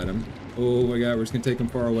 We got him. Oh my god, we're just gonna take him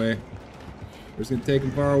far away. We're just gonna take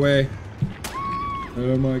him far away.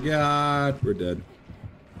 Oh my god, we're dead.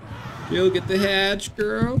 Jill, get the hatch,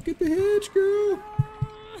 girl. Get the hatch, girl.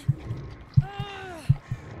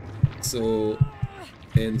 So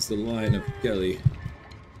ends the line of Kelly.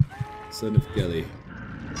 Son of Kelly.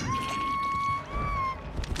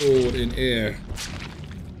 Hold in air.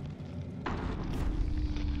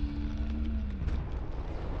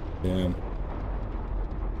 Damn.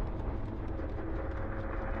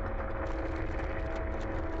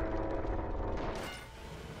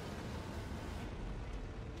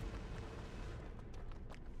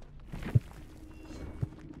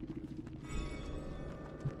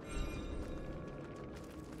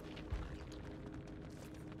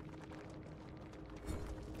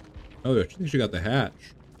 Oh, I think she got the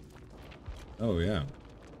hatch. Oh, yeah.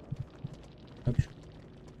 Hatch.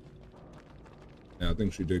 Yeah, I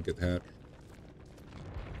think she did get the hatch.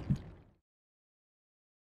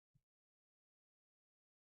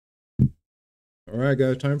 Alright,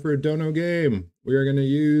 guys, time for a dono game. We are going to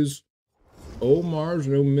use Omar's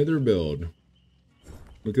No Mither build.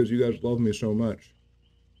 Because you guys love me so much.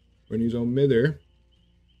 We're going to use Omither.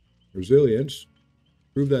 Resilience.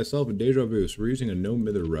 Prove thyself in Deja Vu. So we're using a No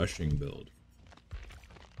Mither rushing build.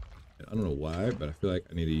 And I don't know why, but I feel like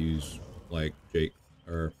I need to use like Jake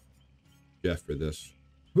or Jeff for this.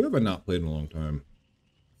 Who have I not played in a long time?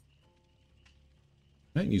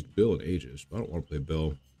 I haven't used Bill in ages, but I don't want to play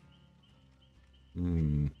Bill.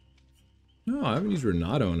 No, I haven't used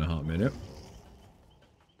Renato in a hot minute.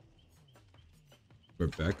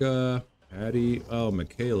 Rebecca, Patty, oh,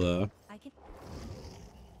 Michaela.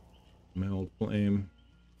 My old flame.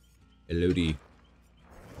 Elodie.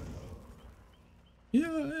 Yeah,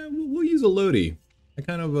 we'll use Elodie. I'm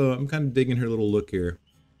kind of digging her little look here.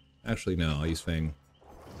 Actually, no, I'll use Fang.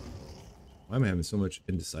 Why am I having so much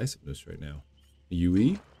indecisiveness right now?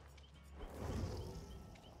 Yui.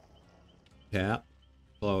 Tap.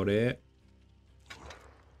 Claudette.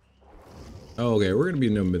 Oh, okay, we're gonna be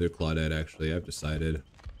no Mither Claudette, actually. I've decided. When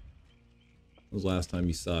was the last time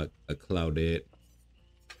you saw a Claudette?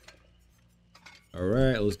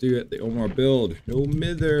 Alright, let's do it. The Omar build. No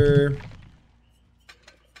Mither.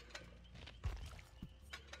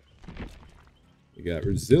 We got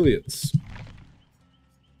Resilience.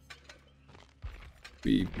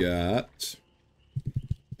 We've got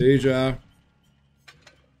Deja.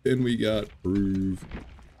 Then we got Prove.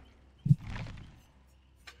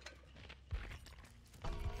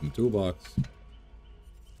 And toolbox.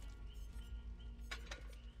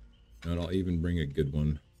 And I'll even bring a good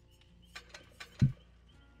one.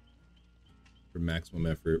 For maximum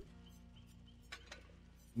effort.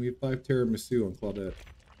 We have 5 tiramisu on Claudette.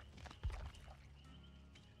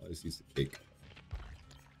 I'll just use the cake.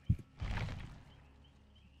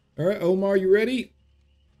 Alright, Omar, you ready?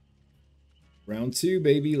 Round 2,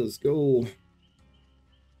 baby, let's go.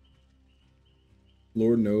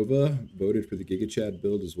 Lord Nova voted for the Giga Chad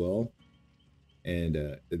build as well. And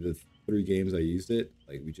the 3 games I used it,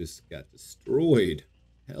 like, we just got destroyed.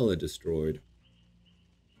 Hella destroyed.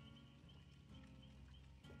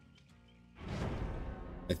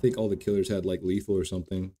 I think all the killers had like lethal or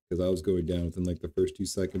something, because I was going down within like the first 2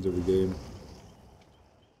 seconds of the game.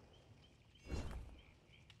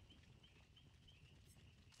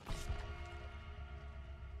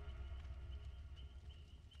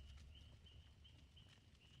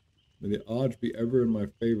 May the odds be ever in my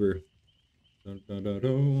favor. Dun, dun, dun,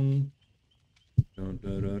 dun. Dun,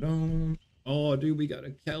 dun, dun, dun. Oh, dude, we got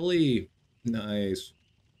a Kelly. Nice.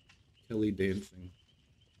 Kelly dancing.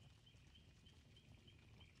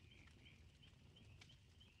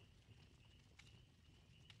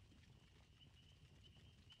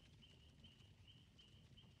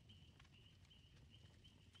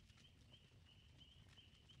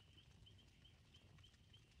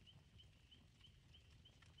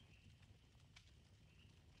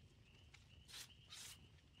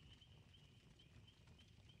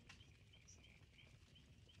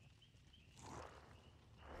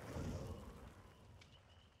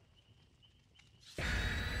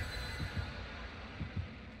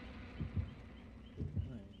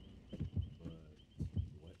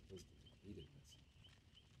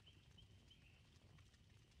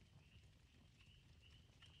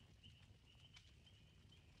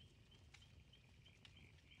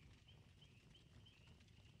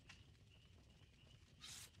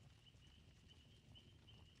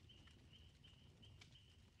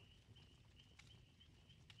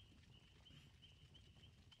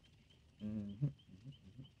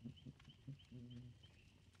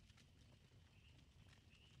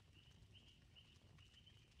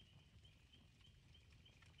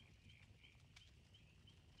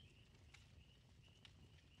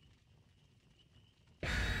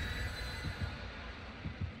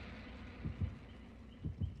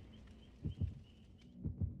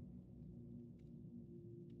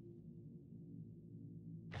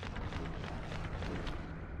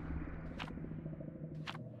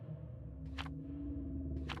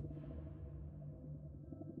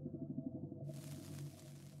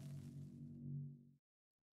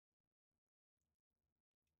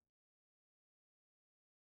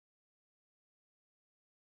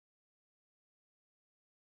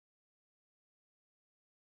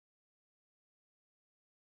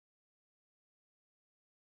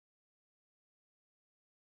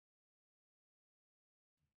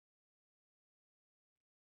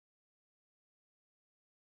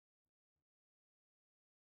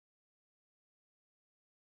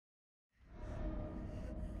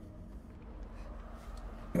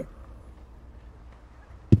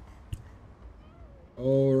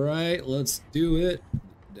 All right, let's do it.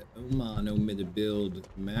 The Oman Omida build,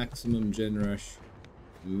 maximum gen rush,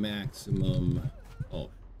 maximum. Oh,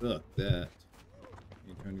 fuck that.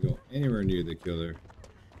 Ain't trying to go anywhere near the killer.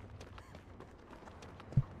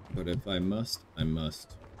 But if I must, I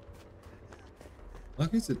must.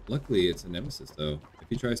 Luckily, it's a nemesis though. If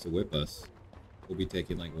he tries to whip us, we'll be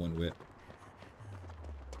taking like one whip.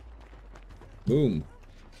 Boom.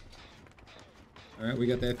 Alright, we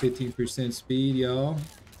got that 15% speed, y'all.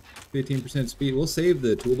 15% speed. We'll save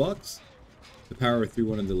the toolbox to power through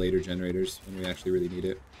one of the later generators when we actually really need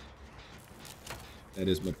it. That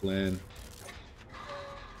is my plan.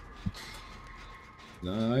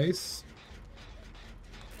 Nice.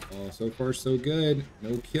 Oh, so far so good.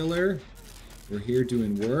 No killer. We're here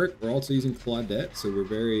doing work. We're also using Claudette, so we're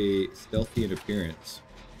very stealthy in appearance.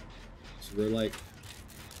 So we're like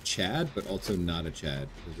Chad, but also not a Chad,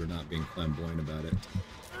 because we're not being flamboyant about it.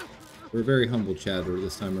 We're a very humble Chadder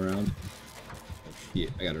this time around. Oh shit,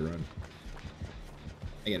 I gotta run.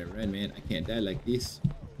 I gotta run, man. I can't die like this.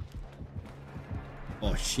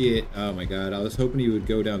 Oh shit. Oh my god. I was hoping he would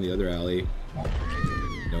go down the other alley.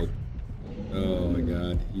 Nope. Oh my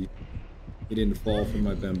god. He didn't fall from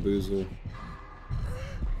my bamboozle.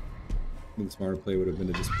 I think the smarter play would have been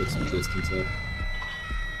to just put some distance up.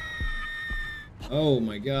 Oh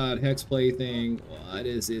my god. Hex play thing. What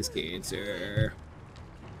is this cancer?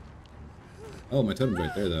 Oh, my totem's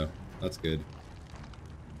right there though. That's good.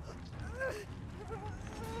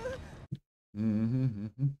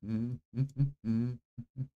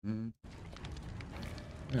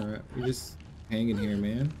 Alright, we just hanging here,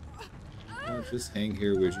 man. I'll just hang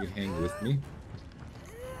here. Would you hang with me?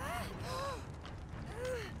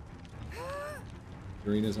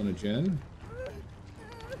 Karina's on a gen.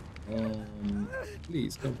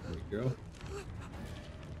 Please come for me, girl.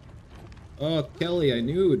 Oh, Kelly, I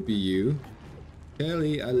knew it would be you.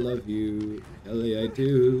 Kelly, I love you. Kelly, I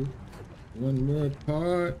do. One more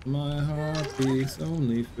part, my heart beats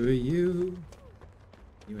only for you.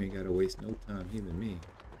 You ain't gotta waste no time healing me.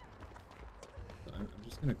 So I'm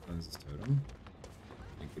just gonna cleanse this totem.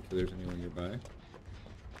 Think if there's anyone nearby.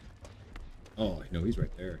 Oh, I know he's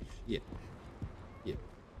right there. Shit. Yeah.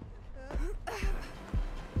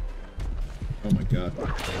 Oh my god.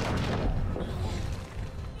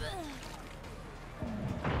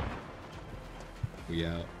 We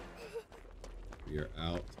out. We are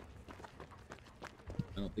out.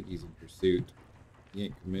 I don't think he's in pursuit. He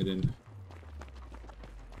ain't committing.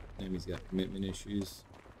 Damn, he's got commitment issues.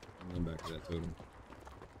 I'm going back to that totem.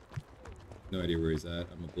 No idea where he's at.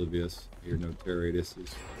 I'm oblivious. I hear no terror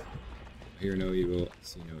radiuses. I hear no evil. I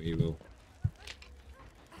see no evil.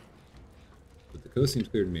 But the coast seems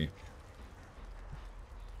clear to me.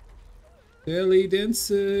 Kelly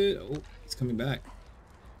Denson! Oh, he's coming back.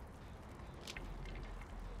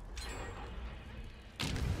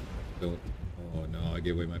 Don't. Oh no, I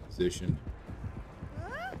gave away my position.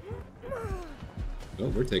 Oh,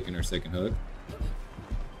 we're taking our second hook.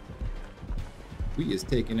 We is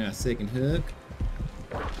taking our second hook.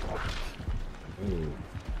 Oh,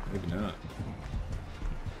 maybe not.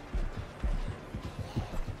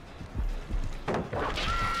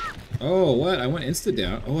 Oh, what? I went insta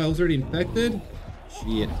down. Oh, I was already infected?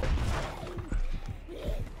 Shit.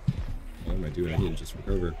 What am I doing? I need to just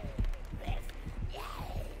recover. I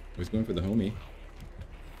was going for the homie.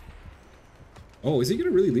 Oh, is he gonna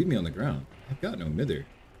really leave me on the ground? I've got no mither.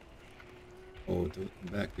 Oh, don't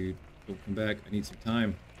come back, dude. Don't come back. I need some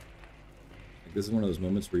time. Like, this is one of those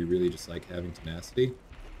moments where you really just like having tenacity.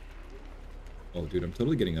 Oh, dude, I'm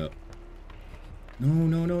totally getting up. No,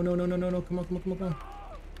 no, no, no, no, no, no, no. Come on, come on, come on, come on.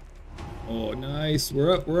 Oh, nice.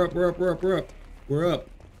 We're up, we're up, we're up, we're up, we're up. We're up.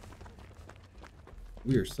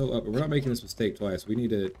 We are so up. We're not making this mistake twice. We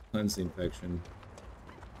need to cleanse the infection.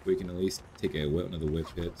 We can at least take one of the whip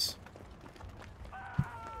hits.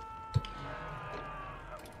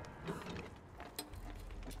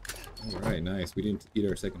 Alright, nice. We didn't eat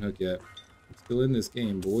our second hook yet. We're still in this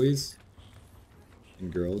game, boys.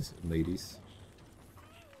 And girls and ladies.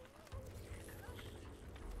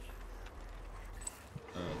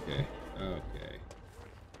 Okay. Okay.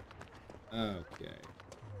 Okay.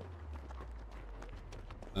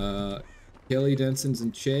 Kelly Denson's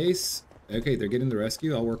and Chase. Okay, they're getting the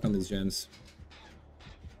rescue. I'll work on these gens.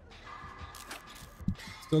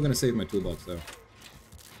 Still gonna save my toolbox though.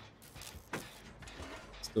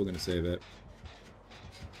 Still gonna save it.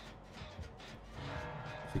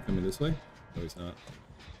 Is he coming this way? No, he's not.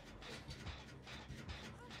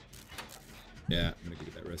 Yeah, I'm gonna go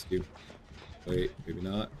get that rescue. Wait, maybe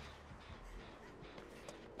not.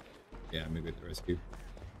 Yeah, maybe at the rescue.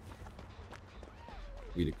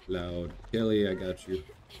 We the cloud. Kelly, I got you.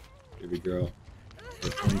 Baby girl.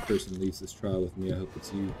 If one person leaves this trial with me, I hope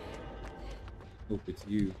it's you. Hope it's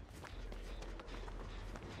you.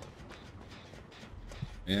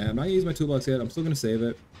 Yeah, I'm not gonna use my toolbox yet. I'm still gonna save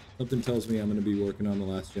it. Something tells me I'm gonna be working on the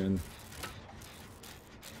last gen.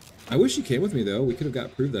 I wish you came with me though. We could have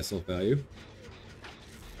got proved that self value.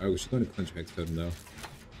 Oh, she's going to clinch Hex Totem though.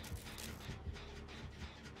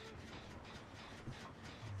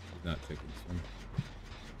 She's not checking this one.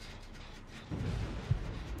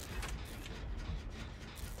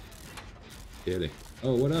 Get it.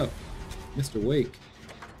 Oh, what up? Mr. Wake.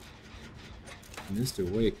 Mr.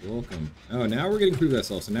 Wake, welcome. Oh, now we're getting Crew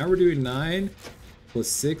Vessel. So now we're doing 9 plus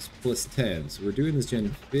 6 plus 10. So we're doing this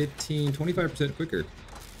gen 25% quicker.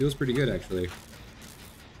 Feels pretty good, actually.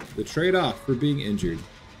 The trade-off for being injured.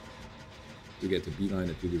 We get to beeline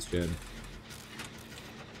it through this gen.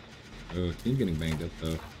 Oh, team's getting banged up,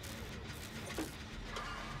 though.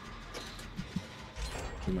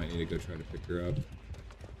 We might need to go try to pick her up.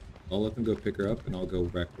 I'll let them go pick her up, and I'll go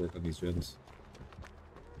back to work on these gens.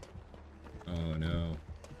 Oh, no.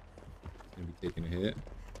 Gonna be taking a hit.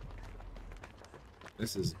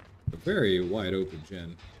 This is a very wide open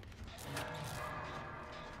gen. I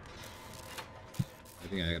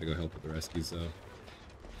think I gotta go help with the rescues, though.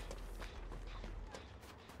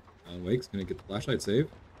 Alan Wake's gonna get the flashlight save.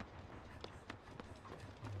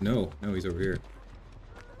 No, he's over here.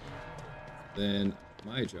 Then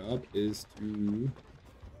my job is to...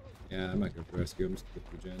 Yeah, I'm not going for rescue, I'm just going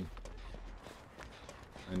for gen.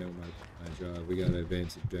 I know my job. We got an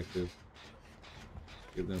advanced objective.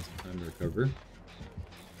 Give them some time to recover.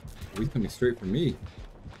 Oh, he's coming straight for me.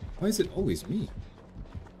 Why is it always me?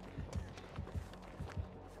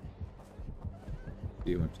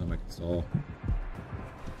 See how much time I can stall.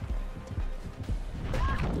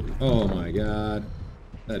 Oh my god.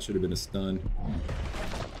 That should have been a stun.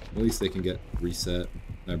 At least they can get reset.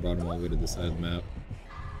 And I brought them all the way to the side of the map.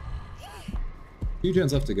 2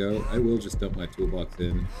 gens left to go. I will just dump my toolbox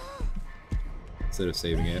in instead of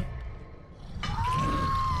saving it.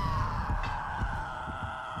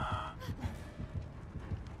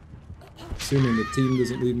 Assuming the team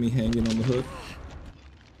doesn't leave me hanging on the hook.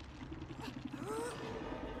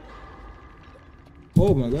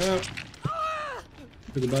 Oh my god!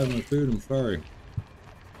 Took a bite of my food, I'm sorry.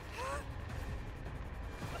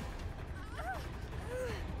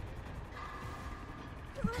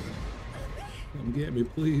 Come get me,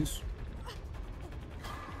 please.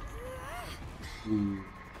 Ooh.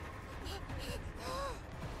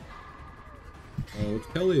 Oh, it's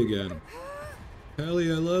Kelly again.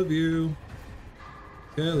 Kelly, I love you.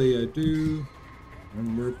 Kelly, I do.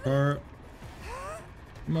 Remember part.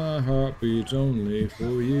 My heart beats only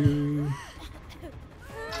for you.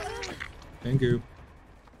 Thank you.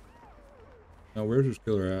 Now, where's this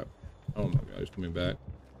killer at? Oh my god, he's coming back.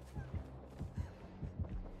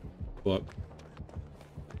 But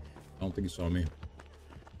I don't think he saw me.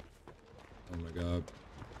 Oh my god.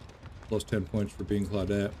 Plus 10 points for being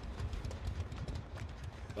Claudette.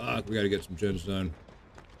 Fuck, we gotta get some gens done.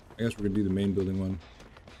 I guess we're gonna do the main building one.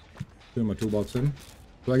 Putting my toolbox in.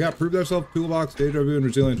 So I got Prove Thyself, Toolbox, Deja Vu, and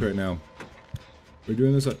Resilience right now. We're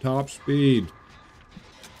doing this at top speed.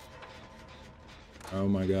 Oh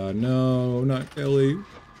my god, no, not Kelly.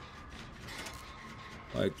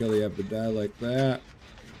 Why Kelly have to die like that?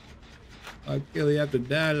 Why Kelly have to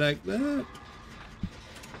die like that?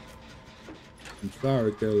 I'm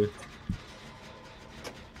sorry, Kelly.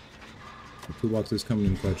 The toolbox is coming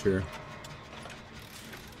in clutch here.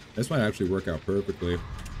 This might actually work out perfectly.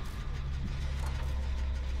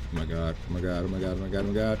 Oh my god, oh my god, oh my god, oh my god, oh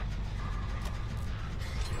my god.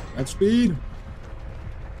 At speed!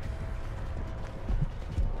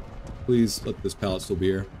 Please let this pallet still be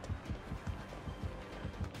here.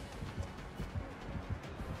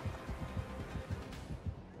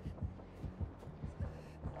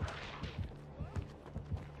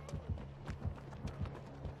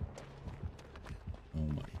 Oh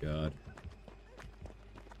my god.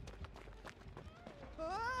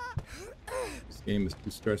 This game is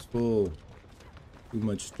too stressful. Too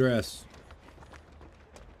much stress.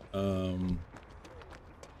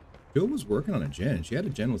 Jill was working on a gen. She had a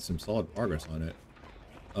gen with some solid progress on it.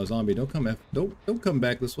 Oh, zombie, don't come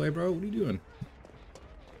back this way, bro. What are you doing?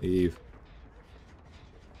 Leave.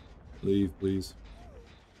 Leave, please.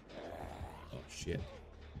 Oh shit.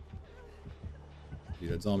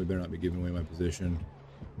 Dude, that zombie better not be giving away my position.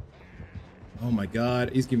 Oh my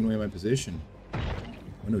god, he's giving away my position.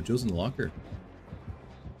 Oh no, Jill's in the locker.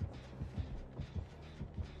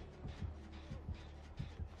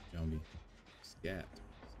 Zombie. Scat.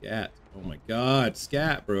 Scat. Oh my god,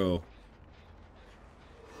 scat, bro.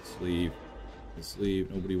 Just leave. Just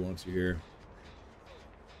leave. Nobody wants you here.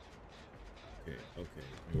 Okay, okay.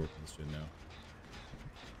 Let me work on this gen now.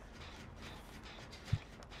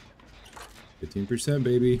 15%,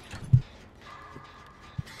 baby.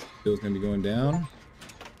 Bill's gonna be going down.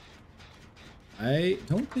 I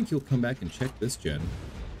don't think he'll come back and check this gen.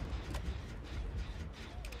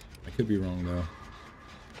 could be wrong, though.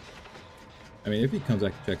 I mean, if he comes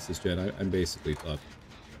back and checks this gen, I'm basically fucked.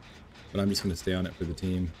 But I'm just going to stay on it for the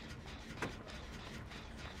team.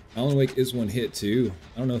 Alan Wake is one hit, too.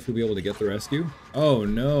 I don't know if he'll be able to get the rescue. Oh,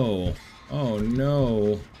 no. Oh,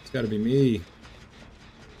 no. It's got to be me.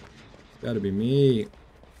 It's got to be me.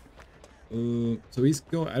 So he's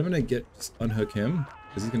going... I'm going to just unhook him.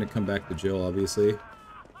 Because he's going to come back to Jill, obviously.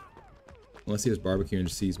 Unless he has barbecue and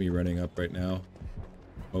sees me running up right now.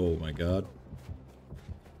 Oh, my God.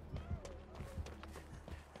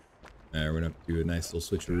 Alright, we're going to do a nice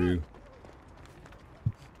little switcheroo.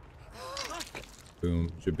 Boom,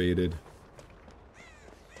 jebaited.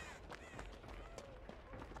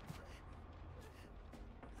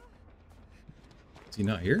 Is he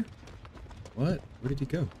not here? What? Where did he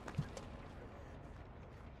go?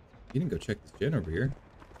 He didn't go check this gen over here.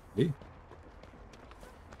 Did he?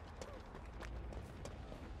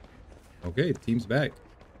 Okay, the team's back.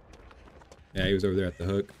 Yeah, he was over there at the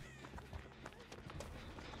hook.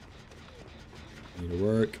 Need to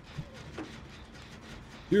work.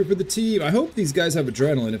 Here for the team. I hope these guys have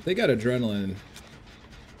adrenaline. If they got adrenaline,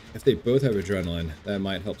 if they both have adrenaline, that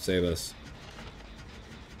might help save us.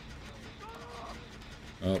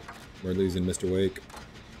 Oh, we're losing Mr. Wake.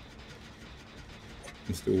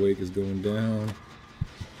 Mr. Wake is going down.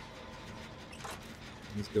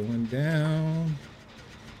 He's going down.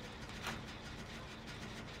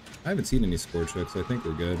 I haven't seen any score checks, so I think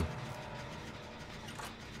we're good.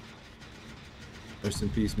 Rest in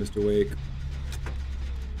peace, Mr. Wake.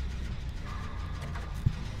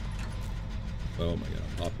 Oh my god,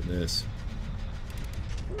 I'm popping this.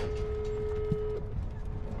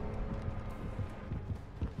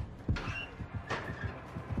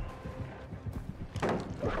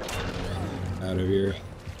 Out of here.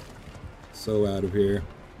 So out of here.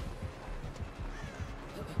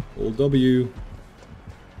 Old W.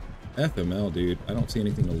 FML, dude. I don't see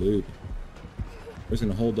anything to loot. We're just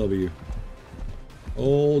gonna hold W.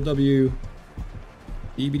 Hold W.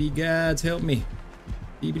 DBD gods, help me.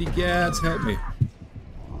 DBD gods, help me.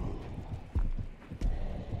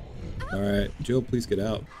 Alright, Jill, please get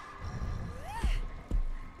out.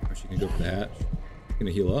 Or she can go for the hatch. She's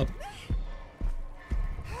gonna heal up.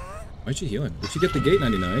 Why's she healing? Did she get the gate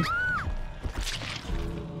 99?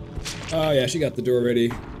 Oh yeah, she got the door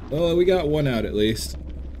ready. Oh, we got one out at least.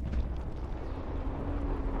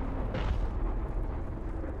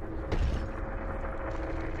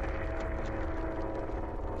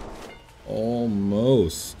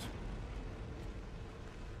 Almost.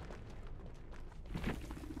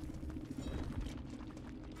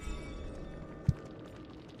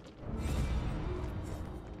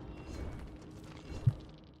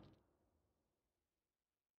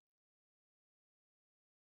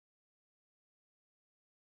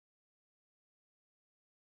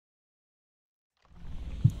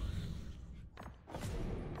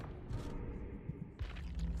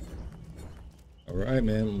 Alright,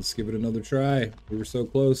 man, let's give it another try. We were so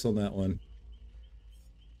close on that one.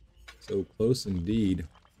 So close indeed.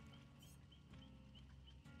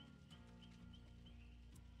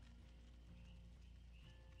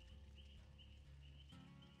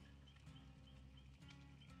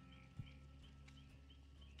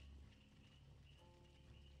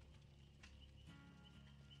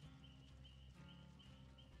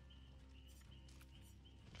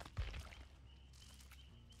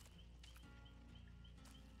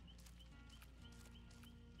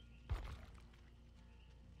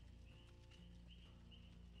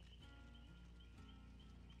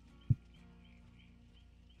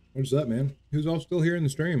 What's that, man? Who's all still here in the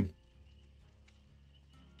stream?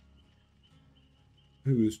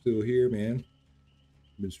 Who's still here, man?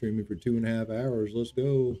 Been streaming for 2.5 hours. Let's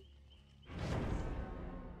go.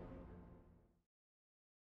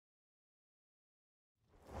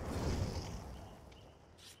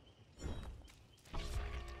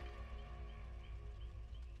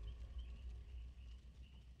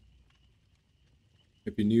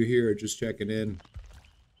 If you're new here or just checking in,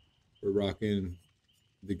 we're rocking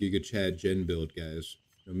the Giga Chad Gen build, guys.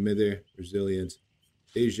 No Mither, Resilience,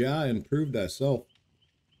 Deja, and Prove Thyself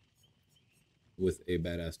with a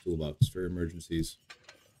badass toolbox for emergencies.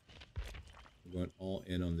 We're going all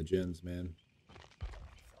in on the gens, man.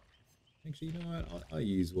 Actually, you know what? I'll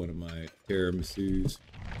use one of my tiramisu's.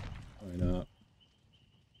 Why not?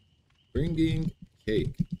 Bringing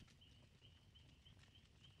cake.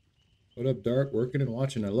 What up, Dark? Working and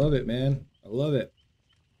watching. I love it, man. I love it.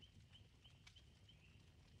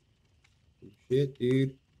 Shit,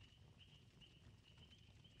 dude.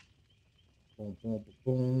 Boom, boom, boom,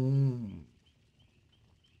 boom.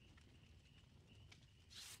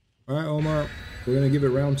 Alright, Omar. We're gonna give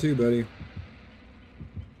it round 2, buddy.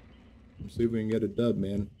 Let's see if we can get a dub,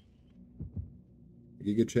 man.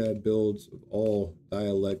 Giga Chad builds of all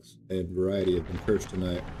dialects and variety have been cursed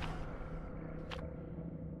tonight.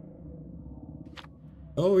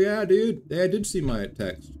 Oh yeah, dude. I did see my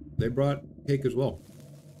text. They brought cake as well.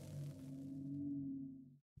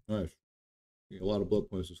 Nice. You get a lot of blood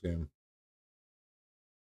points this game.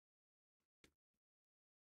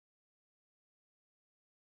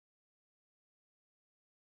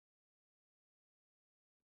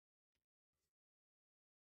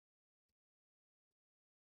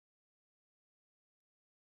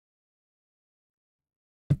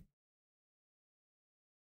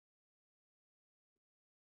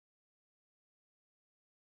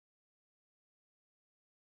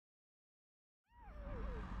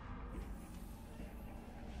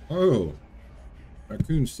 Oh,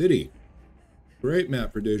 Raccoon City. Great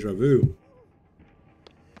map for Deja Vu.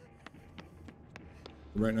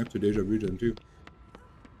 Right next to Deja Vu Gen 2.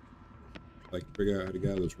 Like, figure out how to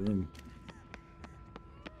get out of this room.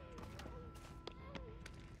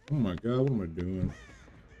 Oh my god, what am I doing?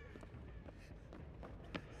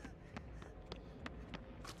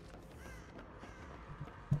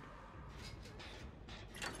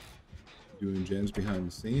 Doing gens behind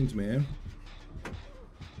the scenes, man.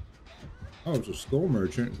 Oh, it's a skull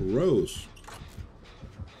merchant. Gross.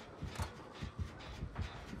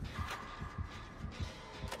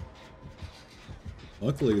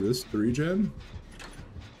 Luckily, this 3-gen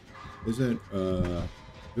doesn't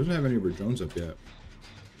have any of her drones up yet.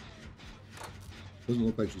 Doesn't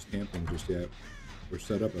look like she's camping just yet, or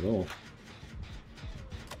set up at all.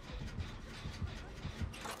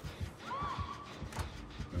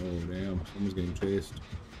 Oh damn! Someone's getting chased.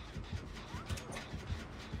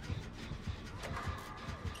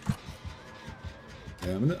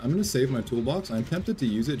 Yeah, I'm gonna save my toolbox. I'm tempted to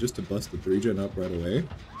use it just to bust the 3-gen up right away.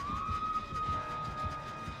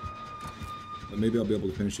 But maybe I'll be able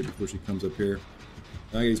to finish it before she comes up here.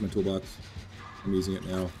 I gotta use my toolbox. I'm using it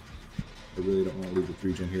now. I really don't want to leave the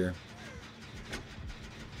 3-gen here.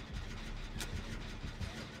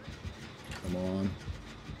 Come on.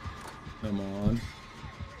 Come on.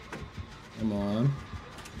 Come on.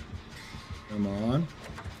 Come on.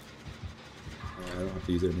 I don't have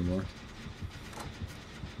to use it anymore.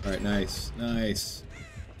 Alright, nice. Nice.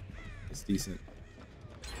 It's decent.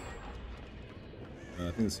 I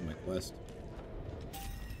think this is my quest.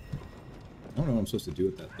 I don't know what I'm supposed to do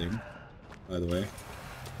with that thing, by the way.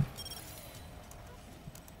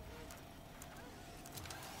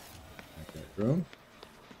 Like that drone.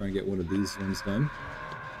 Try and get one of these ones done.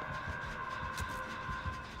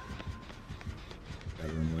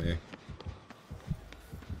 Gotta run away.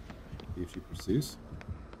 See if she pursues.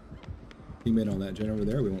 Teammate on that gen over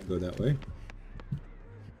there. We won't go that way.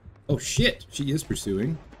 Oh shit! She is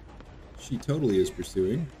pursuing. She totally is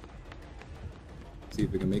pursuing. See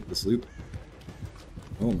if we can make this loop.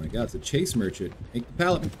 Oh my god, it's a chase merchant. Make the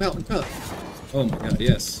pallet, make the pallet, make the pallet. Oh my god,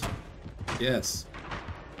 yes. Yes.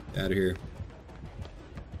 Get out of here.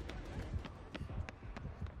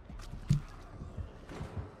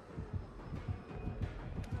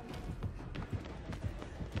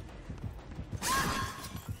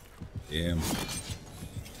 Damn.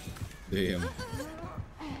 Damn.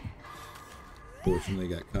 Fortunately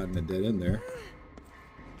got caught in a dead end there.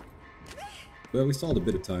 Well, we stalled a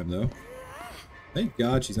bit of time though. Thank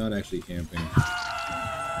God she's not actually camping.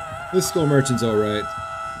 This skull merchant's alright.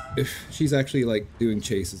 If she's actually like doing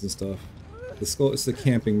chases and stuff. It's the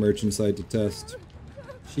camping merchant side to test.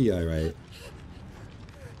 She alright.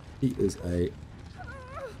 He is alright.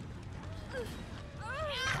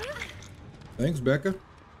 Thanks, Becca.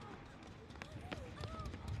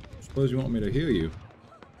 Suppose you want me to heal you.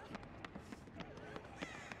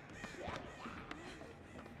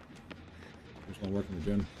 Just not working the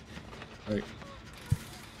gen. Alright.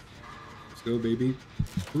 Let's go, baby.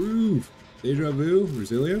 Prove! Deja vu,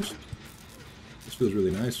 resilience. This feels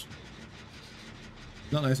really nice.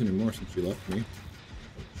 Not nice anymore since she left me.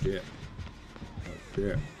 Oh shit. Oh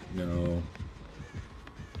shit. No.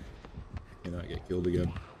 Cannot get killed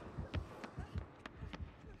again.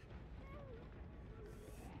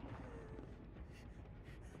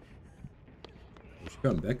 She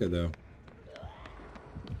found Becca though.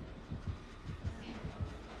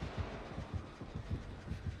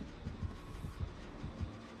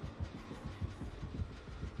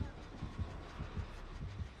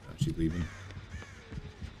 She's leaving.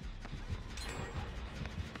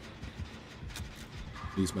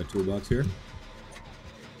 Use my toolbox here.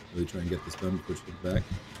 Really try and get this done before she comes back.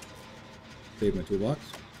 Save my toolbox.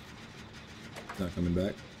 It's not coming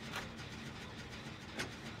back.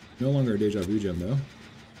 No longer a deja vu gen though.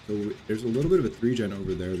 So there's a little bit of a 3-gen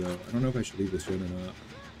over there though. I don't know if I should leave this gen or not.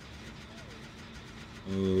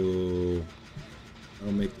 Oh,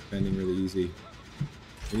 that'll make defending really easy.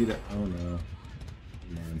 Maybe that. Oh no.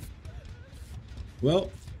 Come on.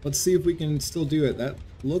 Well, let's see if we can still do it. That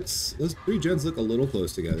looks. Those 3 gens look a little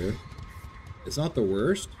close together. It's not the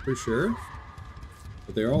worst for sure,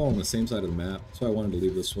 but they're all on the same side of the map. So I wanted to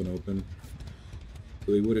leave this one open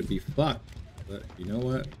so we wouldn't be fucked. But you know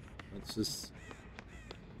what? Let's just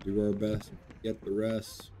do our best and get the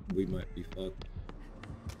rest. We might be fucked.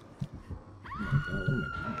 Oh my god, what am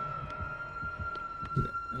I doing? Who the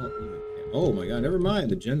hell even can? Oh my god, never mind.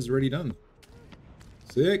 The gen's already done.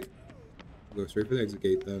 Sick. Go straight for the exit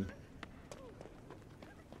gate then.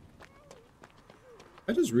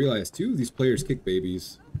 I just realized 2 of these players kick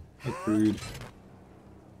babies. How crude.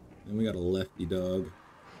 Then we got a lefty dog.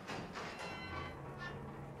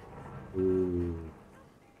 Ooh.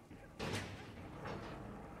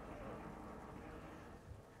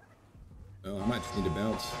 Oh, I might just need to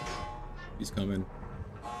bounce. He's coming.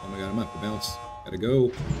 Oh my god, I'm gonna have to bounce. Gotta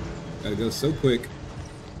go. Gotta go so quick.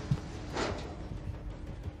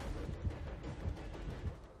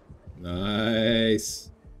 Nice.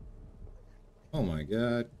 Oh my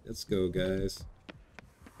god. Let's go, guys.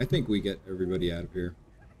 I think we get everybody out of here.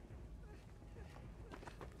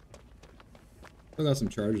 Still got some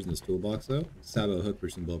charges in this toolbox, though. Let's have a hook for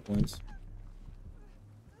some blow points.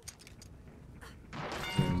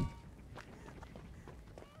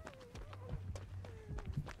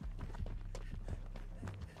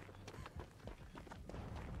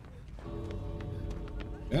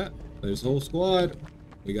 Yeah, there's the whole squad.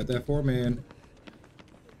 We got that 4-man.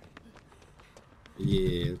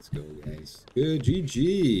 Yeah, let's go, guys. Good,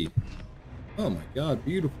 GG. Oh my god,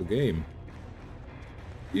 beautiful game.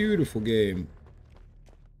 Beautiful game.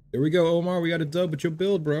 There we go, Omar. We got a dub with your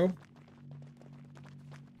build, bro.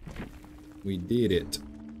 We did it.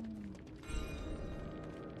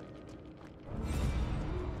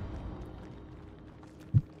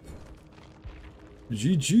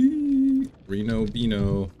 GG. Reno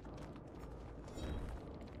Bino.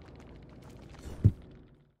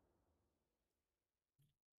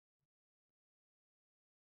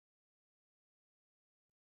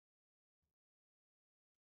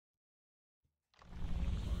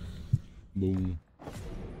 Boom.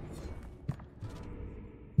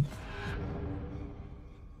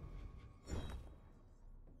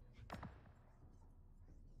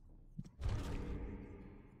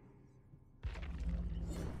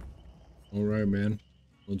 All right, man.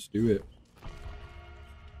 Let's do it.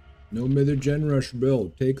 No Mither Gen Rush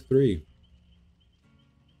build. Take 3.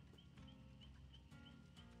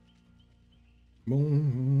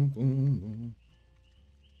 Boom, boom, boom.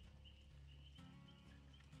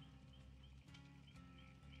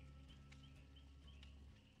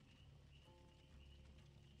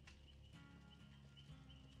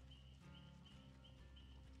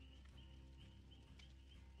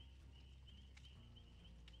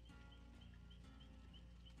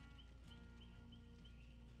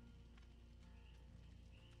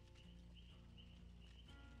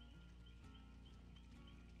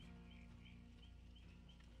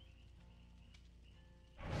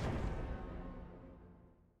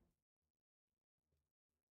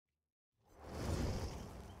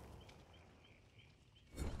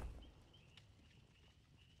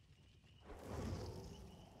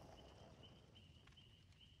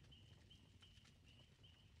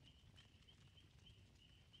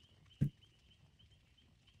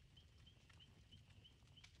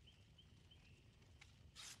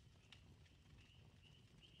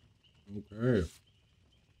 Okay.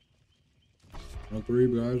 On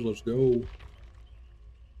 3, guys. Let's go.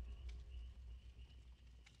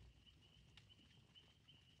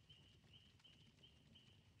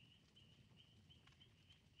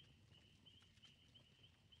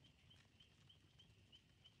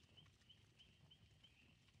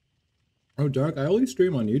 Oh, Doc, I only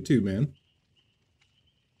stream on YouTube, man.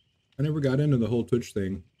 I never got into the whole Twitch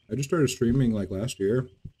thing. I just started streaming like last year.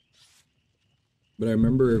 But I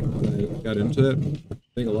remember when I got into it, I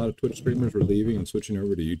think a lot of Twitch streamers were leaving and switching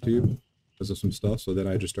over to YouTube because of some stuff. So then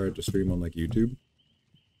I just started to stream on like YouTube.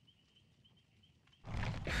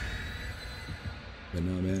 But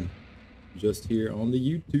no, man, just here on the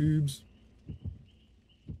YouTubes.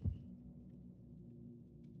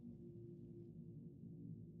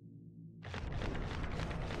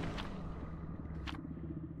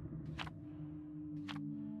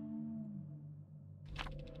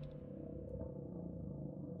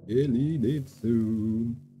 Ellie did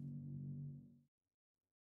so.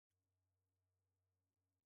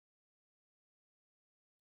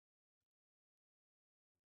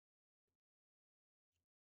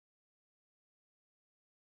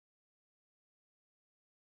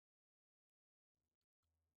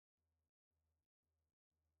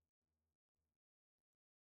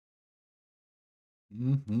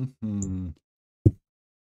 Mm-hmm.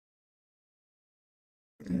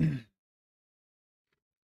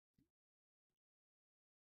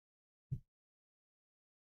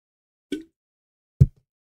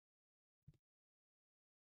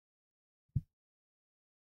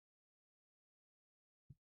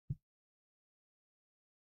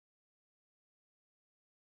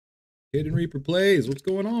 Hidden Reaper plays. What's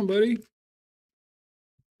going on, buddy?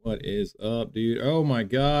 What is up, dude? Oh my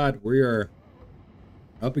god, we are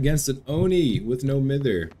up against an Oni with no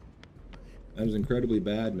mither. That is incredibly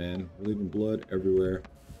bad, man. We're leaving blood everywhere.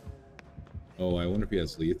 Oh, I wonder if he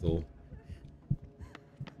has lethal.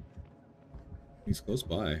 He's close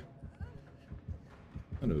by.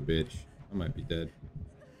 Son of a bitch. I might be dead.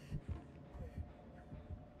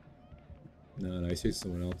 No, I see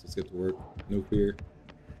someone else. Let's get to work. No fear.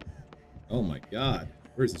 Oh my god.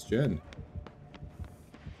 Where's this gen?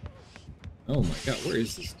 Oh my god, where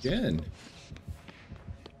is this gen?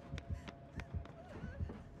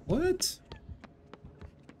 What?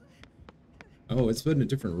 Oh, it's been in a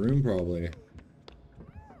different room, probably.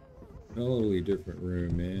 Totally different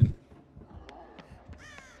room, man.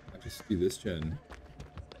 I just do this gen.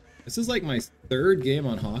 This is like my third game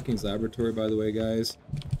on Hawking's Laboratory, by the way, guys.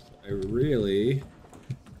 So I really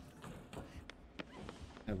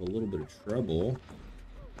have a little bit of trouble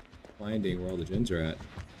finding where all the gens are at.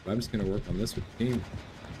 But I'm just gonna work on this with the team.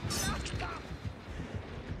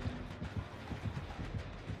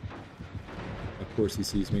 Of course he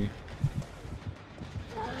sees me.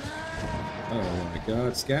 Oh my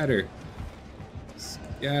god, scatter!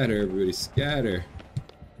 Scatter, everybody, scatter!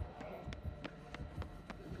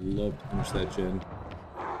 Love to finish that gen.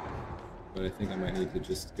 But I think I might need to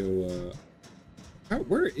just go,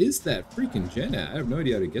 where is that freaking gen at? I have no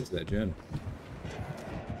idea how to get to that gen.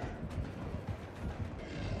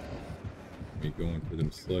 Me going for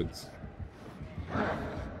them slugs. I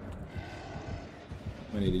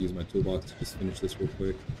need to use my toolbox to just finish this real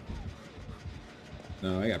quick.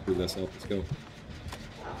 No, I gotta prove myself. Let's go.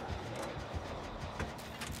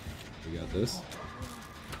 We got this.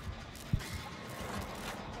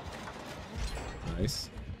 Nice.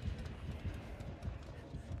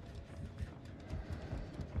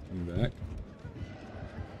 Come back.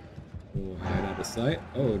 We'll hide out of sight.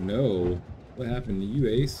 Oh no. What happened to you,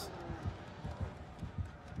 Ace?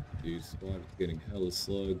 Dude, squad is getting hella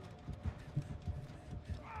slugged.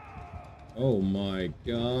 Oh my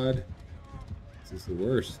god. This is the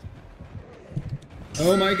worst.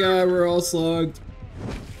 Oh my god, we're all slugged.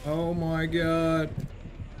 Oh my god.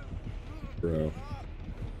 Bro.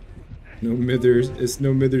 No mithers. It's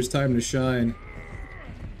no mithers time to shine.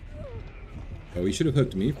 Oh, he should have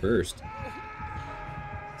hooked me first.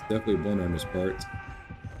 It's definitely a blunder on his part.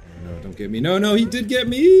 Oh, no, don't get me. No, no, he did get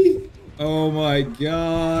me! Oh my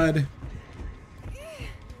god.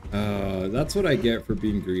 That's what I get for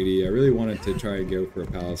being greedy. I really wanted to try and go for a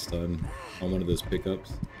palace stun on one of those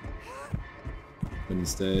pickups. But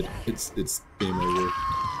instead, it's game over.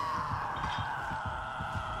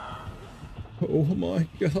 Oh my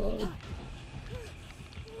god.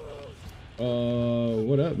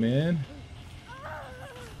 What up, man?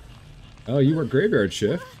 Oh, you work graveyard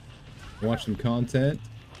shift? Watch some content?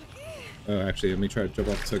 Oh, actually, let me try to jump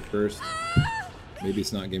off the hook first. Maybe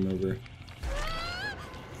it's not game over.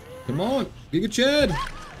 Come on! Giga Chad!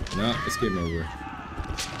 No, it's game over.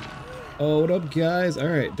 Oh, what up, guys?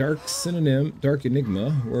 Alright, Dark Synonym, Dark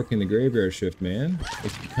Enigma, working the graveyard shift, man.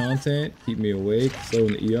 Making content, keep me awake, slow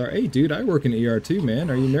in the ER. Hey, dude, I work in the ER too,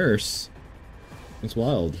 man. Are you nurse? That's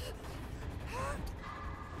wild.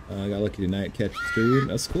 I got lucky tonight, catch the stream.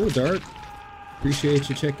 That's cool, Dark. Appreciate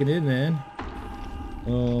you checking in, man.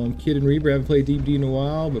 Kid and Reaper, haven't played DBD in a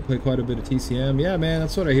while, but played quite a bit of TCM. Yeah, man,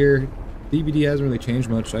 that's what I hear. DBD hasn't really changed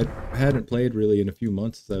much. I hadn't played really in a few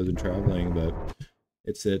months since I was traveling, but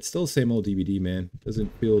it's still the same old DBD, man.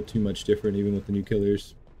 Doesn't feel too much different even with the new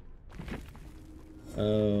killers.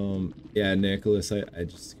 Yeah, Nicholas, I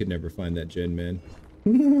just could never find that gen, man.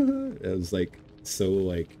 It was like so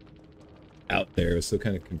like out there. It was so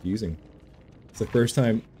kind of confusing. It's the first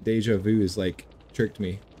time Deja Vu has like tricked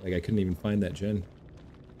me. Like I couldn't even find that gen.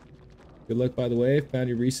 Good luck, by the way. Found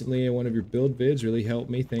you recently in one of your build vids. Really helped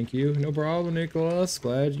me. Thank you. No problem, Nicholas.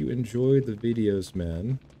 Glad you enjoyed the videos,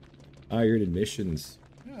 man. Ah, you're in admissions.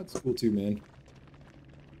 Yeah, that's cool too, man.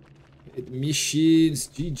 Admissions.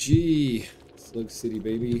 GG. Slug City,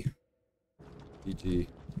 baby. GG.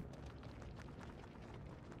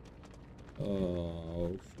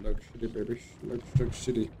 Oh, Slug City, baby. Slug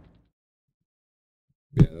City.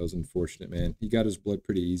 Yeah, that was unfortunate, man. He got his blood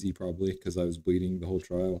pretty easy, probably, because I was bleeding the whole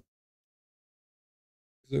trial.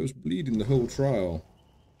 I was bleeding the whole trial.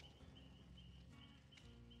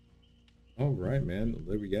 All right, man.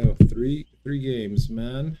 There we go. Three games,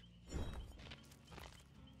 man.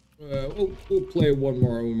 We'll play one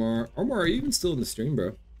more, Omar. Omar, are you even still in the stream,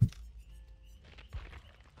 bro?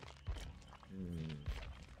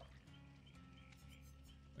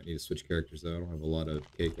 I need to switch characters, though. I don't have a lot of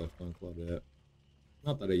cake left on Claudette.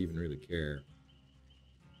 Not that I even really care.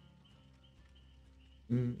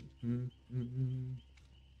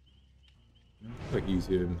 Like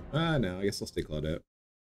easy. No, I guess I'll stay Claudette.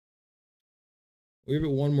 We have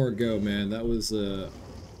it one more go, man. That was,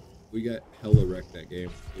 we got hella wrecked that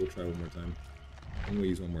game. We'll try one more time. I'm gonna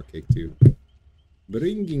use one more cake, too.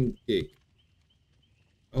 Bringing cake.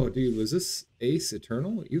 Oh, dude, was this Ace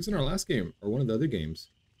Eternal? He was in our last game, or one of the other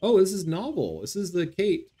games. Oh, this is novel. This is the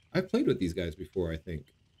Kate. I've played with these guys before, I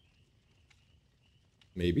think.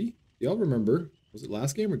 Maybe? Y'all remember? Was it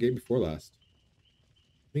last game or game before last?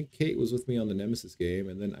 I think Kate was with me on the Nemesis game,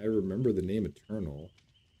 and then I remember the name Eternal.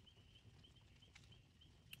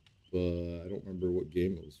 But I don't remember what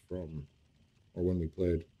game it was from, or when we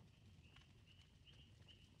played.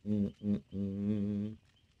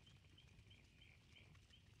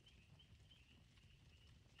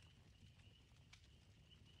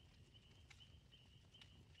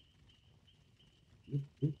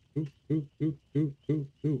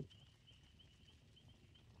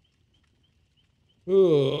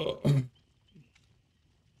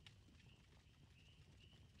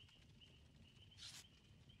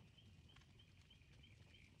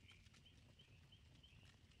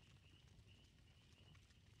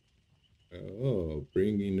 Oh,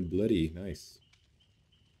 bringing the bloody. Nice.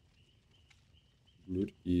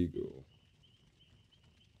 Blood Eagle.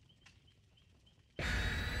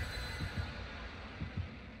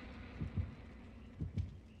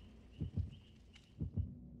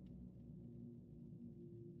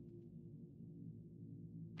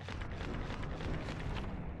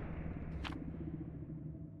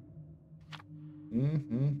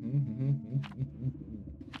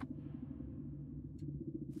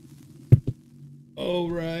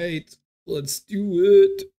 All right, let's do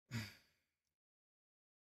it.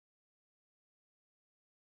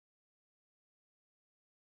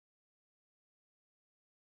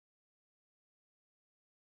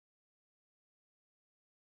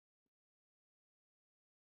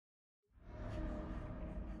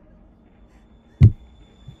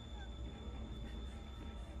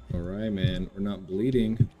 All right, man, we're not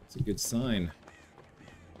bleeding. It's a good sign.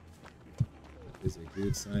 That is a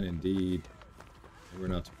good sign indeed. And we're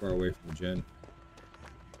not too far away from the gen.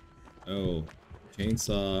 Oh,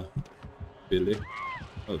 chainsaw, Billy.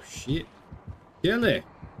 Oh shit, Kelly.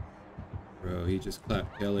 Bro, he just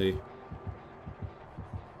clapped Kelly.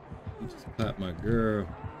 He just clapped my girl.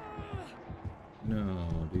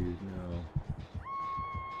 No, dude, no.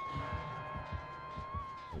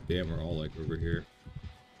 Oh damn, we're all like over here.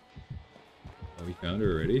 Oh, we found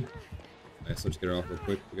her already? Nice, let's get her off real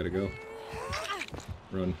quick. We gotta go.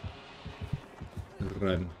 Run.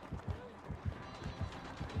 Run.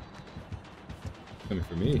 Coming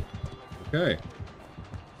for me. Okay.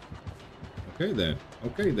 Okay then.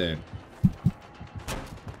 Okay then.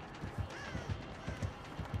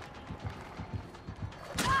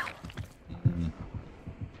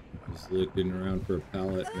 Just looking around for a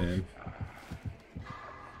pallet, man.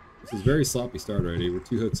 This is very sloppy start already. We're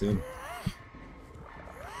 2 hooks in.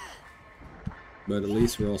 But at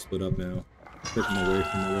least we're all split up now. Taking away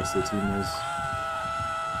from the rest of the team is.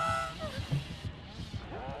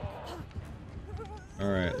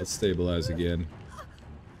 Alright, let's stabilize again.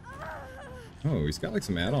 Oh, he's got like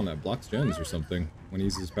some add-on that blocks gens or something when he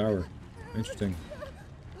uses power. Interesting.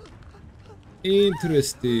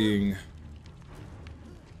 Interesting.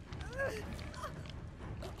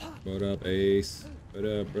 What up, Ace? What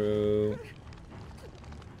up, bro?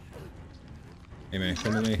 Hey man,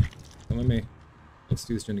 come with me. Come with me. Let's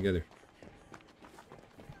do this gen together.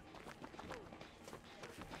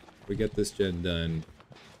 We get this gen done.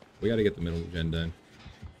 We gotta get the middle gen done.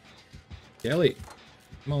 Kelly!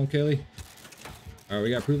 Come on, Kelly. Alright, we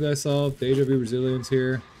gotta prove thyself. Deja vu resilience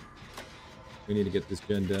here. We need to get this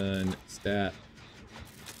gen done. Stat.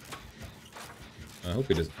 I hope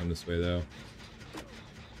he doesn't come this way, though.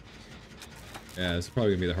 Yeah, this is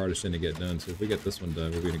probably gonna be the hardest gen to get done, so if we get this one done,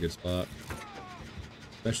 we'll be in a good spot.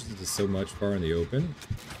 Especially since it's so much far in the open.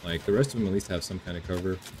 Like, the rest of them at least have some kind of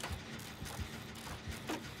cover.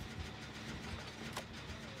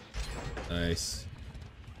 Nice.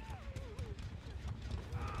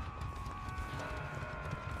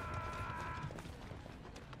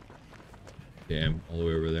 Damn, all the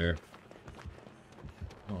way over there.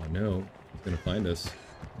 Oh no, he's gonna find us.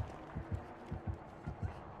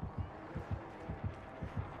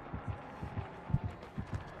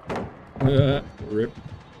 Rip.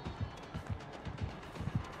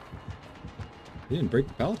 He didn't break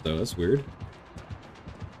the pallet though, that's weird.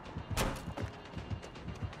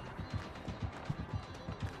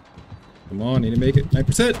 Come on, need to make it.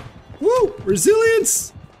 9%! Woo!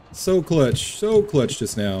 Resilience! So clutch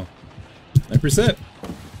just now. 9%!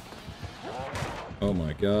 Oh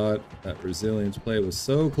my god, that resilience play was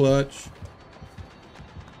so clutch.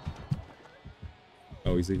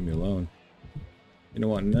 Oh, he's leaving me alone. You don't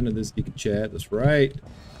want none of this geeky Chad, that's right.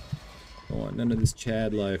 Don't want none of this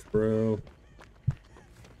Chad life, bro.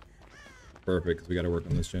 Perfect, because we gotta work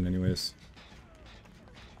on this gen anyways.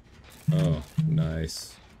 Oh,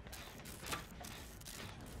 nice.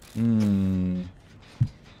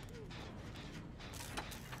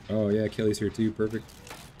 Oh yeah, Kelly's here too, perfect.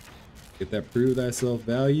 Get that prove thyself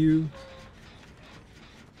value.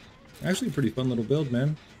 Actually a pretty fun little build,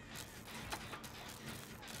 man.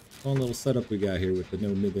 Fun little setup we got here with the no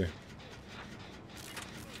mid there.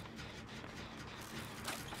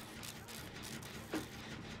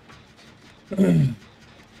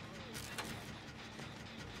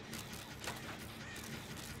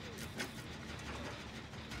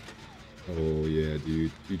 Oh yeah,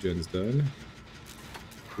 dude. 2 gens done.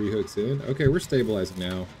 3 hooks in. Okay, we're stabilizing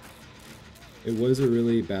now. It was a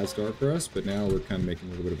really bad start for us, but now we're kind of making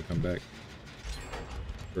a little bit of a comeback.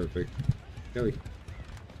 Perfect. Kelly.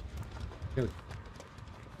 Kelly.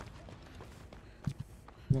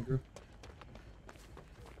 Come on, girl.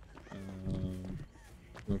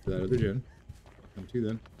 Going for that other gen. Come to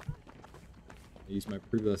then. Use my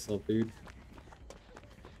prove thyself, dude.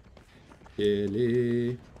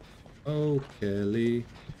 Kelly. Oh, Kelly.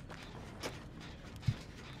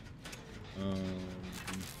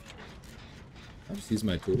 I'll just use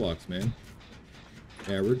my toolbox, man.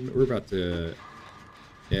 Yeah, we're about to...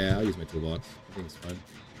 Yeah, I'll use my toolbox. I think it's fine.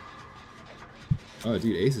 Oh,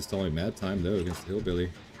 dude, Ace is stalling mad time, though, against the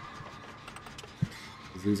Hillbilly.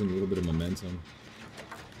 He's losing a little bit of momentum.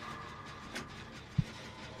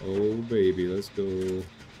 Oh, baby, let's go.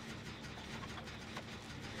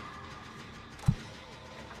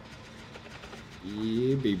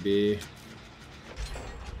 Yeah, baby.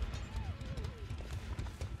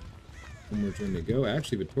 One more gen to go.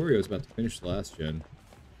 Actually, Vittorio's about to finish the last gen.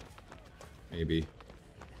 Maybe.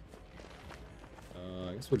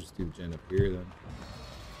 I guess we'll just do the gen up here then.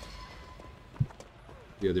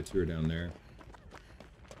 The other 2 are down there.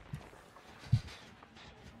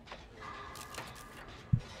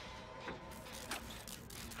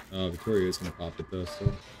 Vittorio's gonna pop it though,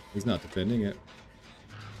 so he's not defending it.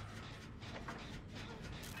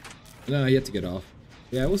 No, he had to get off.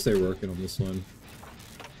 Yeah, we'll stay working on this one.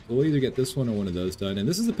 So we'll either get this one or one of those done. And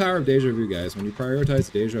this is the power of deja vu, guys. When you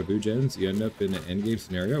prioritize deja vu gens, you end up in an endgame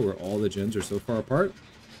scenario where all the gens are so far apart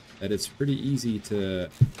that it's pretty easy to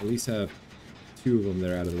at least have 2 of them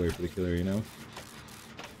that are out of the way for the killer, you know?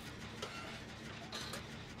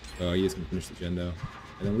 Oh, he is gonna finish the gen though.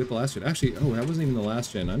 And then with the last gen. Actually, oh, that wasn't even the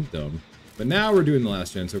last gen. I'm dumb. But now we're doing the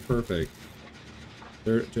last gen, so perfect.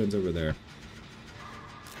 Third gen's over there.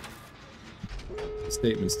 The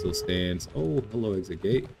statement still stands. Oh, hello, exit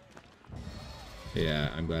gate.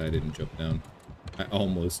 Yeah, I'm glad I didn't jump down. I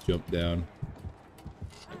almost jumped down.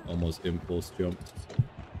 I almost impulse jumped.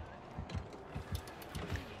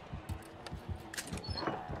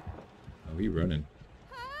 Oh, he running.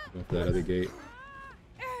 Going for that other gate.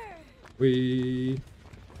 Whee!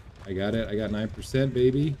 I got it. I got 9%,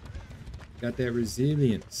 baby. Got that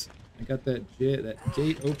resilience. I got that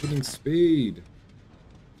gate opening speed.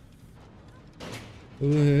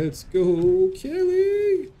 Let's go,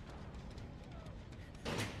 Kelly!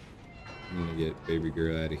 I'm gonna get baby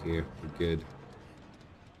girl out of here. We're good.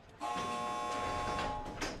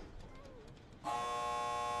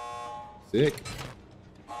 Sick.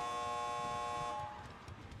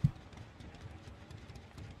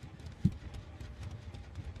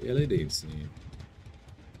 Kelly dancing.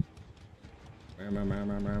 What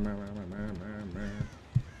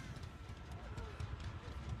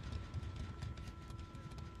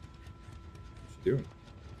you doing?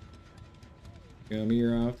 Come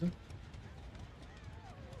here often?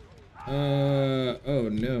 Oh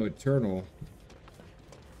no, Eternal.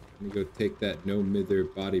 Let me go take that no mither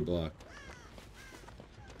body block.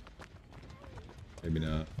 Maybe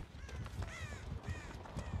not.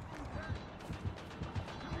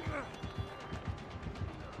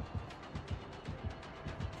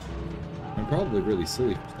 I'm probably really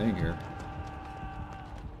silly for staying here.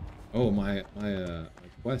 Oh, my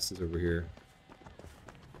quest is over here.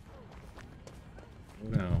 Oh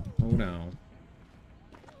no, oh no.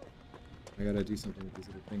 I gotta do something with these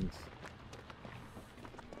little things.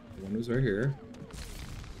 The one was right here.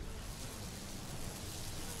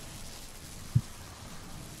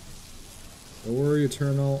 Don't worry,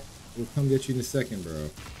 Eternal. We'll come get you in a second, bro.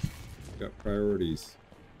 Got priorities.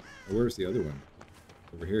 Oh, where's the other one?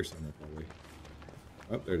 Over here somewhere, probably.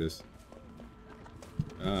 Oh, there it is.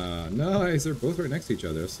 Nice. They're both right next to each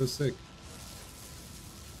other. That's so sick.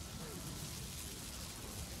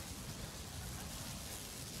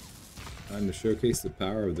 Time to showcase the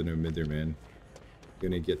power of the no mid there, man.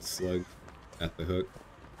 Gonna get slugged at the hook,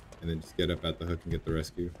 and then just get up at the hook and get the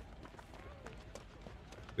rescue.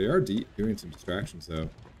 They are deep, doing some distractions though.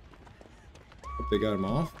 Hope they got him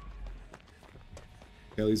off.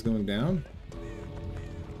 Kelly's going down.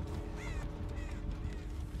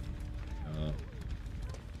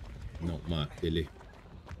 Not my Kelly.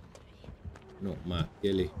 Not my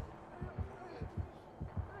Kelly.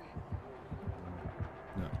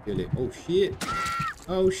 Not Kelly. Oh shit.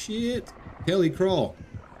 Oh shit. Kelly crawl.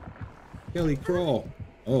 Kelly crawl.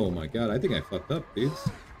 Oh my god, I think I fucked up, dudes.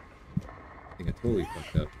 I think I totally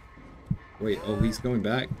fucked up. Wait, oh, he's going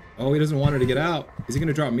back. Oh, he doesn't want her to get out. Is he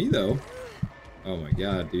gonna drop me though? Oh my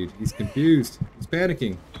god, dude. He's confused. He's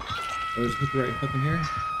panicking. Oh, there's a hook right fucking here.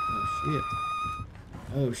 Oh shit.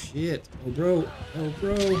 Oh shit. Oh bro. Oh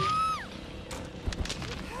bro.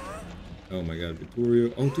 Oh my god,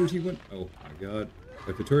 Vittorio. Oh dude, he went. Oh my god.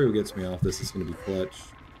 If Vittorio gets me off, this is gonna be clutch.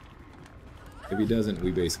 If he doesn't,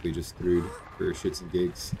 we basically just screwed for shits and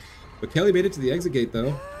gigs. But Kelly made it to the exit gate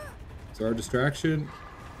though. So our distraction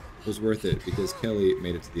was worth it because Kelly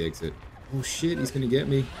made it to the exit. Oh shit, he's gonna get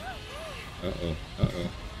me. Uh-oh. Uh-oh.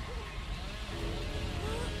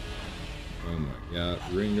 Oh my god.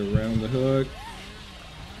 Ring around the hook.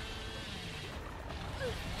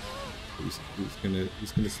 He's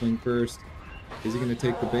gonna swing first. Is he gonna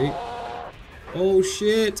take the bait? Oh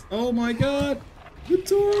shit! Oh my god!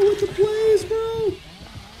 Vittorio with the plays, bro!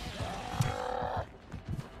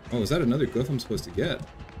 Oh, is that another glyph I'm supposed to get?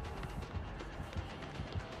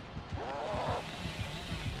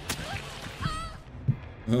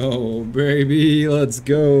 Oh baby, let's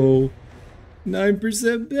go!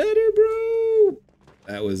 9% better, bro!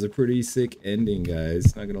 That was a pretty sick ending,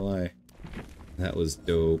 guys. Not gonna lie. That was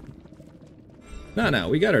dope. No,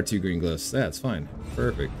 we got our 2 green glyphs. That's fine.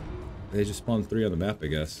 Perfect. They just spawned 3 on the map, I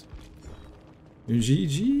guess.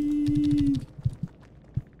 GG!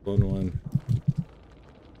 1-1.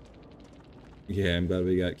 Yeah, I'm glad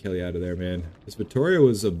we got Kelly out of there, man. This Vittorio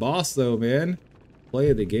was a boss, though, man. Play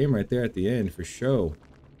of the game right there at the end, for show.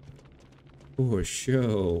 For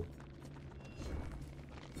show.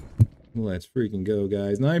 Let's freaking go,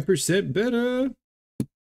 guys. 9% better!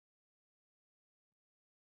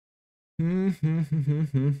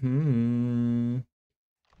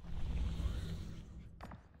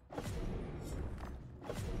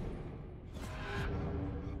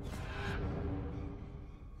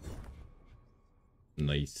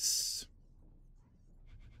 Nice.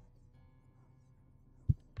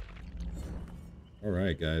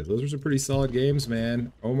 Alright, guys. Those were some pretty solid games,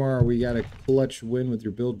 man. Omar, we got a clutch win with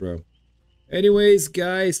your build, bro. Anyways,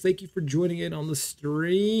 guys, thank you for joining in on the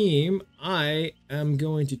stream. I am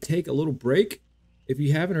going to take a little break. If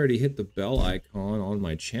you haven't already hit the bell icon on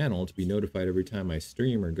my channel to be notified every time I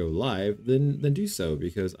stream or go live, then do so,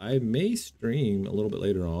 because I may stream a little bit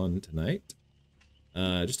later on tonight.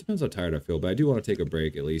 Just depends how tired I feel, but I do want to take a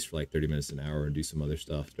break at least for like 30 minutes, an hour, and do some other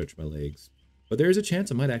stuff, stretch my legs. But there's a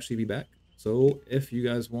chance I might actually be back. So if you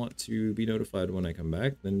guys want to be notified when I come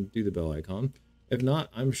back, then do the bell icon. If not,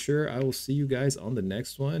 I'm sure I will see you guys on the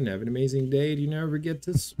next one. Have an amazing day. Do you never forget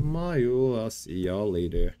to smile. I'll see y'all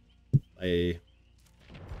later. Bye.